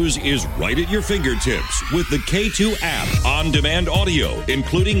local news is right at your fingertips with the K2 app. On-demand audio,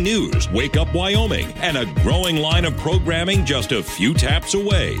 including news, Wake Up Wyoming, and a growing line of programming just a few taps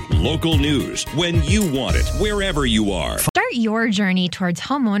away. Local news, when you want it, wherever you are. Start your journey towards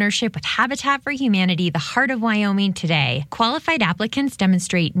home ownership with Habitat for Humanity, the heart of Wyoming today. Qualified applicants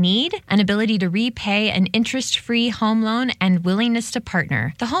demonstrate need, an ability to repay an interest-free home loan, and willingness to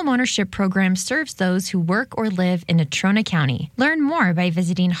partner. The home ownership program serves those who work or live in Natrona County. Learn more by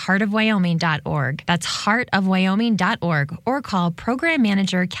visiting heartofwyoming.org. That's heartofwyoming.org, or call Program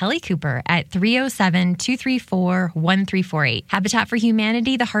Manager Kelly Cooper at 307-234-1348. Habitat for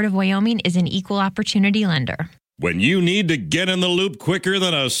Humanity, the heart of Wyoming, is an equal opportunity lender. When you need to get in the loop quicker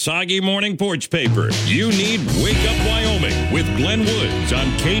than a soggy morning porch paper, you need Wake Up Wyoming with Glenn Woods on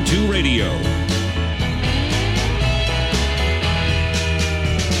K2 Radio.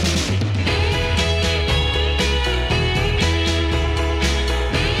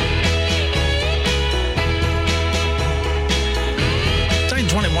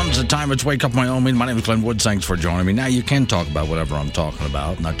 It's the time. It's Wake Up Wyoming. My name is Glenn Woods. Thanks for joining me. Now, you can talk about whatever I'm talking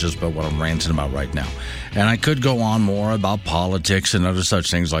about, not just about what I'm ranting about right now. And I could go on more about politics and other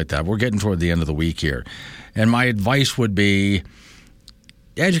such things like that. We're getting toward the end of the week here. And my advice would be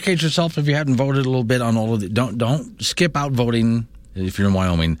educate yourself if you haven't voted a little bit on all of it. Don't skip out voting if you're in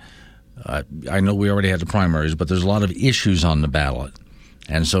Wyoming. I know we already had the primaries, but there's a lot of issues on the ballot.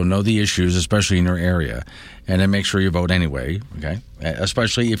 And so know the issues, especially in your area, and then make sure you vote anyway, okay?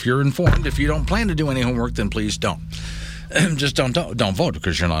 Especially if you're informed. If you don't plan to do any homework, then please don't. Just don't vote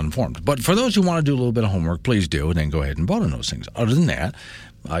because you're not informed. But for those who want to do a little bit of homework, please do, and then go ahead and vote on those things. Other than that,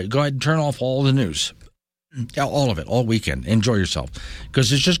 go ahead and turn off all the news, all of it, all weekend. Enjoy yourself,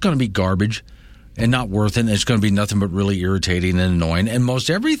 because it's just going to be garbage and not worth it. It's going to be nothing but really irritating and annoying. And most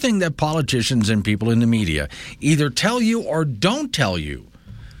everything that politicians and people in the media either tell you or don't tell you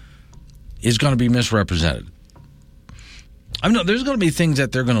is going to be misrepresented. I mean, there's going to be things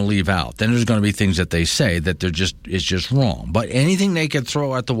that they're going to leave out. Then there's going to be things that they say that it's just wrong. But anything they can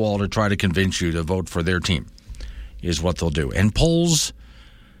throw at the wall to try to convince you to vote for their team is what they'll do. And polls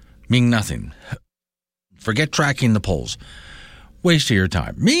mean nothing. Forget tracking the polls. Waste of your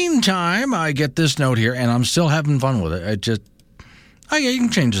time. Meantime, I get this note here, and I'm still having fun with it. You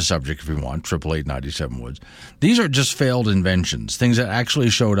can change the subject if you want, 888-97 Woods. These are just failed inventions, things that actually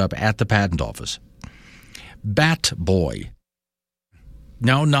showed up at the patent office. Bat Boy.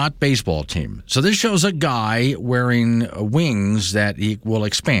 No, not baseball team. So this shows a guy wearing wings that he will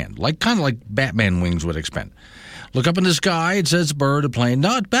expand, kind of like Batman wings would expand. Look up in the sky, it says bird, a plane,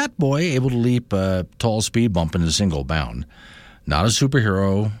 not Bat Boy, able to leap a tall speed bump in a single bound. Not a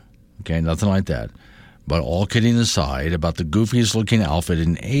superhero, okay, nothing like that. But all kidding aside about the goofiest looking outfit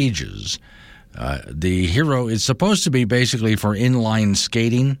in ages, the hero is supposed to be basically for inline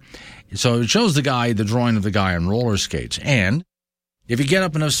skating. So it shows the drawing of the guy on roller skates. And if you get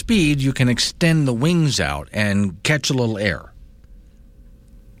up enough speed, you can extend the wings out and catch a little air.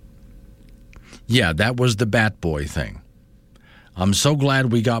 Yeah, that was the Bat Boy thing. I'm so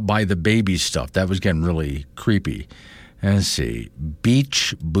glad we got by the baby stuff. That was getting really creepy. Let's see.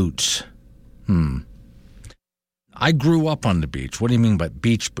 Beach boots. I grew up on the beach. What do you mean by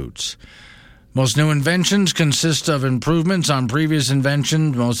beach boots? Most new inventions consist of improvements on previous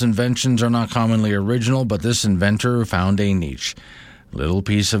inventions. Most inventions are not commonly original, but this inventor found a niche. Little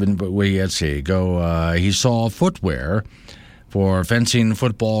piece of let's see. He saw footwear for fencing,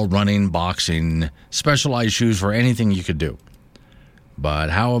 football, running, boxing, specialized shoes for anything you could do. But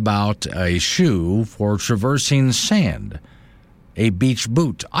how about a shoe for traversing sand? A beach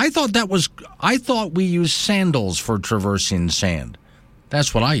boot. I thought we use sandals for traversing sand.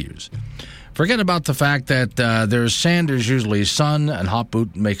 That's what I use. Forget about the fact that there's sand, there's usually sun, and hot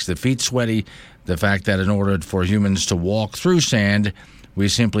boot makes the feet sweaty. The fact that in order for humans to walk through sand, we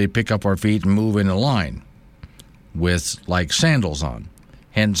simply pick up our feet and move in a line with, like, sandals on.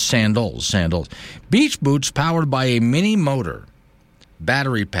 Hence, sandals. Beach boots powered by a mini motor.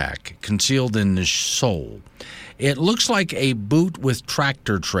 Battery pack concealed in the sole. It looks like a boot with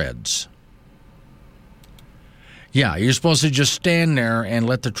tractor treads. Yeah, you're supposed to just stand there and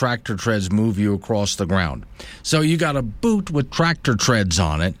let the tractor treads move you across the ground. So you got a boot with tractor treads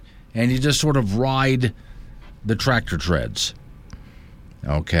on it, and you just sort of ride the tractor treads.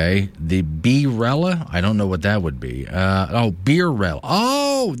 Okay, the Beerella? I don't know what that would be. Beerella.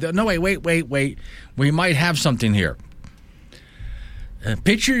 Oh, no, wait. We might have something here.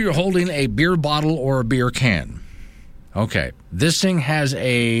 Picture you're holding a beer bottle or a beer can. Okay, this thing has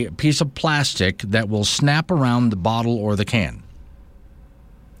a piece of plastic that will snap around the bottle or the can.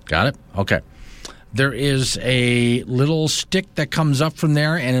 Got it? Okay. There is a little stick that comes up from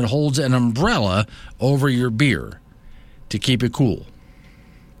there, and it holds an umbrella over your beer to keep it cool.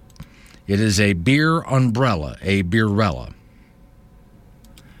 It is a beer umbrella, a Beerella.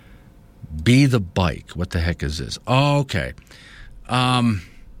 Be the bike. What the heck is this? Oh, okay.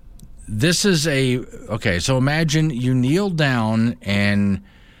 This is so imagine you kneel down and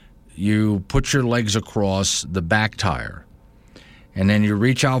you put your legs across the back tire. And then you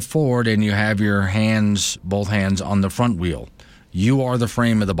reach out forward and you have your both hands on the front wheel. You are the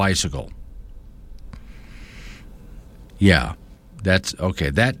frame of the bicycle. Yeah, that's okay.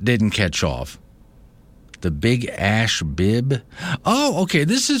 That didn't catch off. The Big Ash Bib. Oh, okay.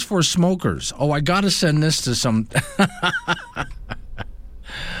 This is for smokers. Oh, I got to send this to some.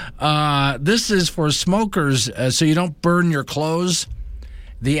 This is for smokers, so you don't burn your clothes.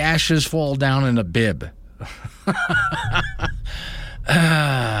 The ashes fall down in a bib.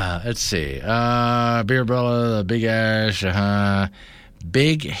 Let's see. Beerella, the Big Ash,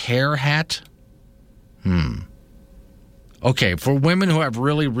 Big Hair Hat. Okay, for women who have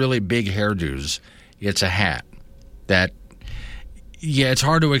really, really big hairdos, it's a hat that, it's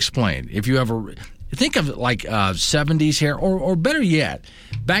hard to explain. If you have think of it like 70s hair, or better yet,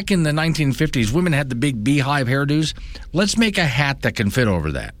 back in the 1950s, women had the big beehive hairdos. Let's make a hat that can fit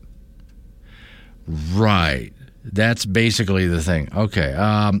over that. Right. That's basically the thing. Okay.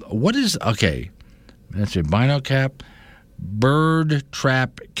 That's a bino cap. Bird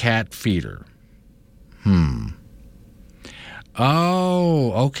trap cat feeder.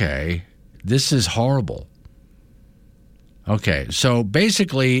 Oh, okay. This is horrible. Okay, so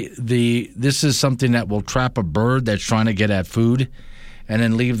basically this is something that will trap a bird that's trying to get at food and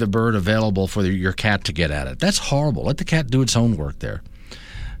then leave the bird available for your cat to get at it. That's horrible. Let the cat do its own work there.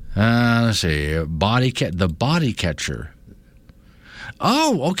 Let's see. The body catcher.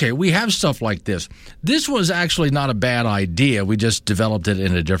 Oh, okay, we have stuff like this. This was actually not a bad idea. We just developed it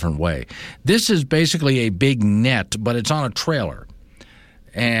in a different way. This is basically a big net, but it's on a trailer.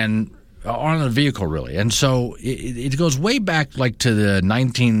 And on a vehicle, really. And so it goes way back like to the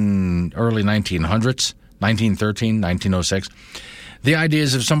early 1900s, 1913, 1906. The idea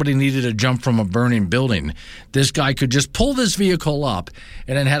is if somebody needed to jump from a burning building, this guy could just pull this vehicle up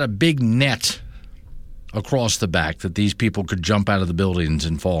and then had a big net across the back that these people could jump out of the buildings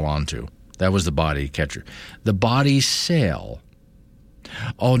and fall onto. That was the body catcher. The body sail.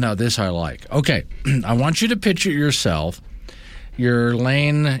 Oh, now this I like. Okay, I want you to picture yourself. You're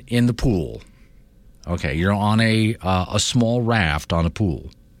laying in the pool. Okay, you're on a small raft on a pool.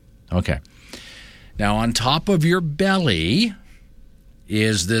 Okay. Now, on top of your belly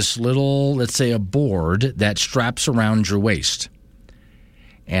is this little, let's say, a board that straps around your waist.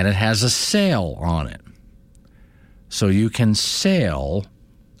 And it has a sail on it. so you can sail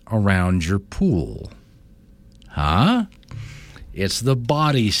around your pool. Huh? It's the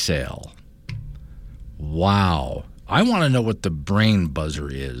body sail. Wow. I want to know what the brain buzzer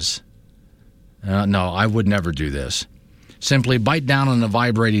is. No, I would never do this. Simply bite down on a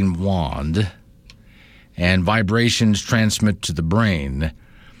vibrating wand, and vibrations transmit to the brain,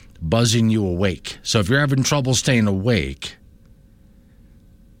 buzzing you awake. So if you're having trouble staying awake,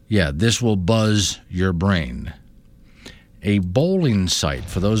 this will buzz your brain. A bowling sight,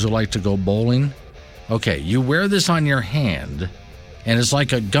 for those who like to go bowling. Okay, you wear this on your hand, and it's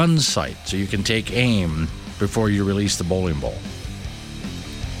like a gun sight, so you can take aim before you release the bowling ball.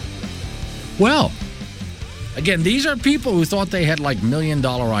 Well, again, these are people who thought they had like $1 million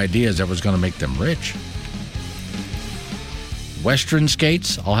ideas that was going to make them rich. Western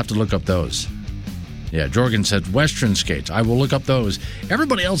skates, I'll have to look up those. Yeah, Jorgen said Western skates. I will look up those.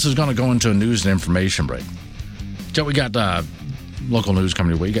 Everybody else is going to go into a news and information break. So we got local news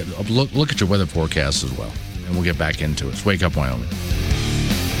coming your way. You got look at your weather forecast as well, and we'll get back into it. It's Wake Up Wyoming.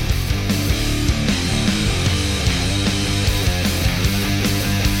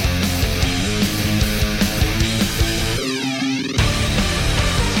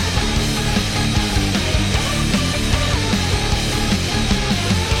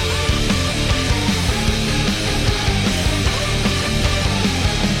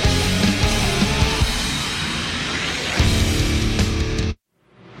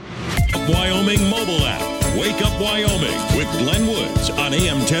 Wyoming mobile app. Wake Up Wyoming with Glenn Woods on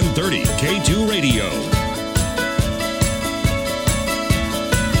AM 1030 K2 Radio.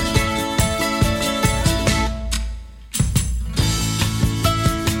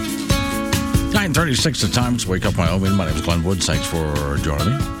 9:36 the time. It's Wake Up Wyoming. My name is Glenn Woods. Thanks for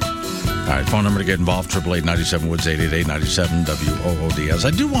joining me. All right, phone number to get involved, 888-97-WOODS, 888-97-WOODS. I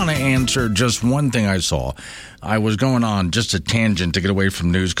do want to answer just one thing I saw. I was going on just a tangent to get away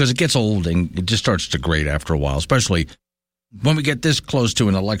from news because it gets old and it just starts to grate after a while, especially when we get this close to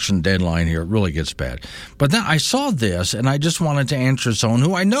an election deadline here. It really gets bad. But then I saw this, and I just wanted to answer someone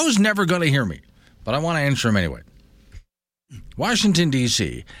who I know is never going to hear me, but I want to answer him anyway. Washington,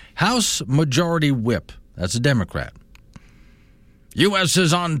 D.C., House Majority Whip, that's a Democrat. U.S.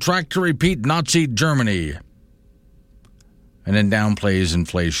 is on track to repeat Nazi Germany. And then downplays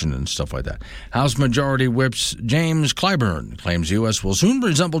inflation and stuff like that. House Majority Whip's James Clyburn claims U.S. will soon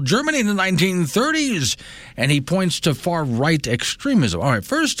resemble Germany in the 1930s, and he points to far-right extremism. All right,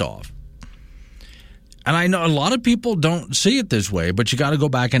 first off, and I know a lot of people don't see it this way, but you got to go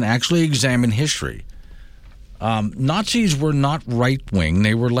back and actually examine history. Nazis were not right-wing,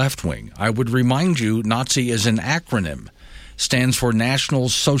 they were left-wing. I would remind you, Nazi is an acronym. Stands for National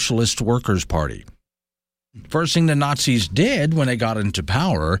Socialist Workers' Party. First thing the Nazis did when they got into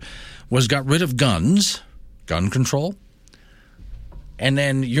power was got rid of guns, gun control, and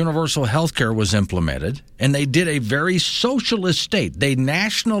then universal health care was implemented, and they did a very socialist state. They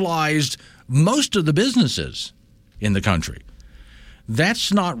nationalized most of the businesses in the country.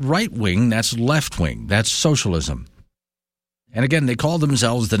 That's not right-wing, that's left-wing, that's socialism. And again, they call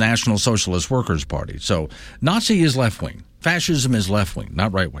themselves the National Socialist Workers' Party. So Nazi is left-wing. Fascism is left-wing,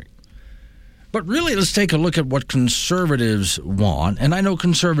 not right-wing. But really, let's take a look at what conservatives want. And I know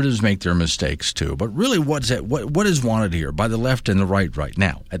conservatives make their mistakes too. But really, what is wanted here by the left and the right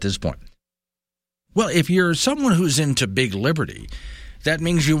now at this point? Well, if you're someone who's into big liberty, that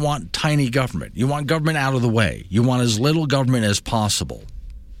means you want tiny government. You want government out of the way. You want as little government as possible.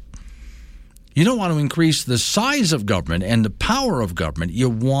 You don't want to increase the size of government and the power of government. You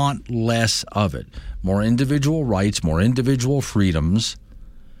want less of it. More individual rights, more individual freedoms,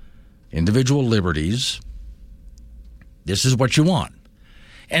 individual liberties. This is what you want.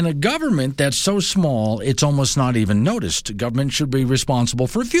 And a government that's so small, it's almost not even noticed. Government should be responsible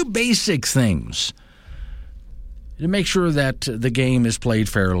for a few basic things to make sure that the game is played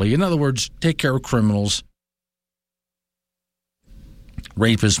fairly. In other words, take care of criminals,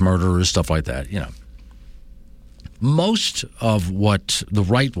 rapists, murderers, stuff like that, you know. Most of what the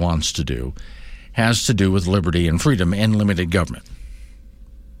right wants to do has to do with liberty and freedom and limited government.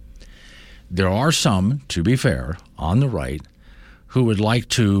 There are some, to be fair, on the right who would like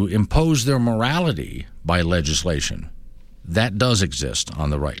to impose their morality by legislation. That does exist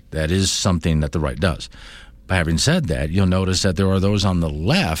on the right. That is something that the right does. But having said that, you'll notice that there are those on the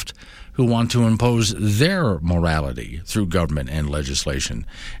left who want to impose their morality through government and legislation,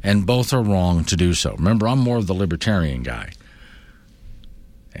 and both are wrong to do so. Remember, I'm more of the libertarian guy.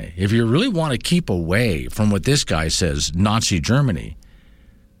 If you really want to keep away from what this guy says, Nazi Germany,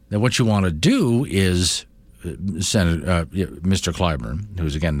 then what you want to do is, Mr. Clyburn,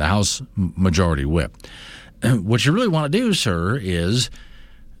 who's, again, the House Majority Whip, what you really want to do, sir, is,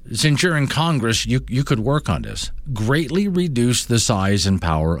 since you're in Congress, you could work on this. Greatly reduce the size and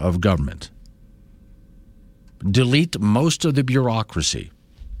power of government. Delete most of the bureaucracy.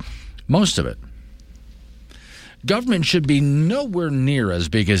 Most of it. Government should be nowhere near as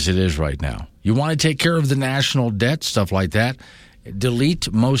big as it is right now. You want to take care of the national debt, stuff like that,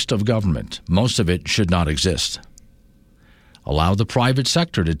 delete most of government. Most of it should not exist. Allow the private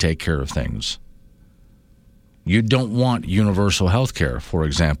sector to take care of things. You don't want universal health care, for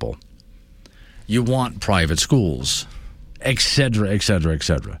example. You want private schools, etc., etc.,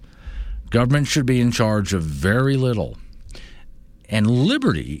 etc. Government should be in charge of very little. And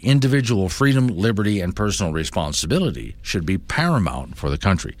liberty, individual freedom, liberty, and personal responsibility should be paramount for the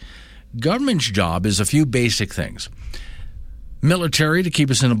country. Government's job is a few basic things. Military, to keep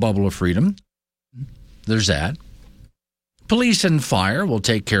us in a bubble of freedom. There's that. Police and fire will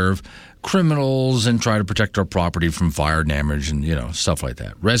take care of criminals and try to protect our property from fire damage and, stuff like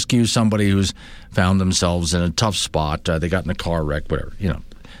that. Rescue somebody who's found themselves in a tough spot. They got in a car wreck, whatever.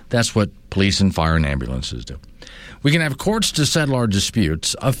 That's what police and fire and ambulances do. We can have courts to settle our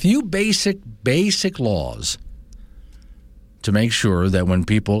disputes. A few basic laws to make sure that when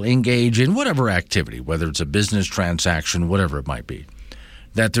people engage in whatever activity, whether it's a business transaction, whatever it might be,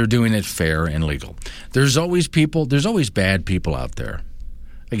 that they're doing it fair and legal. There's always bad people out there.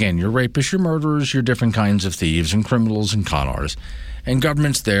 Again, your rapists, your murderers, your different kinds of thieves and criminals and con artists, and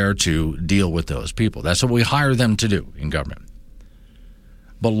government's there to deal with those people. That's what we hire them to do in government.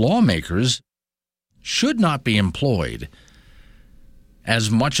 But lawmakers should not be employed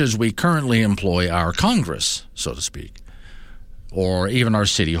as much as we currently employ our Congress, so to speak, or even our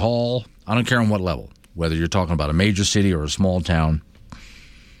city hall. I don't care on what level, whether you're talking about a major city or a small town.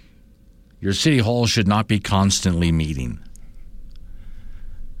 Your city hall should not be constantly meeting.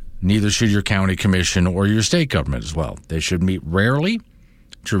 Neither should your county commission or your state government as well. They should meet rarely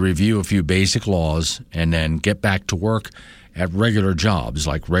to review a few basic laws and then get back to work at regular jobs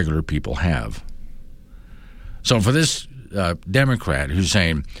like regular people have. So for this Democrat who's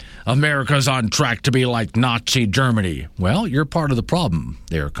saying America's on track to be like Nazi Germany, well, you're part of the problem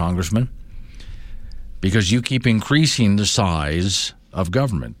there, Congressman, because you keep increasing the size of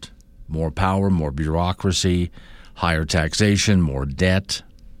government. More power, more bureaucracy, higher taxation, more debt,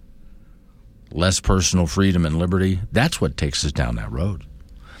 less personal freedom and liberty. That's what takes us down that road.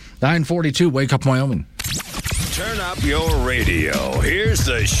 942, Wake Up Wyoming. Turn up your radio. Here's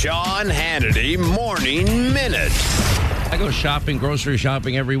the Sean Hannity Morning Minute. I go shopping, grocery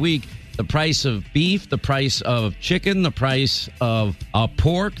shopping every week. The price of beef, the price of chicken, the price of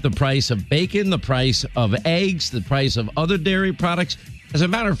pork, the price of bacon, the price of eggs, the price of other dairy products. As a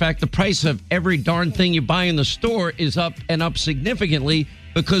matter of fact, the price of every darn thing you buy in the store is up and up significantly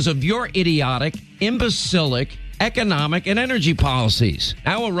because of your idiotic, imbecilic, economic, and energy policies.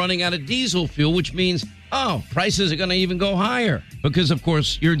 Now we're running out of diesel fuel, which means, prices are going to even go higher because, of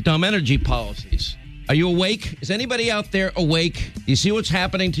course, your dumb energy policies. Are you awake? Is anybody out there awake? Do you see what's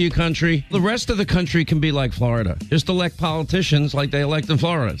happening to your country? The rest of the country can be like Florida. Just elect politicians like they elect in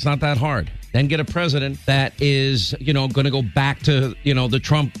Florida. It's not that hard. Then get a president that is, going to go back to, the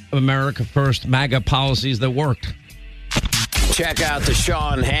Trump America First MAGA policies that worked. Check out the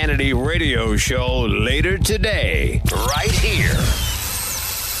Sean Hannity radio show later today, right here.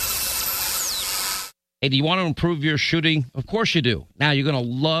 Hey, do you want to improve your shooting? Of course you do. Now, you're going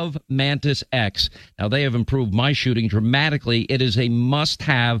to love Mantis X. Now, they have improved my shooting dramatically. It is a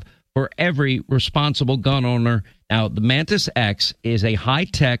must-have for every responsible gun owner. Now, the Mantis X is a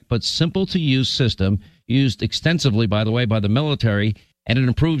high-tech but simple-to-use system used extensively, by the way, by the military, and it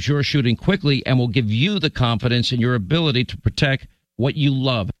improves your shooting quickly and will give you the confidence in your ability to protect what you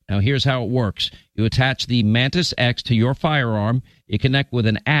love. Now, here's how it works. You attach the Mantis X to your firearm. You connect with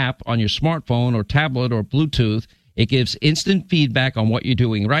an app on your smartphone or tablet or Bluetooth. It gives instant feedback on what you're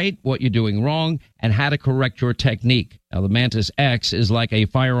doing right, what you're doing wrong, and how to correct your technique. Now, the Mantis X is like a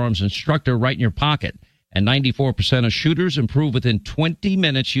firearms instructor right in your pocket, and 94% of shooters improve within 20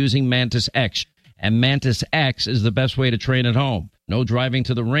 minutes using Mantis X. And Mantis X is the best way to train at home. No driving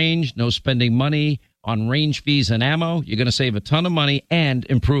to the range, no spending money on range fees and ammo. You're going to save a ton of money and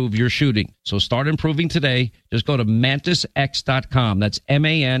improve your shooting. So start improving today. Just go to MantisX.com. That's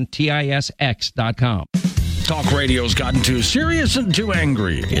MantisX.com. Talk radio's gotten too serious and too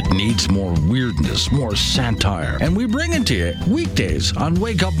angry. It needs more weirdness, more satire. And we bring it to you weekdays on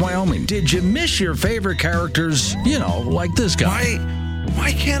Wake Up Wyoming. Did you miss your favorite characters? Like this guy.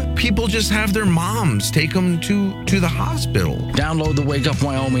 Why can't people just have their moms take them to the hospital? Download the Wake Up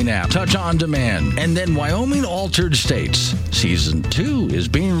Wyoming app, touch on demand, and then Wyoming Altered States. Season 2 is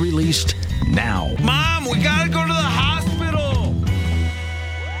being released now. Mom, we gotta go to the hospital.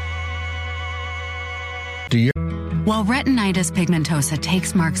 While retinitis pigmentosa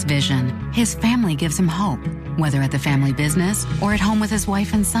takes Mark's vision, his family gives him hope, whether at the family business or at home with his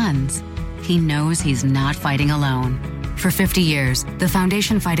wife and sons. He knows he's not fighting alone. For 50 years, the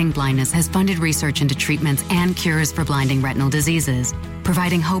Foundation Fighting Blindness has funded research into treatments and cures for blinding retinal diseases,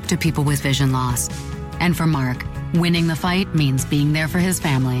 providing hope to people with vision loss. And for Mark, winning the fight means being there for his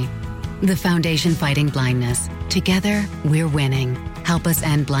family. The Foundation Fighting Blindness. Together, we're winning. Help us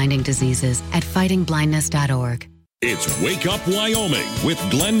end blinding diseases at fightingblindness.org. It's Wake Up Wyoming with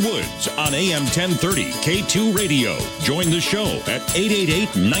Glenn Woods on AM 1030 K2 Radio. Join the show at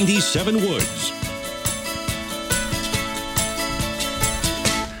 888-97-WOODS.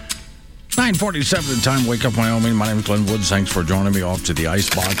 9:47 the time. Wake Up Wyoming. My name is Glenn Woods. Thanks for joining me. Off to the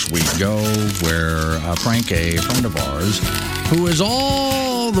Icebox we go, where Frank, a friend of ours, who is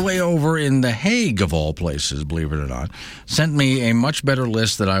all the way over in The Hague, of all places, believe it or not, sent me a much better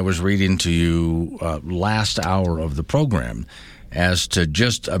list that I was reading to you last hour of the program as to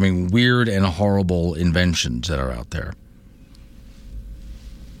just, weird and horrible inventions that are out there.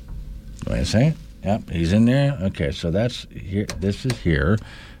 Do I say it? Yep, he's in there. Okay, so that's here. This is here.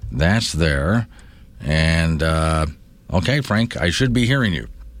 That's there. And, okay, Frank, I should be hearing you.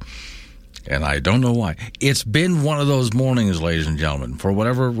 And I don't know why. It's been one of those mornings, ladies and gentlemen. For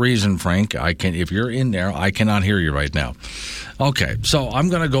whatever reason, Frank, if you're in there, I cannot hear you right now. Okay, so I'm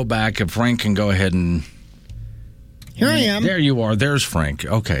going to go back. If Frank can go ahead and... Here I am. There you are. There's Frank.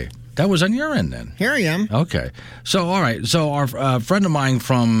 Okay. That was on your end then. Here I am. Okay. So, all right. So our friend of mine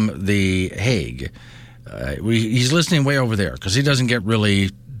from The Hague, he's listening way over there because he doesn't get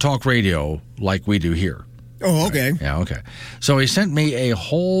really talk radio like we do here. Oh, okay. Yeah, okay. So he sent me a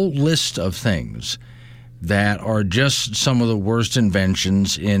whole list of things that are just some of the worst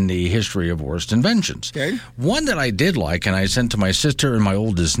inventions in the history of worst inventions. Okay. One that I did like, and I sent to my sister and my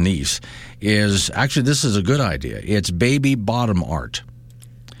oldest niece, is actually, this is a good idea. It's baby bottom art.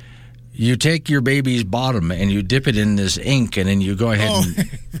 You take your baby's bottom and you dip it in this ink, and then you go ahead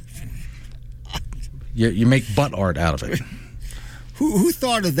and you make butt art out of it. Who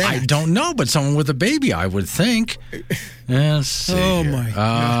thought of that? I don't know, but someone with a baby, I would think. Let's see. Oh, my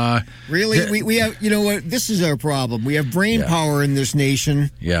God. Really? We have, you know what? This is our problem. We have brain power in this nation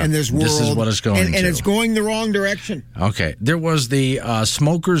and this world. This is what it's going to. And it's going the wrong direction. Okay. There was the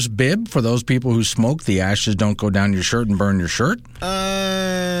smoker's bib for those people who smoke. The ashes don't go down your shirt and burn your shirt.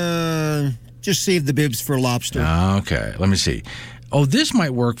 Just save the bibs for lobster. Okay. Let me see. Oh, this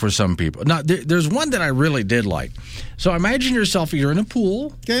might work for some people. Now, there's one that I really did like. So imagine yourself, you're in a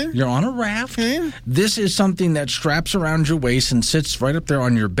pool. Okay. You're on a raft. Okay. This is something that straps around your waist and sits right up there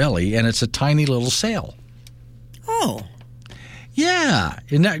on your belly, and it's a tiny little sail. Oh. Yeah.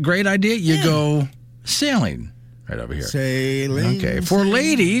 Isn't that a great idea? You go sailing right over here. Sailing. Okay. For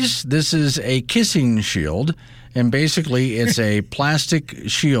ladies, this is a kissing shield. And basically, it's a plastic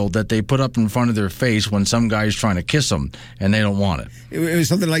shield that they put up in front of their face when some guy's trying to kiss them, and they don't want it. It was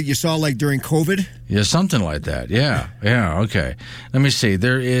something like you saw like during COVID? Yeah, something like that. Yeah, okay. Let me see.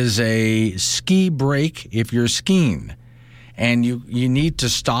 There is a ski brake if you're skiing, and you need to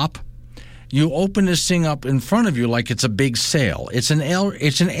stop. You open this thing up in front of you like it's a big sail. It's an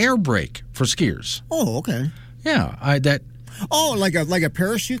air brake for skiers. Oh, okay. Yeah, Oh, like a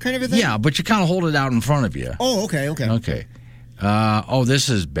parachute kind of a thing? Yeah, but you kind of hold it out in front of you. Oh, okay. Okay. This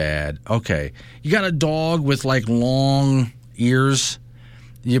is bad. Okay. You got a dog with, like, long ears.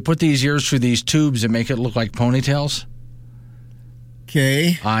 You put these ears through these tubes and make it look like ponytails.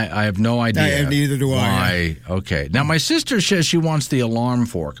 Okay. I have no idea. Neither do I. Okay. Now, my sister says she wants the alarm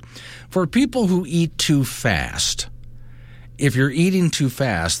fork. For people who eat too fast, if you're eating too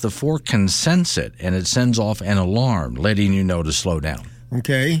fast, the fork can sense it, and it sends off an alarm letting you know to slow down.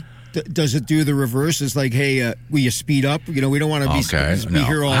 Okay. Does it do the reverse? It's like, hey, will you speed up? You know, we don't want to be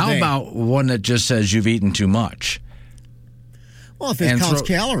here all day. How about one that just says you've eaten too much? Well, if it counts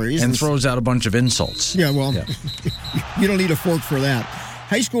calories. And throws out a bunch of insults. Yeah, well, you don't need a fork for that.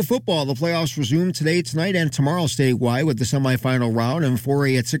 High school football, the playoffs resume today, tonight, and tomorrow statewide with the semifinal round. And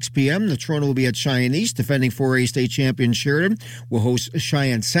 4A at 6 p.m., the Toronto will be at Cheyenne East. Defending 4A state champion Sheridan will host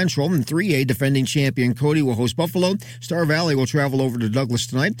Cheyenne Central. And 3A, defending champion Cody will host Buffalo. Star Valley will travel over to Douglas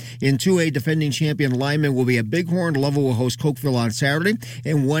tonight. In 2A, defending champion Lyman will be at Bighorn. Lovell will host Cokeville on Saturday.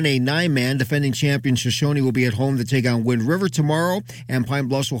 In 1A, 9-man, defending champion Shoshone will be at home to take on Wind River tomorrow. And Pine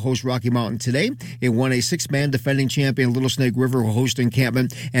Bluffs will host Rocky Mountain today. In 1A, 6-man, defending champion Little Snake River will host Encampment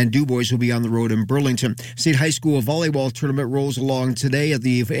tournament, and DuBois will be on the road in Burlington. State High School volleyball tournament rolls along today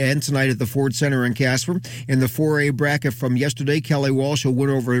and tonight at the Ford Center in Casper. In the 4A bracket from yesterday, Kelly Walsh will win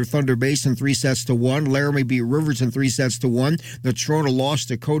over Thunder Basin 3-1. Laramie beat Riverton 3-1. Natrona lost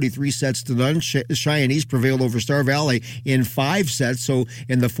to Cody 3-0. Cheyenne East prevailed over Star Valley in 5 sets. So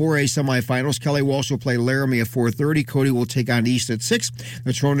in the 4A semifinals, Kelly Walsh will play Laramie at 4:30. Cody will take on East at 6.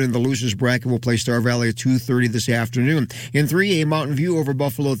 Natrona in the losers bracket will play Star Valley at 2:30 this afternoon. In 3A, Mountain View over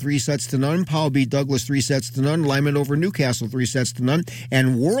Buffalo 3-0. Powell beat Douglas 3-0. Lyman over Newcastle 3-0.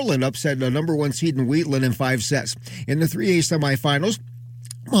 And Worland upset the number 1 seed in Wheatland in 5 sets. In the 3A semifinals,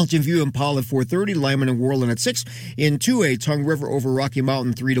 Mountain View and Powell at 4:30, Lyman and Worland at 6. In 2A, Tongue River over Rocky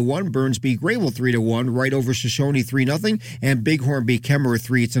Mountain 3-1, Burns beat Grayville 3-1, Wright over Shoshone 3-0, and Bighorn beat Kemmerer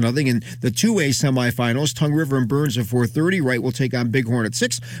 3-0. In the 2A semifinals, Tongue River and Burns at 4:30, Wright will take on Bighorn at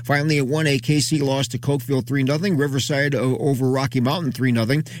 6. Finally, at 1A, KC lost to Cokeville 3-0, Riverside over Rocky Mountain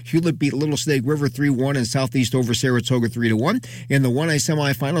 3-0, Hewlett beat Little Snake River 3-1, and Southeast over Saratoga 3-1. In the 1A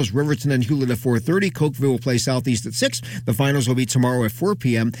semifinals, Riverton and Hewlett at 4:30, Cokeville will play Southeast at 6. The finals will be tomorrow at 4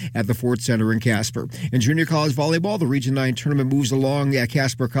 p.m. at the Ford Center in Casper. In junior college volleyball, the Region 9 tournament moves along at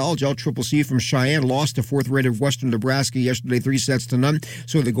Casper College. LCCC from Cheyenne lost to 4th-rated Western Nebraska yesterday 3-0.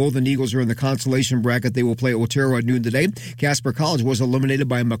 So the Golden Eagles are in the consolation bracket. They will play Otero at noon today. Casper College was eliminated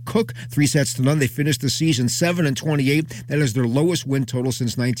by McCook 3-0. They finished the season 7-28. That is their lowest win total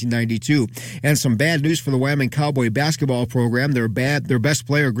since 1992. And some bad news for the Wyoming Cowboy basketball program. Their best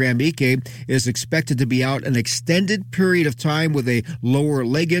player, Graham Ike, is expected to be out an extended period of time with a lower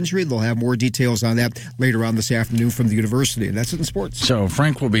leg injury. They'll have more details on that later on this afternoon from the university. And that's it in sports. So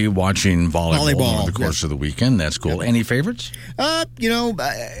Frank will be watching volleyball over the course of the weekend. That's cool. Yep. Any favorites? I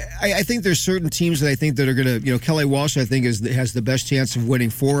think there's certain teams that I think that are going to, Kelly Walsh, I think has the best chance of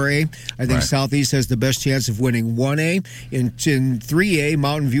winning 4A. I think Southeast has the best chance of winning 1A. In 3A,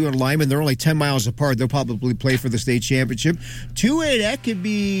 Mountain View and Lyman, they're only 10 miles apart. They'll probably play for the state championship. 2A, that could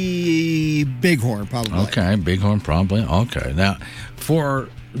be Bighorn, probably. Okay, Bighorn, probably. Okay. Now, for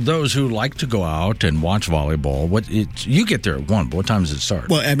those who like to go out and watch volleyball, you get there at 1, but what time does it start?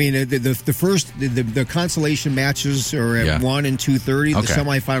 Well, I mean, the consolation matches are at 1 and 2:30. Okay. The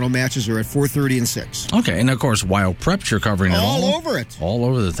semifinal matches are at 4:30 and 6. Okay, and of course, Wild Preps, you're covering it all over it. All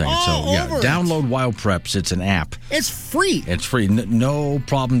over the thing. Download Wild Preps. It's an app. It's free. It's free. No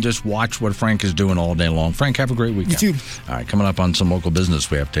problem. Just watch what Frank is doing all day long. Frank, have a great weekend. You too. All right, coming up on some local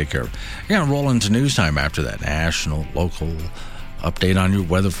business we have to take care of. You're going to roll into news time after that. National, local update on your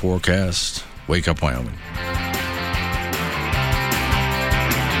weather forecast. Wake Up Wyoming.